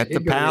Palace. At the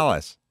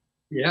Palace.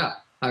 Yeah,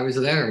 I was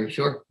there,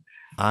 sure.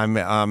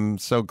 I'm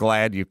so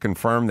glad you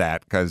confirmed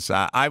that, because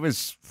I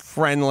was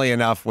friendly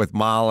enough with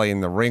Molly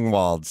and the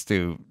Ringwalds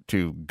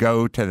to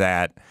go to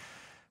that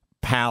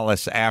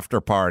Palace after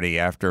party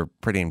after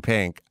Pretty in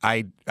Pink.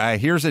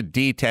 Here's a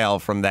detail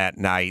from that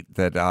night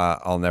that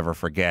I'll never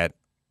forget.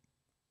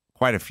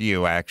 Quite a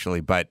few,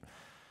 actually, but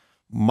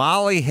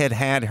Molly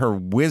had her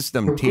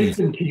wisdom teeth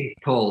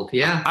pulled.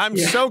 Yeah, I'm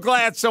so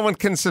glad someone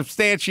can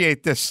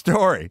substantiate this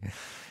story.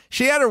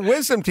 She had her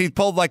wisdom teeth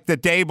pulled like the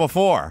day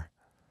before.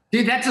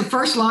 Dude, that's the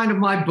first line of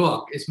my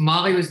book. Is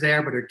Molly was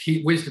there, but her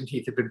wisdom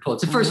teeth had been pulled.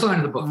 It's the first line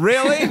of the book.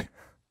 Really?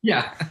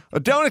 Yeah. Well,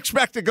 don't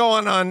expect to go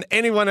on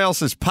anyone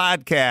else's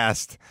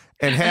podcast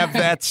and have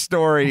that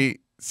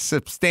story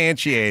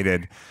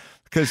substantiated,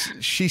 because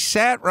she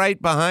sat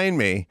right behind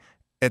me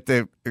at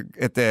the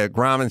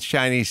Grauman's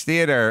Chinese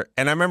Theater,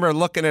 and I remember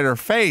looking at her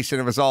face,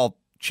 and it was all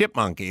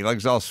chipmunky, like it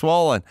was all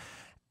swollen.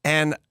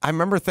 And I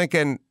remember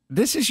thinking,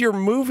 this is your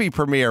movie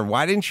premiere.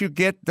 Why didn't you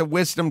get the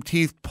wisdom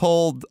teeth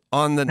pulled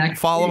on the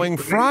following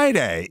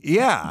Friday?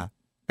 Yeah.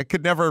 I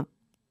could never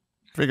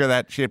figure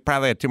that. She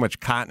probably had too much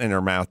cotton in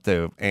her mouth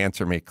to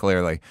answer me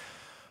clearly.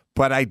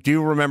 But I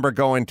do remember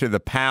going to the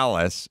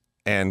Palace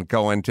and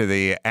going to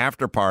the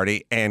after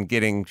party and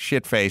getting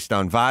shit-faced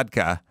on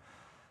vodka.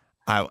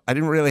 I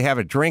didn't really have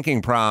a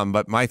drinking problem,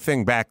 but my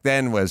thing back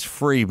then was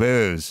free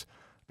booze.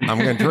 I'm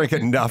going to drink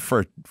enough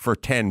for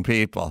 10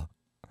 people.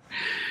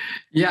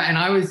 Yeah, and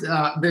I was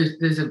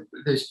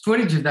there's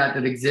footage of that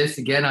exists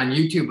again on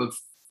YouTube of,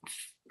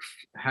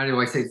 how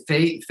do I say,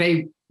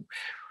 Faye,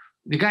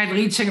 the guy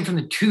lead singer from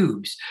the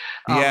Tubes,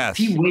 yes,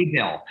 P.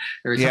 Waybill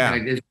or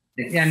something like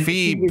this, and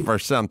Phoebe or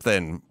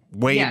something,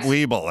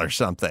 Weeble or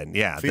something,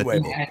 yeah, Phoebe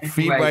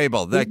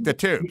Waybill, like the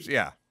Tubes,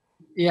 yeah.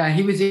 Yeah,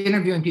 he was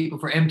interviewing people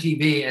for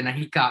MTV, and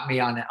he got me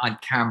on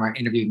camera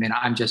interviewing me, and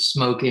I'm just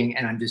smoking,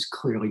 and I'm just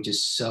clearly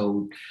just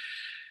so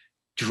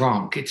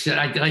drunk. It's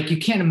like, you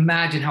can't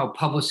imagine how a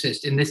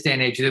publicist in this day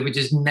and age, they would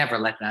just never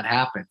let that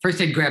happen. First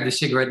they'd grab the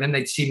cigarette, and then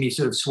they'd see me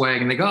sort of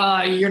swaying, and they go,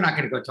 "Oh, you're not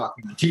going to go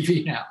talking on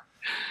TV now."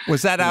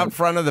 Was that out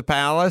front of the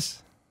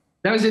Palace?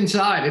 That was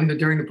inside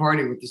during the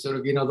party with the sort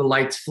of, the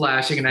lights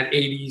flashing and that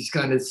 80s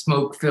kind of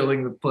smoke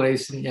filling the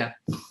place. And yeah.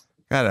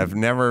 God, I've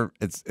never,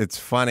 it's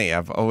funny.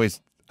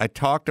 I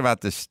talked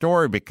about this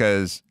story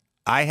because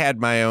I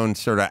had my own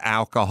sort of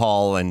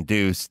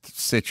alcohol-induced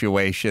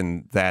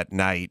situation that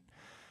night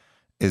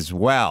as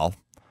well.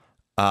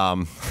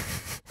 I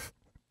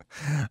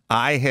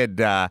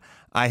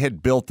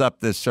had built up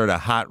this sort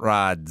of hot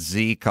rod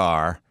Z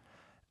car.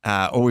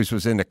 Always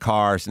was into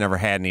cars, never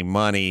had any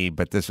money,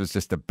 but this was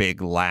just a big,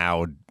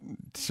 loud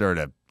sort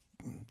of,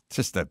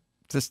 just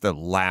a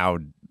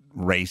loud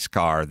race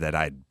car that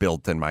I'd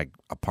built in my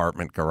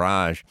apartment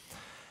garage.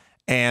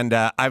 And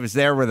I was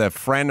there with a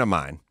friend of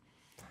mine,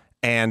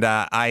 and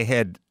I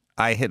had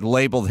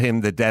labeled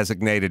him the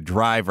designated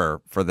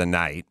driver for the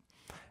night,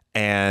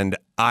 and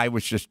I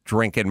was just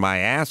drinking my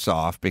ass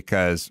off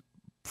because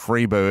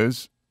free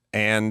booze,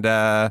 and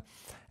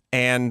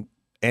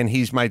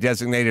he's my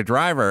designated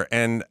driver.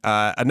 And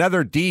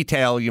another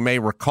detail you may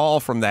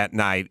recall from that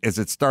night is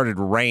it started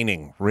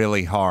raining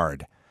really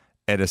hard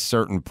at a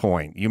certain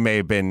point. You may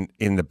have been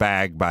in the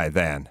bag by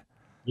then.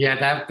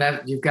 Yeah,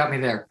 that you've got me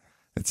there.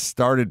 It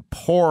started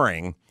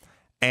pouring,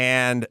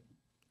 and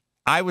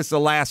I was the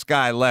last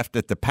guy left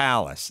at the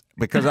Palace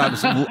because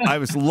I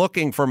was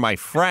looking for my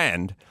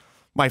friend.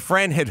 My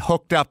friend had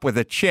hooked up with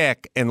a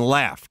chick and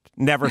left,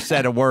 never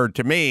said a word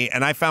to me,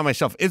 and I found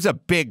myself, it's a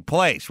big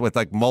place with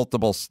like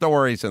multiple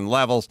stories and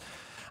levels.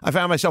 I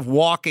found myself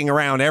walking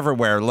around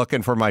everywhere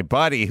looking for my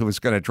buddy who was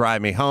going to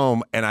drive me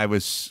home, and I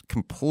was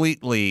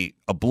completely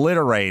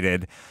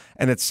obliterated.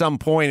 And at some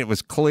point, it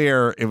was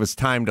clear it was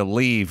time to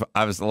leave.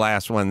 I was the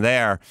last one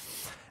there.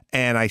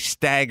 And I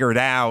staggered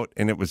out,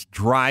 and it was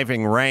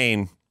driving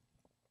rain.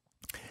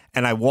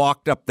 And I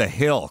walked up the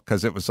hill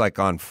because it was like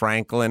on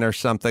Franklin or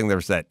something.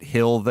 There's that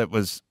hill that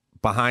was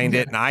behind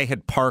it. And I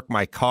had parked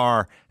my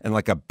car in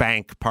like a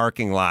bank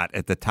parking lot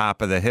at the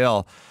top of the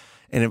hill.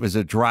 and it was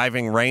a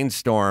driving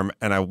rainstorm.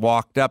 And I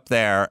walked up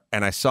there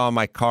and I saw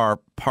my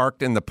car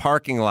parked in the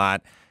parking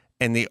lot,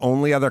 and the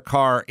only other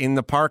car in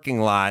the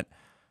parking lot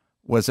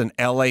was an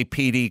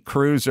LAPD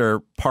cruiser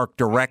parked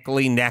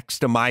directly next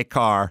to my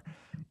car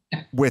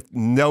with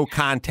no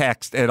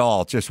context at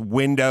all. Just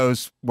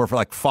windows were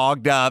like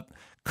fogged up.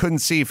 Couldn't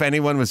see if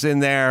anyone was in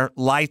there.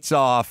 Lights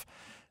off.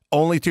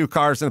 Only 2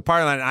 cars in the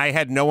parking lot. I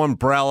had no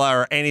umbrella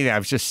or anything. I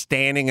was just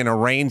standing in a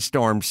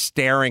rainstorm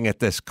staring at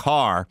this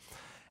car,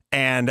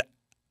 and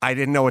I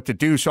didn't know what to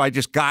do. So I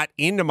just got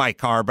into my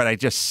car, but I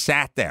just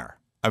sat there.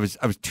 I was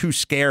too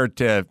scared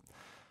to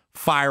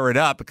fire it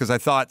up because I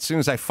thought as soon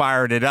as I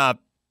fired it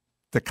up,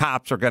 the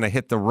cops are going to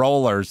hit the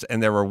rollers,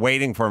 and they were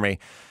waiting for me.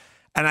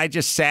 And I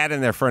just sat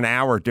in there for an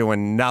hour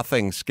doing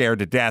nothing, scared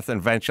to death. And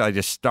eventually I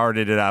just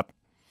started it up,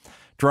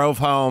 drove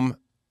home,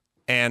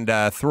 and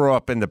threw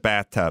up in the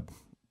bathtub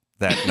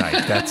that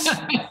night.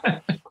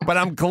 But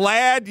I'm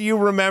glad you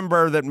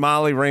remember that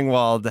Molly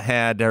Ringwald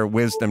had her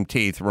wisdom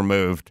teeth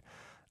removed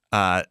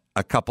a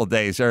couple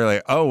days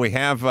earlier. Oh, we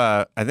have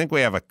I think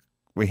we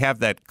have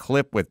that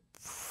clip with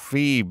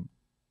Phoebe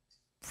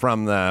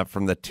from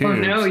the tubes.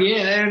 Oh no,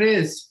 yeah, there it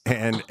is.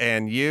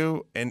 And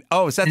you and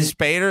is that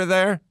Spader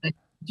there?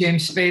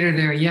 James Spader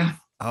there, yeah.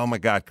 Oh my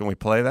God, can we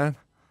play that?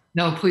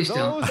 No, please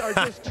don't. Those are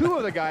just 2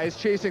 of the guys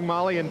chasing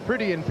Molly in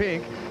Pretty in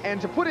Pink. And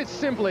to put it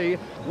simply,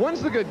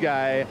 one's the good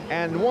guy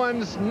and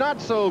one's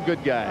not so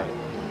good guy.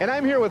 And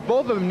I'm here with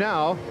both of them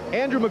now,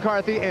 Andrew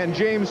McCarthy and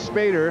James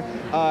Spader.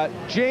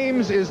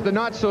 James is the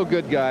not so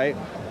good guy.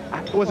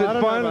 Was it I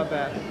don't fun? know about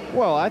that.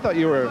 Well, I thought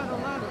you were.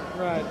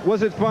 Right.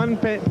 Was it fun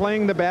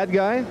playing the bad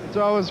guy? It's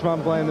always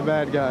fun playing the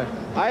bad guy.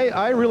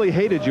 I really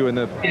hated you in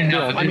the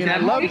film. I mean, I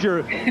loved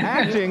your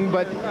acting,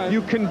 but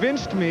you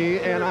convinced me,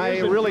 and I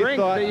really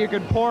thought that you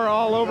could pour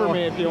all over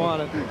me if you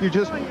wanted. You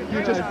just.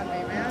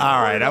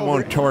 All right, I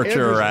won't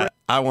torture.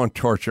 I won't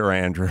torture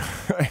Andrew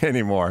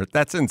anymore.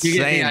 That's insane. You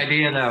get the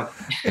idea, though.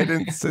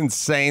 It's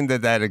insane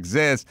that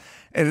exists,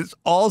 and it's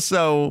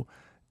also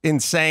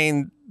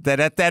insane that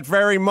at that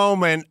very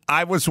moment,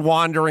 I was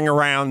wandering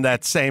around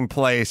that same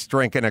place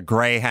drinking a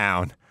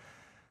Greyhound,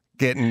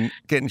 getting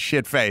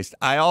shit-faced.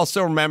 I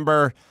also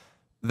remember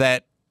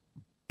that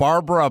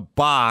Barbara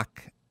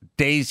Bach,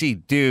 Daisy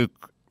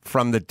Duke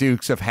from the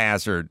Dukes of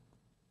Hazzard,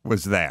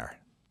 was there.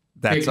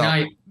 Big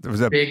night. It was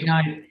a big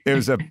night. It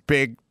was a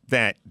big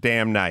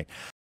damn night.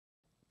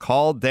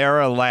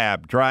 Caldera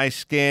Lab, dry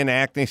skin,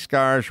 acne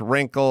scars,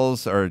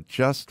 wrinkles, or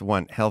just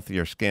want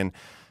healthier skin.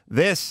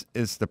 This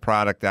is the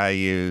product I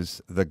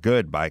use, The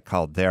Good by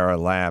Caldera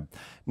Lab.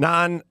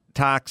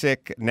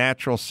 Non-toxic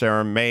natural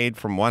serum made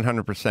from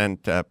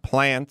 100%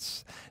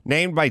 plants.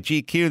 Named by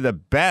GQ the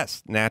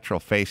best natural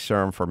face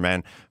serum for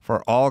men,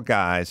 for all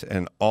guys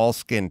and all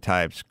skin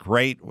types.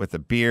 Great with a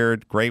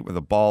beard, great with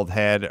a bald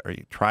head, or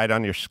you try it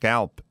on your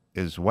scalp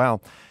as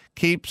well.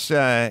 Keeps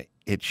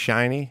it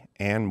shiny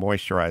and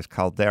moisturized.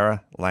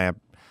 Caldera Lab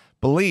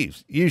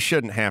believes you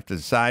shouldn't have to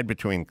decide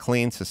between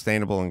clean,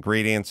 sustainable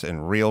ingredients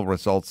and real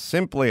results.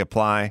 Simply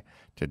apply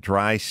to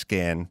dry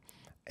skin.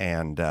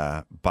 And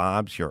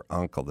Bob's your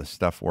uncle. This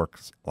stuff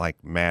works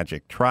like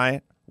magic. Try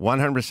it.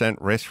 100%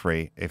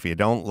 risk-free. If you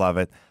don't love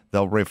it,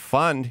 they'll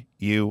refund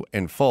you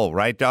in full.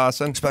 Right,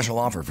 Dawson? Special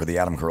offer for the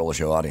Adam Carolla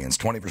Show audience.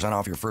 20%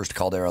 off your first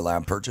Caldera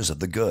Lab purchase of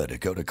The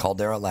Good. Go to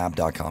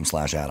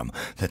calderalab.com/Adam.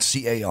 That's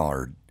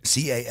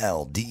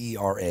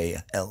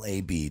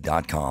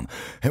CALDERALAB.com.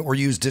 Or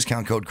use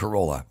discount code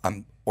Carolla.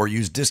 Or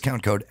use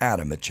discount code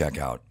Adam at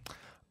checkout.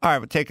 All right,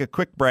 we'll take a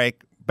quick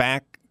break.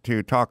 Back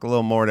to talk a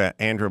little more to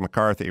Andrew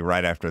McCarthy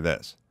right after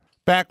this.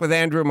 Back with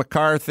Andrew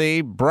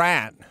McCarthy.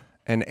 Brat,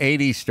 an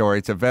 80s story.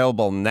 It's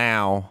available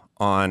now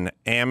on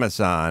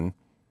Amazon.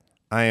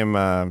 I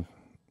am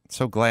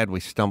so glad we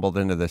stumbled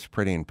into this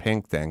Pretty in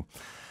Pink thing.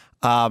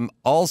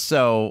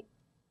 Also,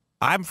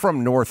 I'm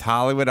from North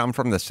Hollywood. I'm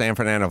from the San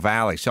Fernando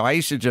Valley. So I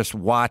used to just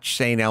watch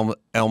St.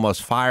 Elmo's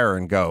Fire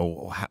and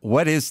go,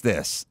 what is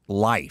this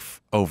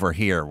life over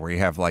here where you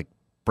have like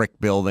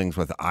brick buildings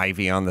with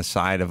ivy on the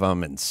side of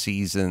them and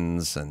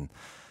seasons, and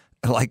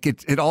like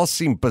it all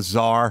seemed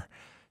bizarre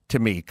to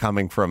me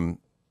coming from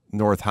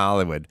North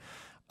Hollywood.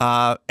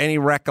 Any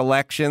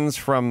recollections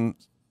from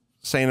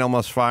St.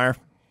 Elmo's Fire?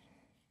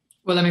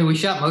 Well, I mean, we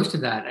shot most of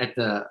that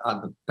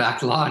on the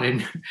back lot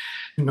in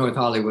North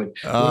Hollywood.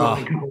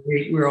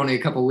 We were only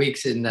a couple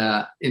weeks in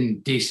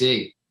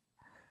DC.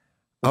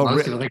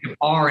 Most of it, like the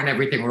bar and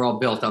everything, were all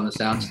built on the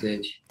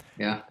soundstage.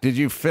 Yeah. Did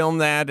you film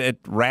that at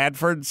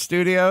Radford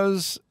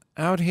Studios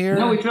out here?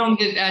 No, we filmed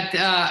it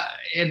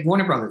at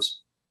Warner Brothers.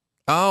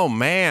 Oh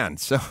man!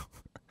 So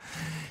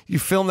you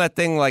filmed that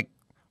thing like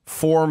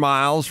 4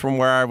 miles from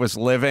where I was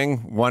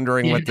living,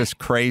 wondering what this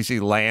crazy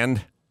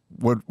land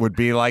would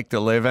be like to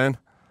live in.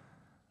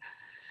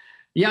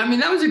 Yeah, I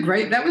mean that was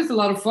a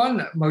lot of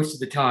fun most of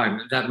the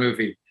time. That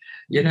movie,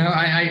 you know,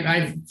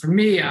 for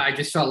me, I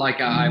just felt like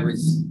I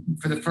was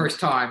for the first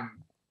time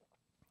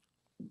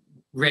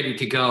ready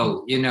to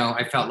go. You know,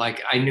 I felt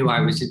like I knew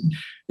I was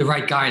the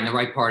right guy in the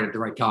right part at the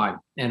right time,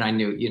 and I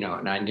knew, you know,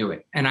 and I knew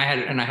it, and I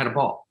had a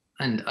ball.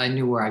 I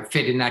knew where I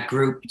fit in that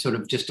group, sort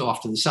of just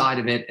off to the side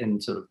of it,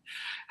 and sort of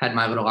had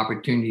my little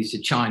opportunities to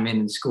chime in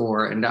and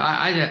score. And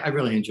I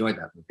really enjoyed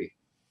that movie.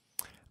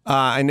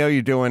 I know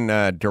you're doing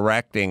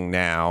directing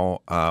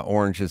now.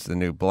 Orange is the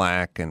New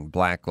Black and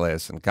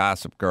Blacklist and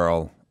Gossip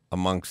Girl,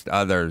 amongst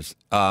others.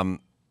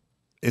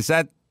 Is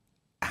that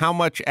how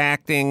much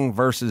acting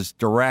versus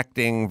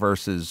directing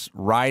versus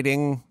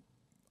writing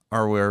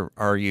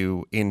are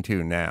you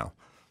into now?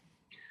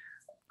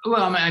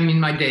 Well, I mean,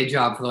 my day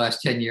job for the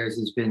last 10 years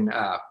has been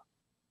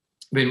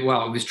it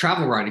was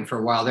travel writing for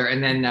a while there.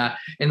 And then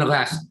in the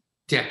last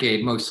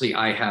decade, mostly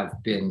I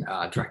have been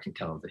directing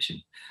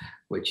television,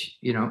 which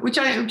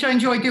I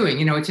enjoy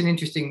doing. It's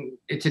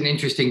an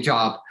interesting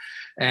job.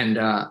 And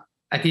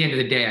at the end of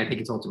the day, I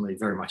think it's ultimately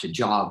very much a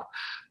job,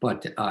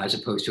 but as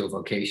opposed to a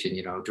vocation,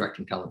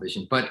 directing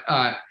television. But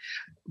I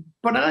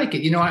like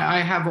it.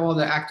 I have all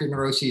the actor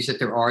neuroses that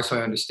there are, so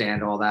I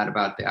understand all that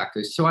about the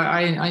actors. So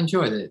I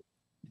enjoy the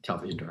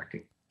television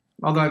directing.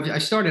 Although I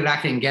started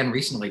acting again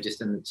recently,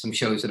 just in some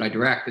shows that I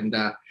direct, and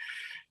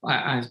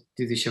I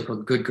do this show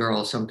called Good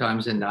Girl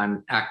sometimes, and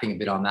I'm acting a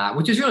bit on that,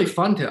 which is really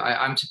fun.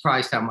 I'm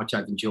surprised how much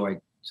I've enjoyed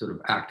sort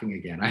of acting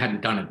again. I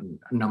hadn't done it in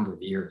a number of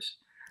years,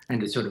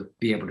 and to sort of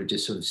be able to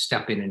just sort of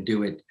step in and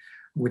do it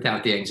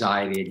without the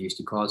anxiety it used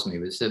to cause me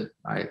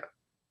I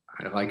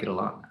like it a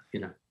lot.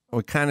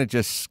 We kind of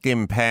just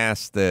skim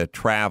past the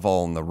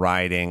travel and the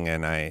writing,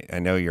 and I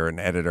know you're an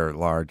editor at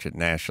large at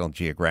National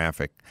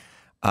Geographic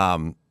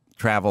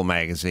travel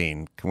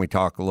magazine. Can we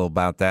talk a little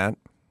about that?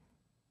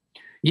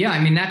 Yeah, I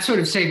mean, that sort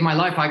of saved my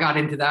life. I got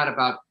into that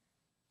about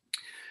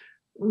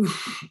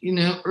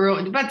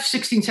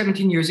 16,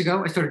 17 years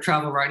ago. I started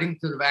travel writing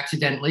sort of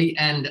accidentally.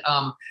 And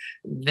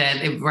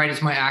then right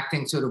as my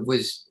acting sort of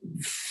was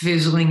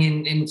fizzling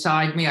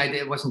inside me,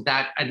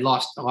 I'd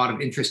lost a lot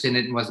of interest in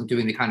it and wasn't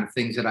doing the kind of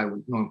things that I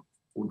would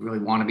really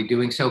want to be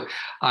doing. So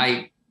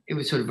it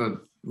was sort of a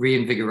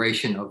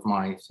reinvigoration of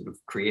my sort of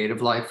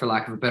creative life, for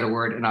lack of a better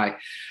word. And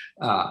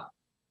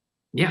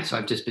so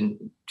I've just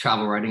been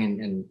travel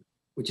writing, and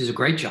which is a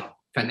great job.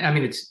 And I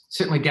mean, it's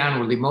certainly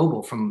downwardly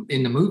mobile from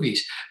in the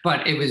movies,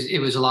 but it's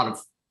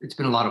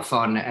been a lot of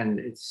fun, and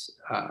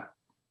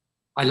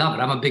I love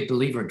it. I'm a big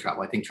believer in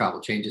travel. I think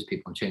travel changes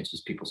people and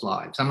changes people's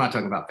lives. I'm not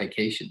talking about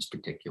vacations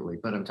particularly,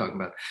 but I'm talking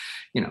about,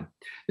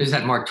 there's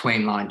that Mark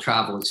Twain line,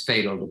 travel is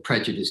fatal to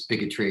prejudice,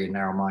 bigotry, and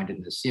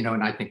narrow-mindedness,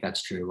 and I think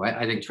that's true.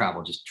 I think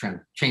travel just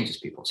changes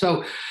people.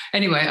 So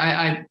anyway,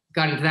 I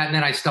got into that, and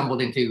then I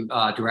stumbled into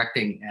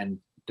directing, and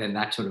then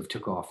that sort of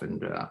took off.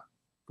 And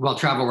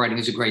travel writing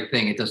is a great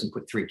thing. It doesn't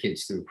put 3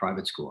 kids through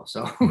private school.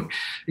 So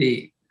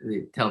the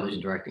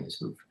television directing is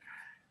sort of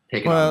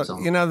taken on its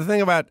own. The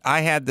thing about,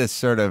 I had this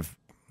sort of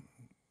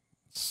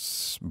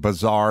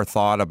bizarre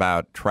thought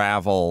about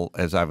travel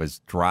as I was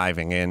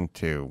driving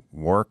into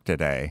work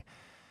today,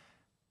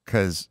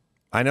 because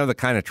I know the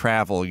kind of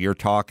travel you're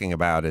talking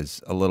about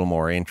is a little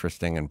more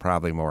interesting and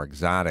probably more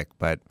exotic,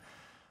 but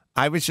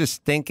I was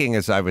just thinking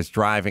as I was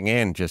driving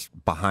in, just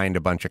behind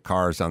a bunch of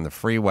cars on the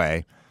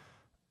freeway,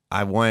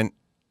 I went,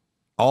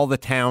 all the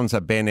towns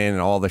I've been in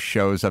and all the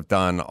shows I've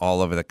done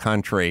all over the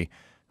country,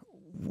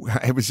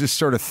 I was just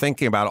sort of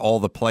thinking about all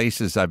the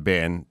places I've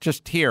been,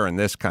 just here in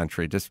this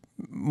country, just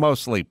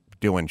mostly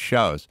doing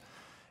shows.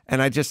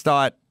 And I just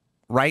thought,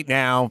 right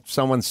now,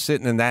 someone's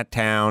sitting in that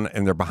town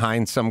and they're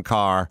behind some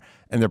car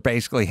and they're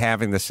basically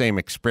having the same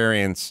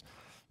experience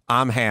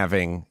I'm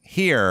having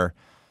here.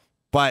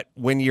 But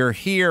when you're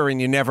here and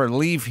you never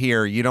leave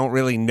here, you don't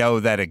really know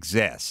that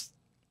exists.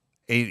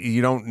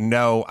 You don't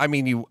know. I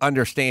mean, you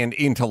understand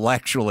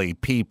intellectually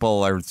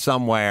people are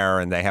somewhere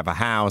and they have a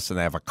house and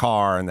they have a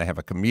car and they have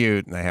a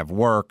commute and they have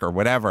work or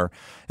whatever.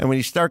 And when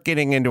you start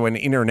getting into an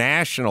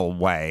international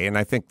way, and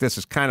I think this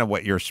is kind of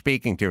what you're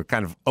speaking to, it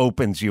kind of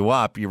opens you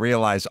up. You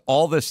realize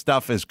all this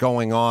stuff is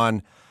going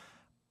on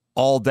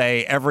all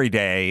day, every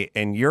day,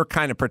 and you're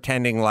kind of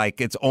pretending like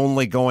it's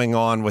only going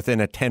on within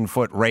a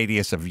 10-foot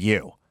radius of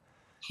you.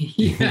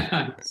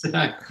 Yeah,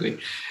 exactly.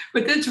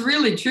 But that's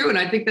really true. And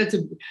I think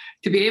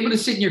to be able to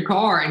sit in your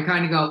car and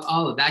kind of go,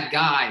 oh, that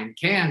guy in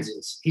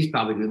Kansas, he's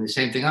probably doing the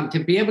same thing. To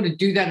be able to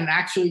do that and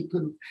actually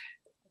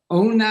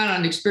own that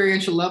on an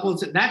experiential level,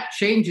 that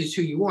changes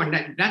who you are.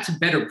 And that's a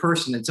better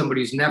person than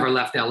somebody who's never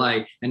left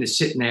LA and is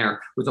sitting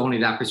there with only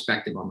that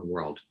perspective on the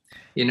world.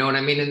 You know what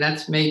I mean? And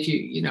that's made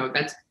you,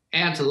 that's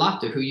adds a lot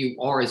to who you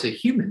are as a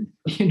human,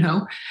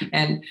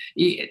 and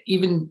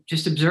even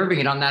just observing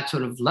it on that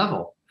sort of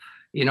level.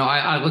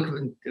 I look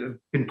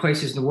in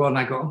places in the world and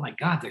I go, oh my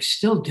God, they're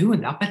still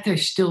doing that. I bet they're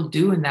still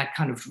doing that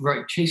kind of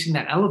chasing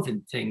that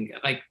elephant thing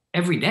like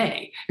every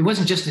day. It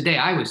wasn't just the day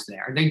I was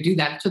there. They do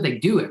that. That's what they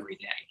do every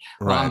day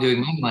while I'm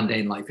doing my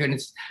mundane life. And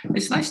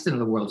it's nice to know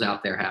the world's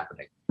out there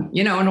happening.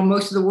 And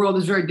most of the world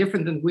is very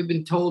different than we've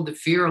been told to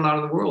fear a lot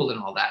of the world and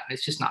all that. And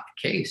it's just not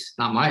the case.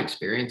 Not my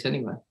experience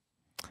anyway.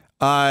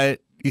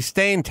 You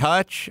stay in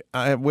touch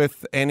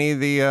with any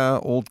of the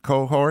old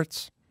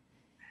cohorts?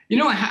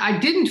 I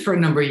didn't for a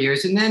number of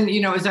years. And then,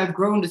 as I've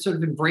grown to sort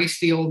of embrace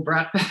the old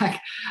Brat Pack,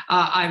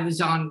 I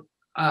was on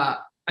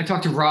I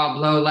talked to Rob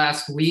Lowe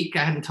last week.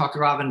 I hadn't talked to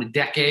Rob in a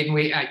decade,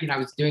 and I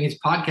was doing his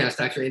podcast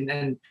actually, and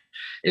then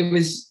it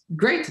was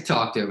great to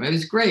talk to him. It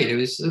was great. It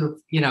was sort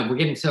of, we're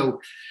getting so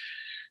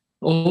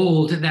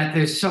old that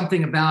there's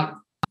something about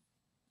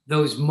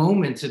those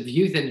moments of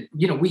youth, and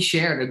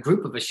a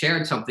group of us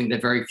shared something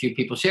that very few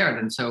people shared,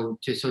 and so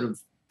to sort of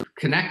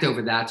connect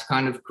over that's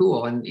kind of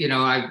cool. And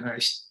I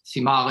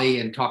see Molly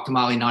and talk to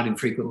Molly not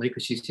infrequently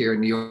because she's here in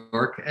New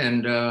York,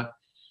 and I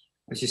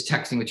was just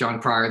texting with John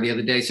Pryor the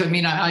other day. So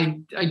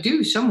I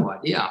do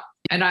somewhat, yeah.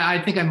 And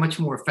I think I'm much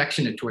more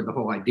affectionate toward the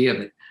whole idea of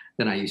it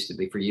than I used to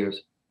be for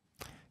years.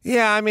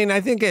 Yeah,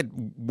 I think it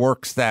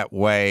works that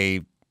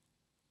way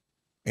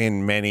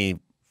in many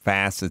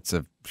facets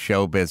of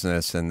show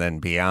business and then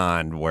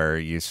beyond, where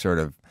you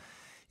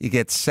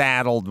get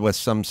saddled with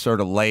some sort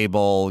of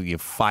label, you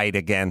fight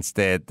against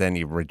it, then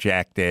you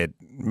reject it,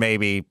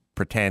 maybe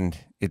pretend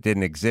it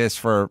didn't exist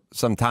for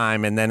some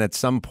time, and then at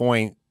some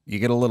point you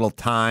get a little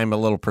time, a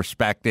little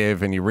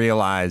perspective, and you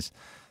realize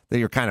that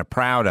you're kind of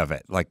proud of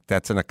it. Like,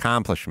 that's an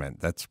accomplishment.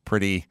 That's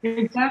pretty...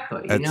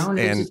 Exactly, and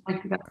it's just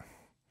like that.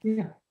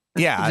 Yeah.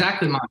 Yeah.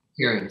 Exactly my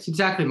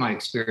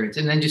experience.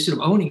 And then just sort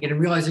of owning it and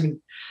realizing it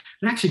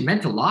actually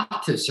meant a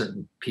lot to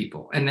certain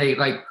people. And they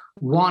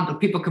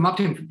people come up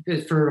to me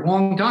for a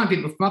long time.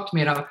 People come up to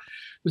me and I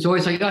was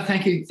always like, oh,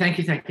 thank you.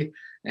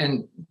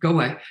 And go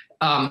away.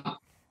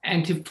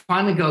 And to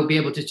finally be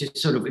able to just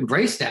sort of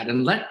embrace that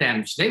and let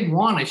them, they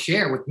want to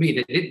share with me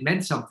that it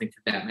meant something to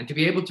them. And to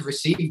be able to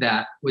receive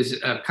that was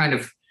a kind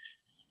of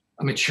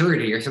a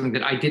maturity or something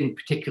that I didn't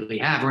particularly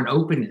have, or an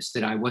openness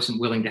that I wasn't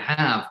willing to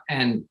have.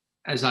 And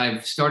as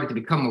I've started to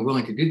become more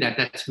willing to do that,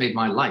 that's made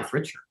my life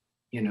richer,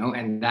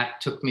 and that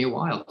took me a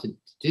while to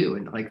do.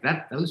 And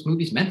those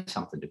movies meant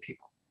something to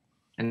people,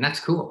 and that's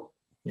cool.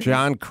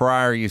 John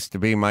Cryer used to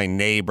be my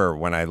neighbor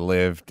when I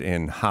lived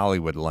in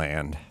Hollywood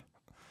land.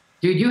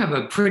 Dude, you have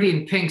a Pretty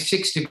in Pink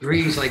 6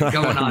 Degrees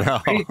going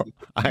on.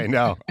 I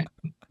know.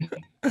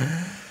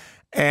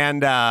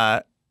 And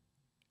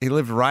he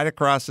lived right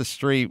across the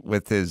street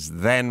with his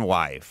then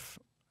wife,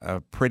 a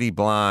pretty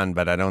blonde,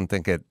 but I don't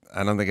think it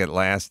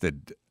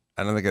lasted.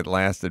 I don't think it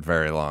lasted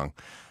very long.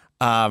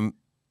 And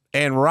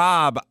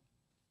Rob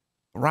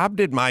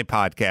did my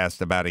podcast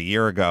about a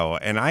year ago,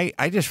 and I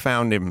just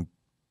found him.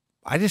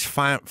 I just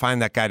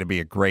find that guy to be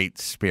a great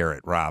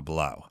spirit, Rob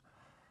Lowe.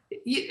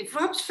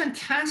 Rob's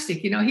fantastic.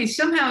 He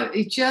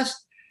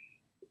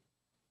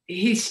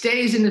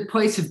stays in the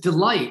place of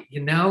delight,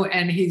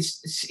 and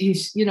he's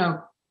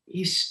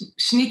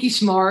sneaky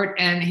smart,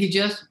 and he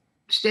just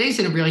stays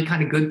in a really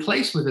kind of good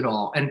place with it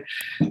all and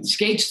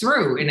skates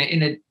through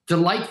in a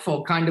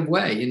delightful kind of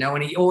way,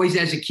 and he always,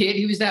 as a kid,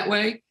 he was that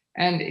way.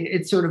 And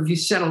it's sort of, he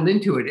settled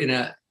into it in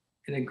a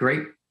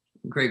great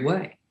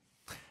way.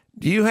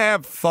 Do you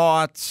have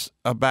thoughts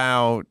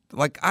about,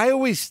 I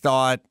always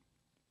thought,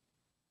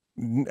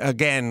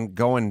 again,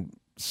 going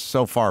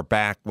so far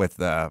back with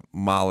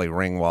Molly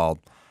Ringwald,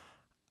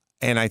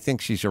 and I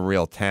think she's a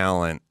real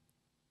talent.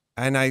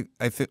 And I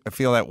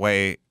feel that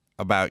way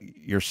about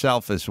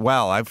yourself as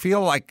well. I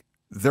feel like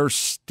there's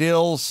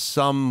still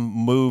some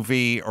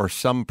movie or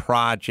some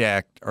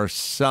project or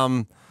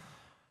something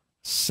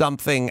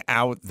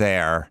out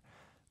there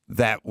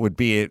that would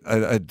be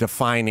a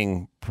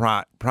defining a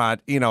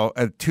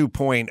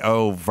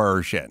 2.0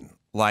 version.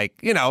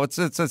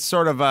 It's a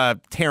sort of a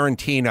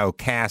Tarantino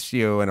casts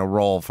you in a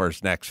role for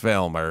his next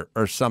film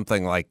or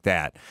something like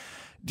that.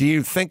 Do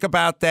you think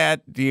about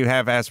that? Do you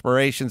have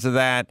aspirations of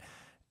that?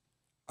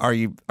 Are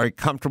you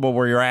comfortable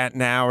where you're at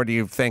now, or do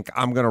you think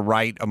I'm going to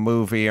write a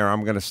movie or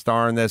I'm going to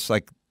star in this?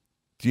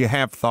 Do you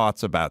have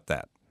thoughts about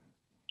that?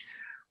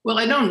 Well,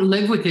 I don't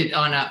live with it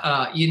on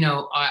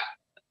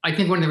I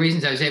think one of the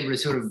reasons I was able to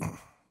sort of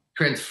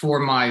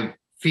transform my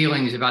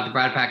feelings about the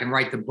Brat Pack and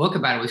write the book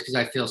about it was because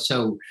I feel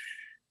so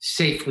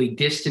safely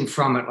distant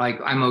from it.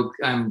 I'm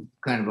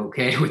kind of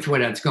okay with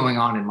what's going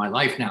on in my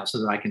life now, so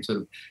that I can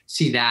sort of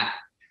see that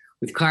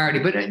with clarity.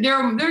 But there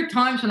are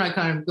times when I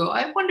kind of go,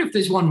 I wonder if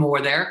there's one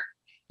more there.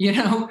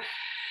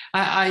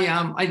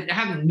 I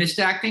haven't missed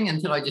acting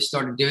until I just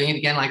started doing it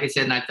again. Like I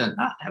said, and I thought,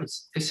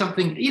 there's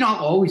something,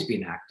 I'll always be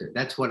an actor.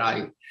 That's what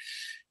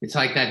it's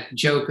like that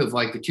joke of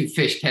the two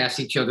fish pass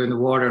each other in the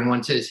water, and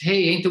one says,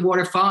 hey, ain't the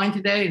water fine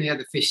today? And the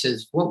other fish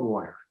says, what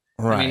water?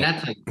 Right.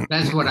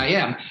 That's what I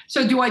am.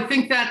 So do I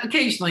think that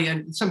occasionally?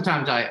 And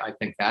sometimes I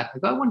think that.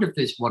 I wonder if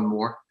there's one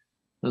more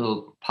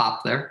little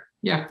pop there.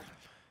 Yeah.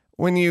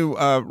 When you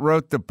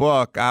wrote the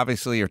book,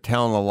 obviously you're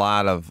telling a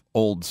lot of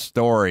old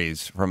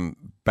stories from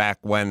back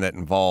when that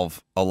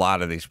involve a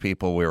lot of these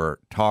people we were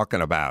talking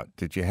about.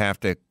 Did you have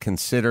to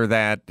consider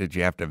that? Did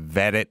you have to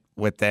vet it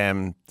with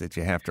them? Did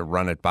you have to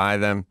run it by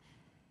them?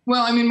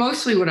 Well,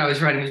 mostly what I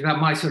was writing was about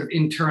my sort of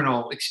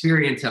internal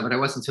experience of it. I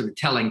wasn't sort of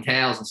telling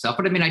tales and stuff.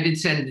 But I did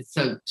send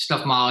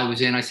stuff Molly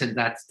was in. I sent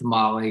that to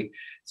Molly,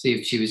 see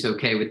if she was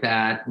okay with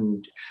that.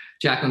 And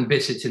Jacqueline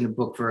Bissett's in the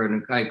book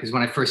because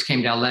when I first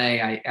came to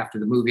LA, after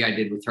the movie I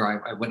did with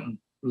her, I went and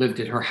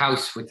lived at her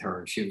house with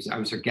her. I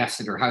was her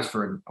guest at her house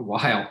for a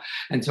while.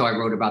 And so I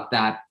wrote about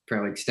that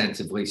fairly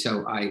extensively.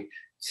 So I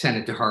sent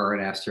it to her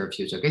and asked her if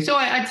she was okay. So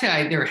I'd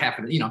say they were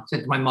happy to,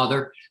 sent to my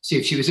mother, see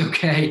if she was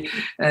okay.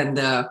 And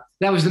that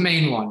was the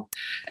main one.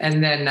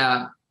 And then,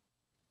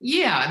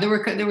 there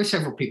were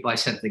several people I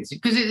sent things to,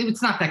 because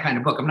it's not that kind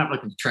of book. I'm not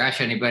looking to trash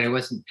anybody.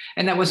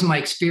 And that wasn't my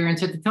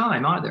experience at the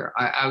time either.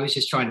 I was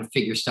just trying to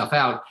figure stuff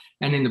out.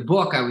 And in the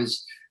book, I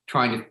was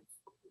trying to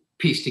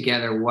piece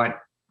together what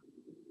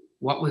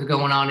was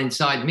going on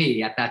inside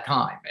me at that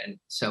time. And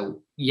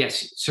so,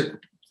 yes,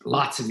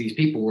 lots of these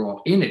people were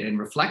all in it and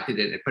reflected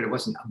in it, but it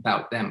wasn't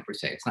about them per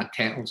se. It's not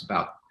tales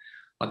about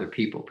other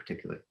people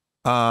particularly.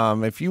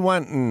 If you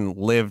went and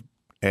lived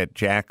at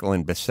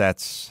Jacqueline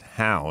Bisset's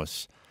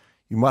house,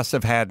 you must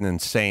have had an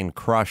insane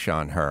crush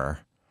on her.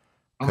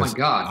 Oh my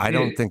God. I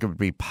don't think it would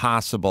be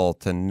possible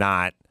to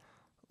not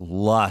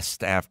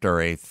lust after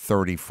a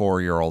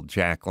 34-year-old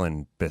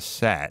Jacqueline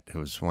Bisset,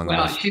 who's one of the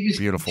most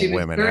beautiful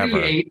women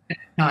ever.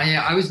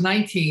 I was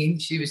 19.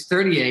 She was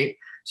 38.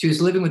 She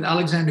was living with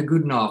Alexander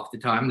Godunov at the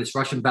time, this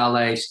Russian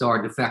ballet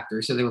star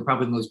defector. So they were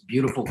probably the most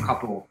beautiful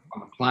couple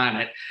on the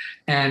planet.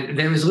 And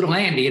there was little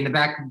Andy in the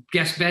back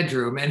guest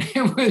bedroom. And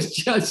it was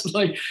just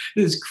like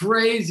this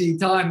crazy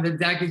time.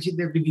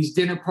 There'd be these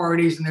dinner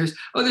parties and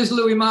there's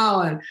Louis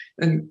Malle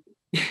and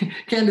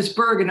Candice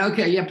Bergen.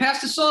 Okay, yeah,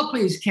 pass the salt,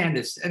 please,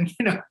 Candice. And,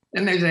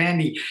 and there's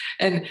Andy.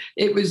 And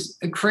it was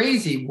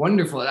crazy,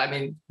 wonderful. I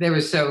mean, they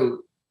were so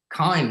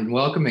kind and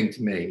welcoming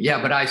to me.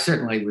 Yeah, but I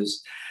certainly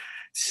was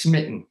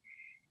smitten.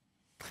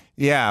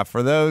 Yeah,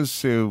 for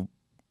those who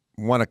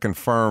want to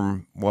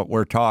confirm what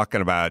we're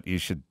talking about, you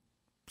should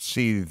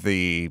see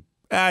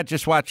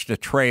just watch the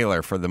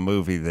trailer for the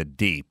movie The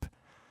Deep.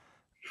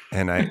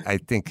 And I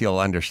think you'll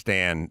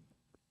understand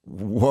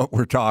what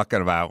we're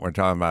talking about. We're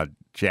talking about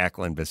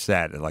Jacqueline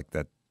Bisset at like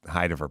the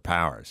height of her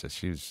powers. So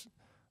she was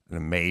an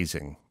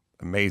amazing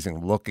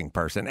looking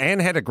person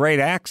and had a great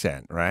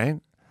accent, right?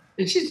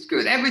 It's just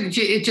good.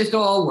 It just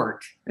all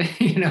worked,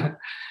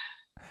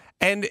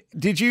 And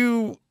did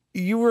you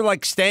were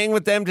like staying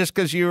with them just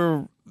because you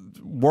were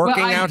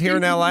working out here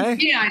in LA?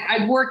 Yeah,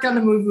 I'd worked on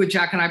the movie with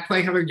Jack, and I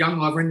played her young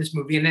lover in this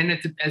movie. And then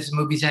as the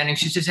movie's ending,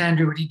 she says,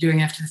 "Andrew, what are you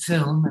doing after the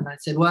film?" And I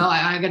said, "Well,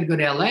 I got to go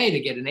to LA to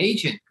get an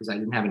agent," because I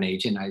didn't have an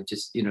agent. I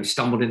just,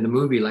 stumbled in the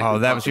movie.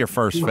 That was your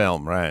first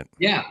film, right?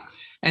 Yeah.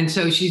 And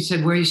so she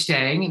said, "Where are you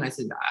staying?" And I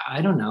said,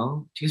 "I don't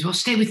know." She goes, "Well,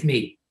 stay with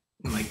me."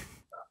 I'm like,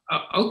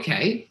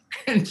 "Okay."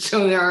 And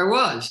so there I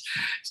was,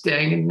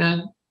 staying in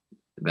the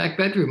back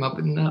bedroom up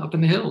in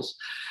the hills.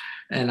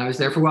 And I was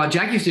there for a while.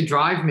 Jack used to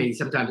drive me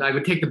sometimes. I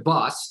would take the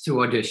bus to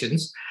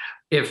auditions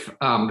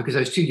because I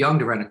was too young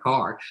to rent a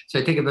car. So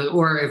I'd take a bus,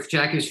 or if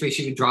Jack was free,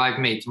 she would drive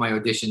me to my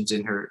auditions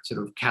in her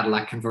sort of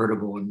Cadillac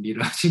convertible. And,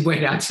 she'd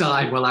wait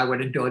outside while I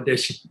went into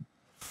audition.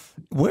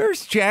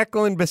 Where's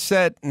Jacqueline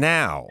Bisset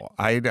now?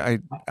 I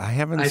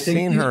haven't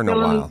seen her in a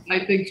while.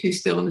 I think she's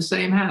still in the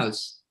same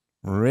house.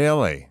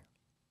 Really?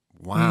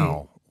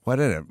 Wow. What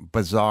an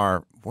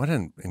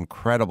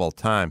incredible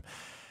time.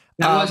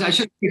 I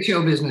should have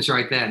show business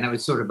right then. That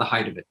was sort of the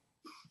height of it.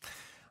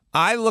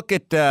 I look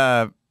at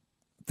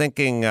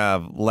thinking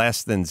of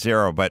Less Than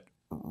Zero, but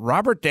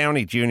Robert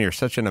Downey Jr.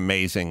 such an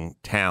amazing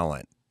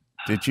talent.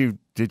 Did you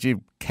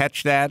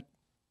catch that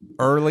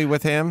early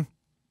with him?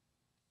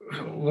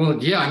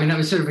 Well, yeah. I mean, that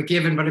was sort of a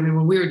given. But I mean,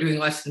 when we were doing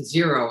Less Than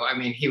Zero, I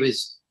mean, he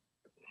was,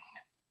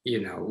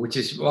 which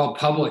is all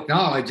public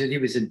knowledge, that he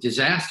was a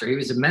disaster. He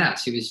was a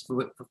mess. He was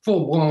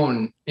full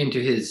blown into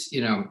his,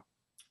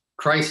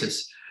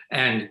 crisis.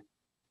 And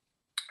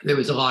there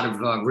was a lot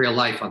of real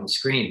life on the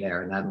screen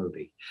there in that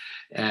movie.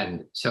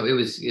 And so it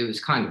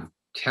was kind of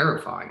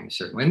terrifying in a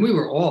certain way. And we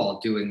were all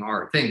doing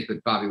our things,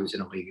 but Bobby was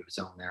in a league of his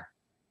own there.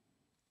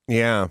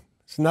 Yeah.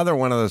 It's another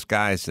one of those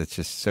guys that's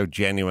just so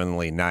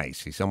genuinely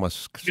nice. He's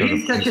almost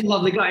he's such a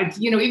lovely guy.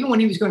 Even when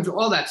he was going through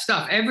all that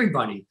stuff,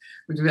 everybody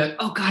would be like,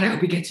 "Oh God, I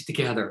hope he gets it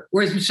together."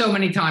 Whereas so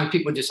many times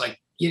people just like,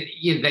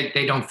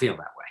 they don't feel that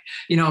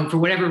way. And for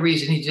whatever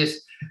reason, he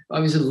just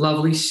was a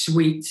lovely,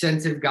 sweet,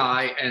 sensitive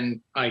guy.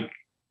 And like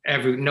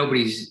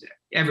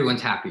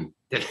everyone's happy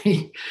that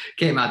he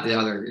came out the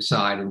other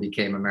side and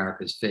became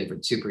America's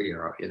favorite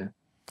superhero,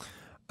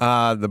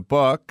 The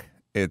book,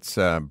 it's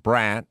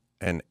Brat,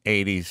 an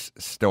 80s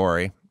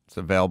story. It's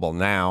available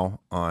now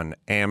on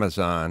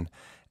Amazon.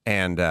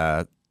 And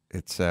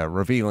it's a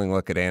revealing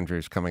look at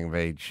Andrew's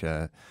coming-of-age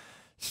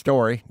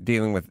story,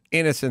 dealing with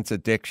innocence,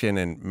 addiction,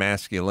 and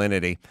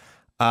masculinity.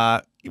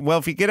 Well,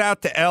 if you get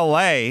out to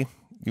L.A.,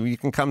 you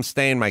can come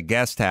stay in my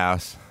guest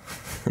house.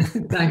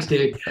 Thanks,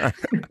 dude.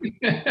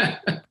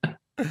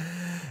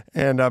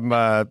 And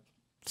I'm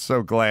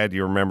so glad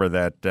you remember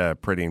that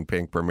Pretty in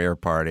Pink premiere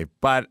party.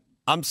 But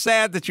I'm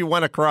sad that you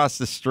went across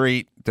the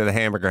street to the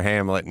Hamburger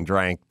Hamlet and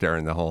drank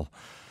during the whole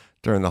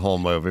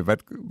movie.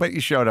 But you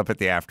showed up at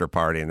the after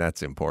party, and that's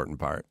the important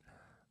part.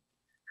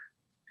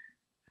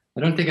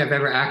 I don't think I've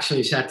ever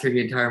actually sat through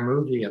the entire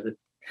movie of it.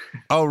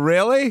 Oh,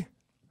 really?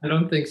 I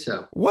don't think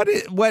so. What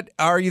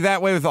are you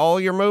that way with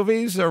all your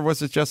movies, or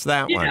was it just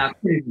that one? Yeah,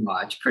 pretty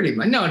much.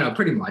 No,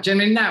 pretty much. I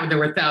mean, there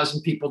were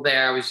 1,000 people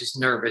there. I was just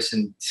nervous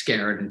and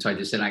scared, and so I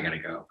just said, I got to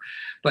go.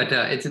 But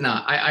it's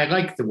not. I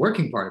like the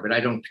working part of it. I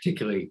don't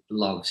particularly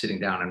love sitting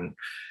down and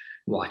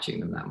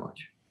watching them that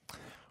much.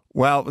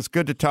 Well, it was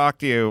good to talk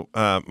to you,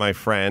 my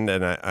friend,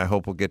 and I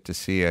hope we'll get to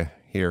see you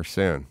here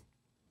soon.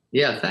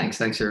 Yeah, thanks.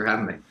 Thanks for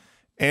having me.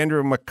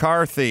 Andrew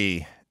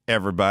McCarthy,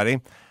 everybody.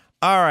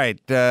 All right,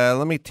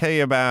 let me tell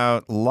you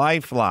about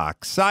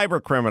LifeLock.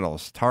 Cyber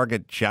criminals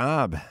target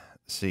job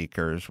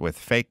seekers with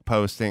fake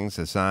postings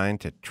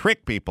designed to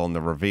trick people into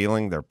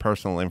revealing their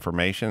personal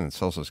information and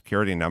social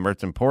security number.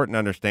 It's important to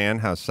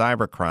understand how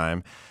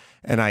cybercrime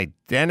and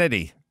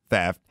identity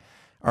theft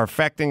are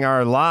affecting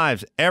our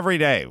lives every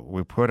day.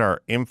 We put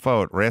our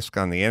info at risk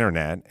on the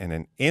internet in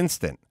an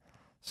instant.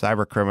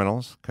 Cyber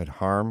criminals could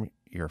harm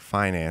your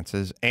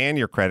finances and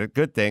your credit.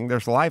 Good thing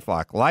there's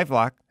LifeLock.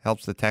 LifeLock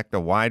helps detect a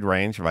wide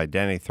range of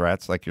identity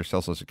threats like your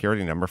social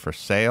security number for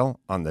sale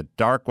on the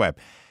dark web.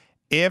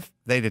 If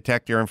they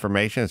detect your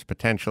information has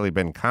potentially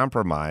been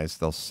compromised,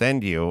 they'll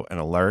send you an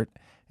alert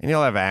and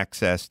you'll have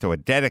access to a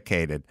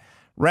dedicated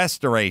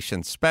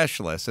restoration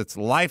specialist. It's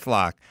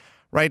LifeLock.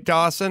 Right,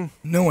 Dawson?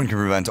 No one can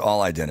prevent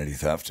all identity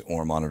theft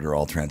or monitor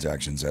all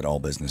transactions at all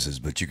businesses,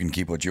 but you can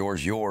keep what's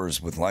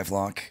yours with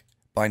LifeLock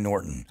by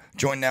Norton.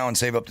 Join now and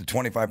save up to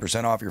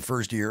 25% off your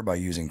first year by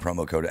using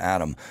promo code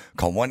ADAM.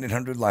 Call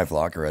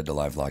 1-800-LifeLock or head to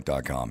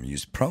lifelock.com.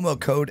 Use promo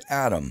code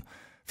ADAM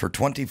for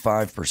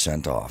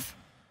 25% off.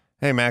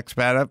 Hey, Max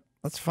Bada,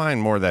 let's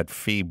find more of that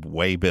Phoebe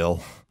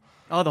Waybill.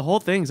 Oh, the whole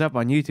thing's up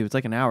on YouTube. It's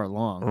like an hour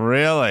long.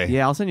 Really?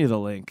 Yeah, I'll send you the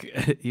link.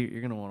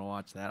 You're going to want to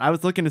watch that. I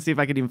was looking to see if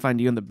I could even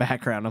find you in the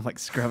background. I'm like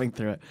scrubbing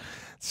through it.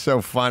 So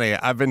funny.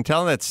 I've been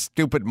telling that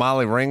stupid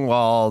Molly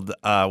Ringwald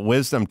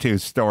wisdom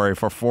tooth story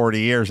for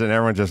 40 years, and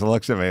everyone just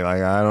looks at me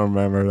like, I don't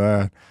remember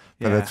that.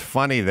 But it's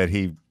funny that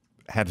he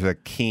had a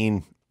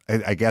keen...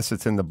 I guess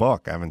it's in the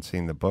book. I haven't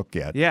seen the book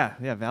yet. Yeah,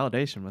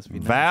 validation must be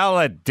nice.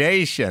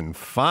 Validation.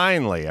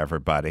 Finally,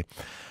 everybody.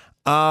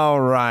 All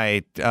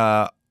right.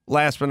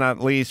 Last but not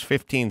least,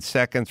 15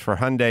 seconds for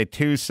Hyundai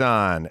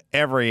Tucson.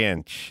 Every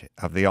inch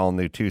of the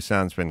all-new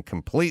Tucson's been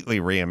completely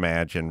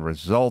reimagined,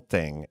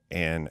 resulting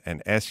in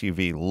an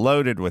SUV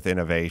loaded with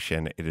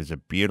innovation. It is a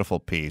beautiful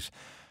piece.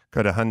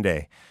 Go to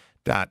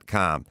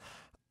Hyundai.com.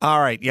 All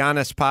right,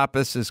 Giannis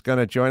Pappas is going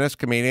to join us,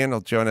 comedian.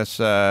 He'll join us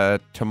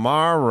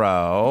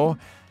tomorrow.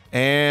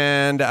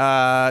 And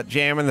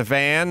Jam in the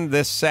Van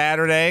this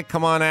Saturday.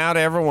 Come on out.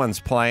 Everyone's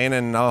playing,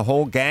 and a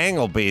whole gang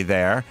will be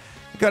there.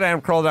 Go to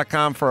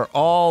AdamCarolla.com for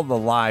all the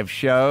live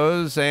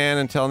shows. And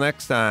until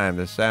next time,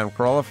 this is Adam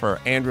Carolla for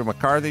Andrew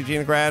McCarthy,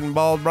 Gina Grad, and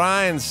Bald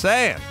Bryan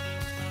saying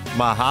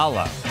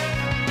mahalo.